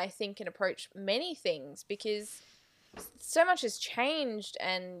how I think and approach many things, because so much has changed,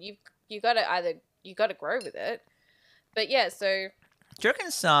 and you got to grow with it. But yeah, so Do you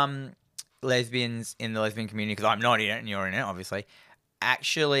reckon some lesbians in the lesbian community, because I'm not in it and you're in it, obviously,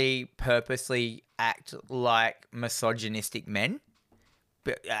 actually purposely act like misogynistic men?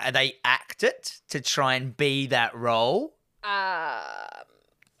 But they act it to try and be that role? I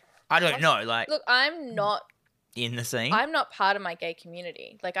don't know. Like, look, I'm not in the scene. I'm not part of my gay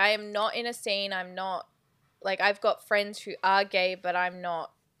community. Like, I am not in a scene. I'm not, like, I've got friends who are gay, but I'm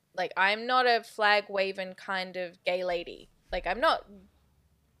not a flag waving kind of gay lady. Like, I'm not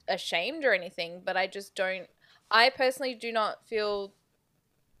ashamed or anything, but I just don't, I personally do not feel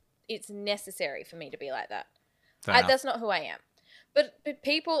it's necessary for me to be like that. That's not who I am. But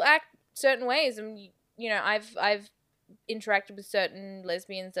people act certain ways, and, you know, I've interacted with certain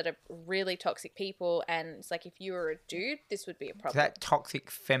lesbians that are really toxic people, and it's like, if you were a dude, this would be a problem. Is that toxic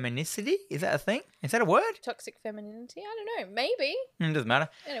femininity? Is that a thing? Is that a word? Toxic femininity? I don't know. Maybe. It doesn't matter.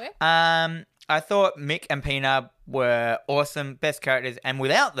 Anyway. I thought Mick and Peanut were awesome, best characters, and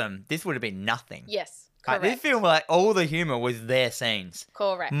without them, this would have been nothing. Yes, Like, correct. this film, like, all the humour was their scenes.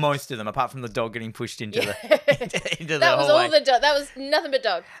 Correct. Most of them, apart from the dog getting pushed into the into that the was hallway. all the dog. That was nothing but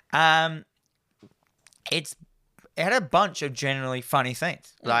dog. It had a bunch of generally funny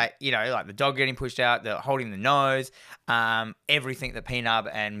scenes. Like, you know, like the dog getting pushed out, the holding the nose, everything that Peanut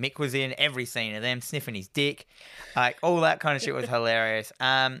and Mick was in, every scene of them sniffing his dick, like all that kind of shit was hilarious.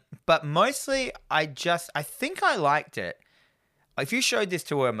 But mostly I think I liked it. If you showed this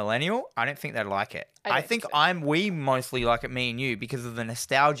to a millennial, I don't think they'd like it. I think we mostly like it, me and you, because of the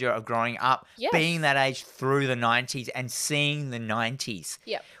nostalgia of growing up, being that age through the 90s and seeing the 90s.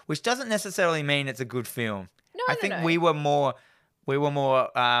 Yep. Which doesn't necessarily mean it's a good film. No, I think we were more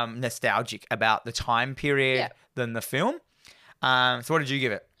nostalgic about the time period than the film. So what did you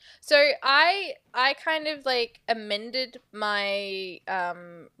give it? So I kind of like amended my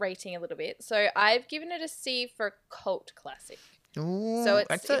rating a little bit. So I've given it a C for cult classic. Ooh, So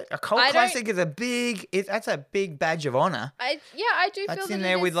a cult classic is that's a big badge of honor. I do feel that's that in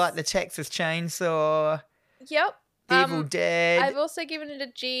there with like the Texas Chainsaw. Yep. Evil Dead. I've also given it a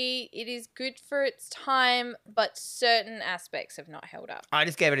G. It is good for its time, but certain aspects have not held up. I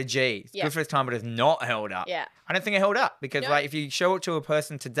just gave it a G. It's good for its time, but it's not held up. Yeah. I don't think it held up because, like, if you show it to a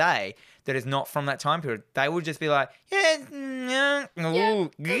person today that is not from that time period, they would just be like, ooh.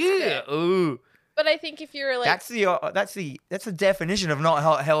 But I think if you're like, that's the definition of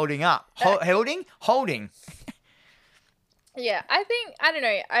not holding up. Holding. Yeah, I don't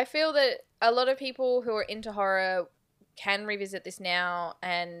know. I feel that a lot of people who are into horror can revisit this now,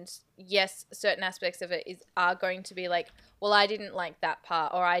 and yes, certain aspects of it are going to be like, well, I didn't like that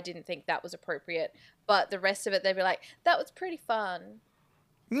part, or I didn't think that was appropriate, but the rest of it, they'd be like, that was pretty fun.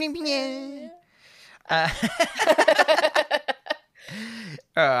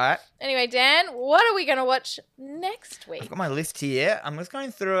 All right. Anyway, Dan, what are we going to watch next week? I've got my list here. I'm just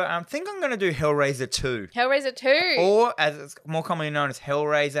going through it. I think I'm going to do Hellraiser 2. Hellraiser 2. Or, as it's more commonly known as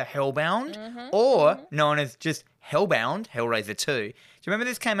Hellraiser Hellbound. Or known as just Hellbound, Hellraiser 2. Do you remember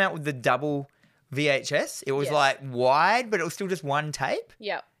this came out with the double VHS? It was like wide, but it was still just one tape?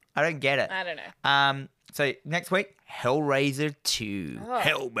 Yep. I don't get it. I don't know. So next week, Hellraiser 2.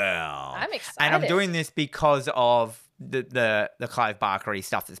 Hellbound. I'm excited. And I'm doing this because of the Clive Barker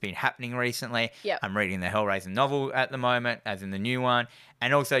stuff that's been happening recently. Yep. I'm reading the Hellraiser novel at the moment, as in the new one.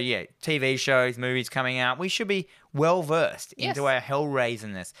 And also, TV shows, movies coming out. We should be well versed into our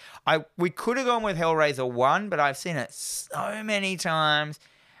Hellraiser-ness. We could have gone with Hellraiser 1, but I've seen it so many times.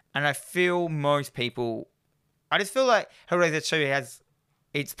 And I feel most people... I just feel like Hellraiser 2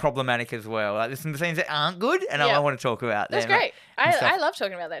 it's problematic as well. Like, there's some things that aren't good, and I want to talk about them. That's great. I love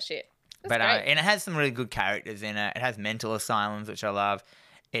talking about that shit. That's great. And it has some really good characters in it. It has mental asylums, which I love.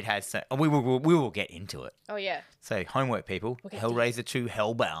 It has... we will get into it. Oh, yeah. So, homework, people. Hellraiser 2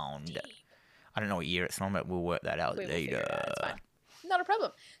 Hellbound. Deep. I don't know what year it's from, but we'll work that out We will later. figure it out. It's fine. Not a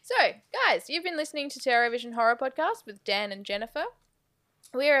problem. So, guys, you've been listening to TerrorVision Horror Podcast with Dan and Jennifer.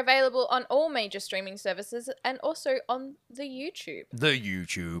 We are available on all major streaming services and also on the YouTube. The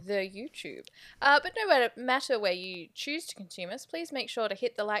YouTube. But no matter where you choose to consume us, please make sure to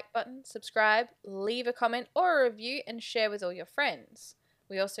hit the like button, subscribe, leave a comment or a review, and share with all your friends.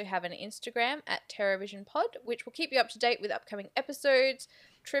 We also have an Instagram at TerrorVisionPod, which will keep you up to date with upcoming episodes,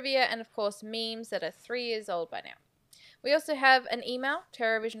 trivia, and of course memes that are 3 years old by now. We also have an email,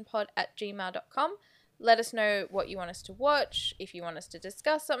 terrorvisionpod@gmail.com. Let us know what you want us to watch, if you want us to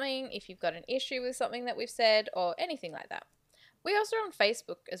discuss something, if you've got an issue with something that we've said, or anything like that. We also are on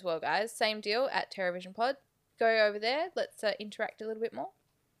Facebook as well, guys. Same deal at TerrorVisionPod. Go over there. Let's interact a little bit more.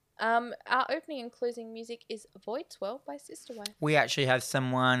 Our opening and closing music is Avoid Swell by Sister Wife. We actually have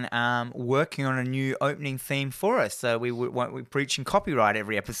someone working on a new opening theme for us, so we're preaching copyright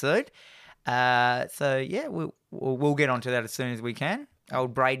every episode. So yeah, we'll get onto that as soon as we can.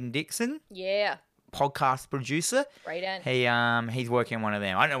 Old Braden Dixon. Yeah. Podcast producer. Braden. He's working on one of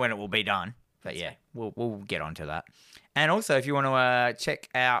them. I don't know when it will be done, but yeah, we'll get onto that. And also, if you want to check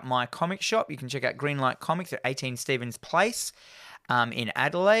out my comic shop, you can check out Greenlight Comics at 18 Stevens Place in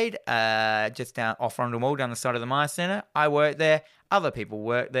Adelaide, just down off Rondell Mall, down the side of the Myer Centre. I work there. Other people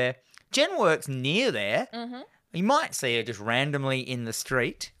work there. Jen works near there. Mm-hmm. You might see her just randomly in the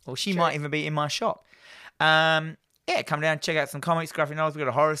street, or she True. might even be in my shop. Yeah, come down, check out some comics, graphic novels. We've got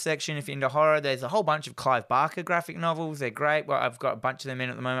a horror section if you're into horror. There's a whole bunch of Clive Barker graphic novels. They're great. Well, I've got a bunch of them in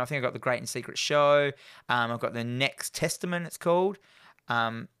at the moment. I think I've got The Great and Secret Show. I've got The Next Testament, it's called.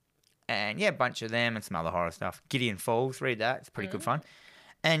 And yeah, a bunch of them and some other horror stuff. Gideon Falls, read that. It's pretty good fun.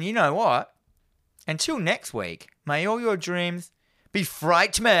 And you know what? Until next week, may all your dreams be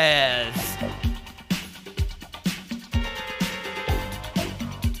frightmares.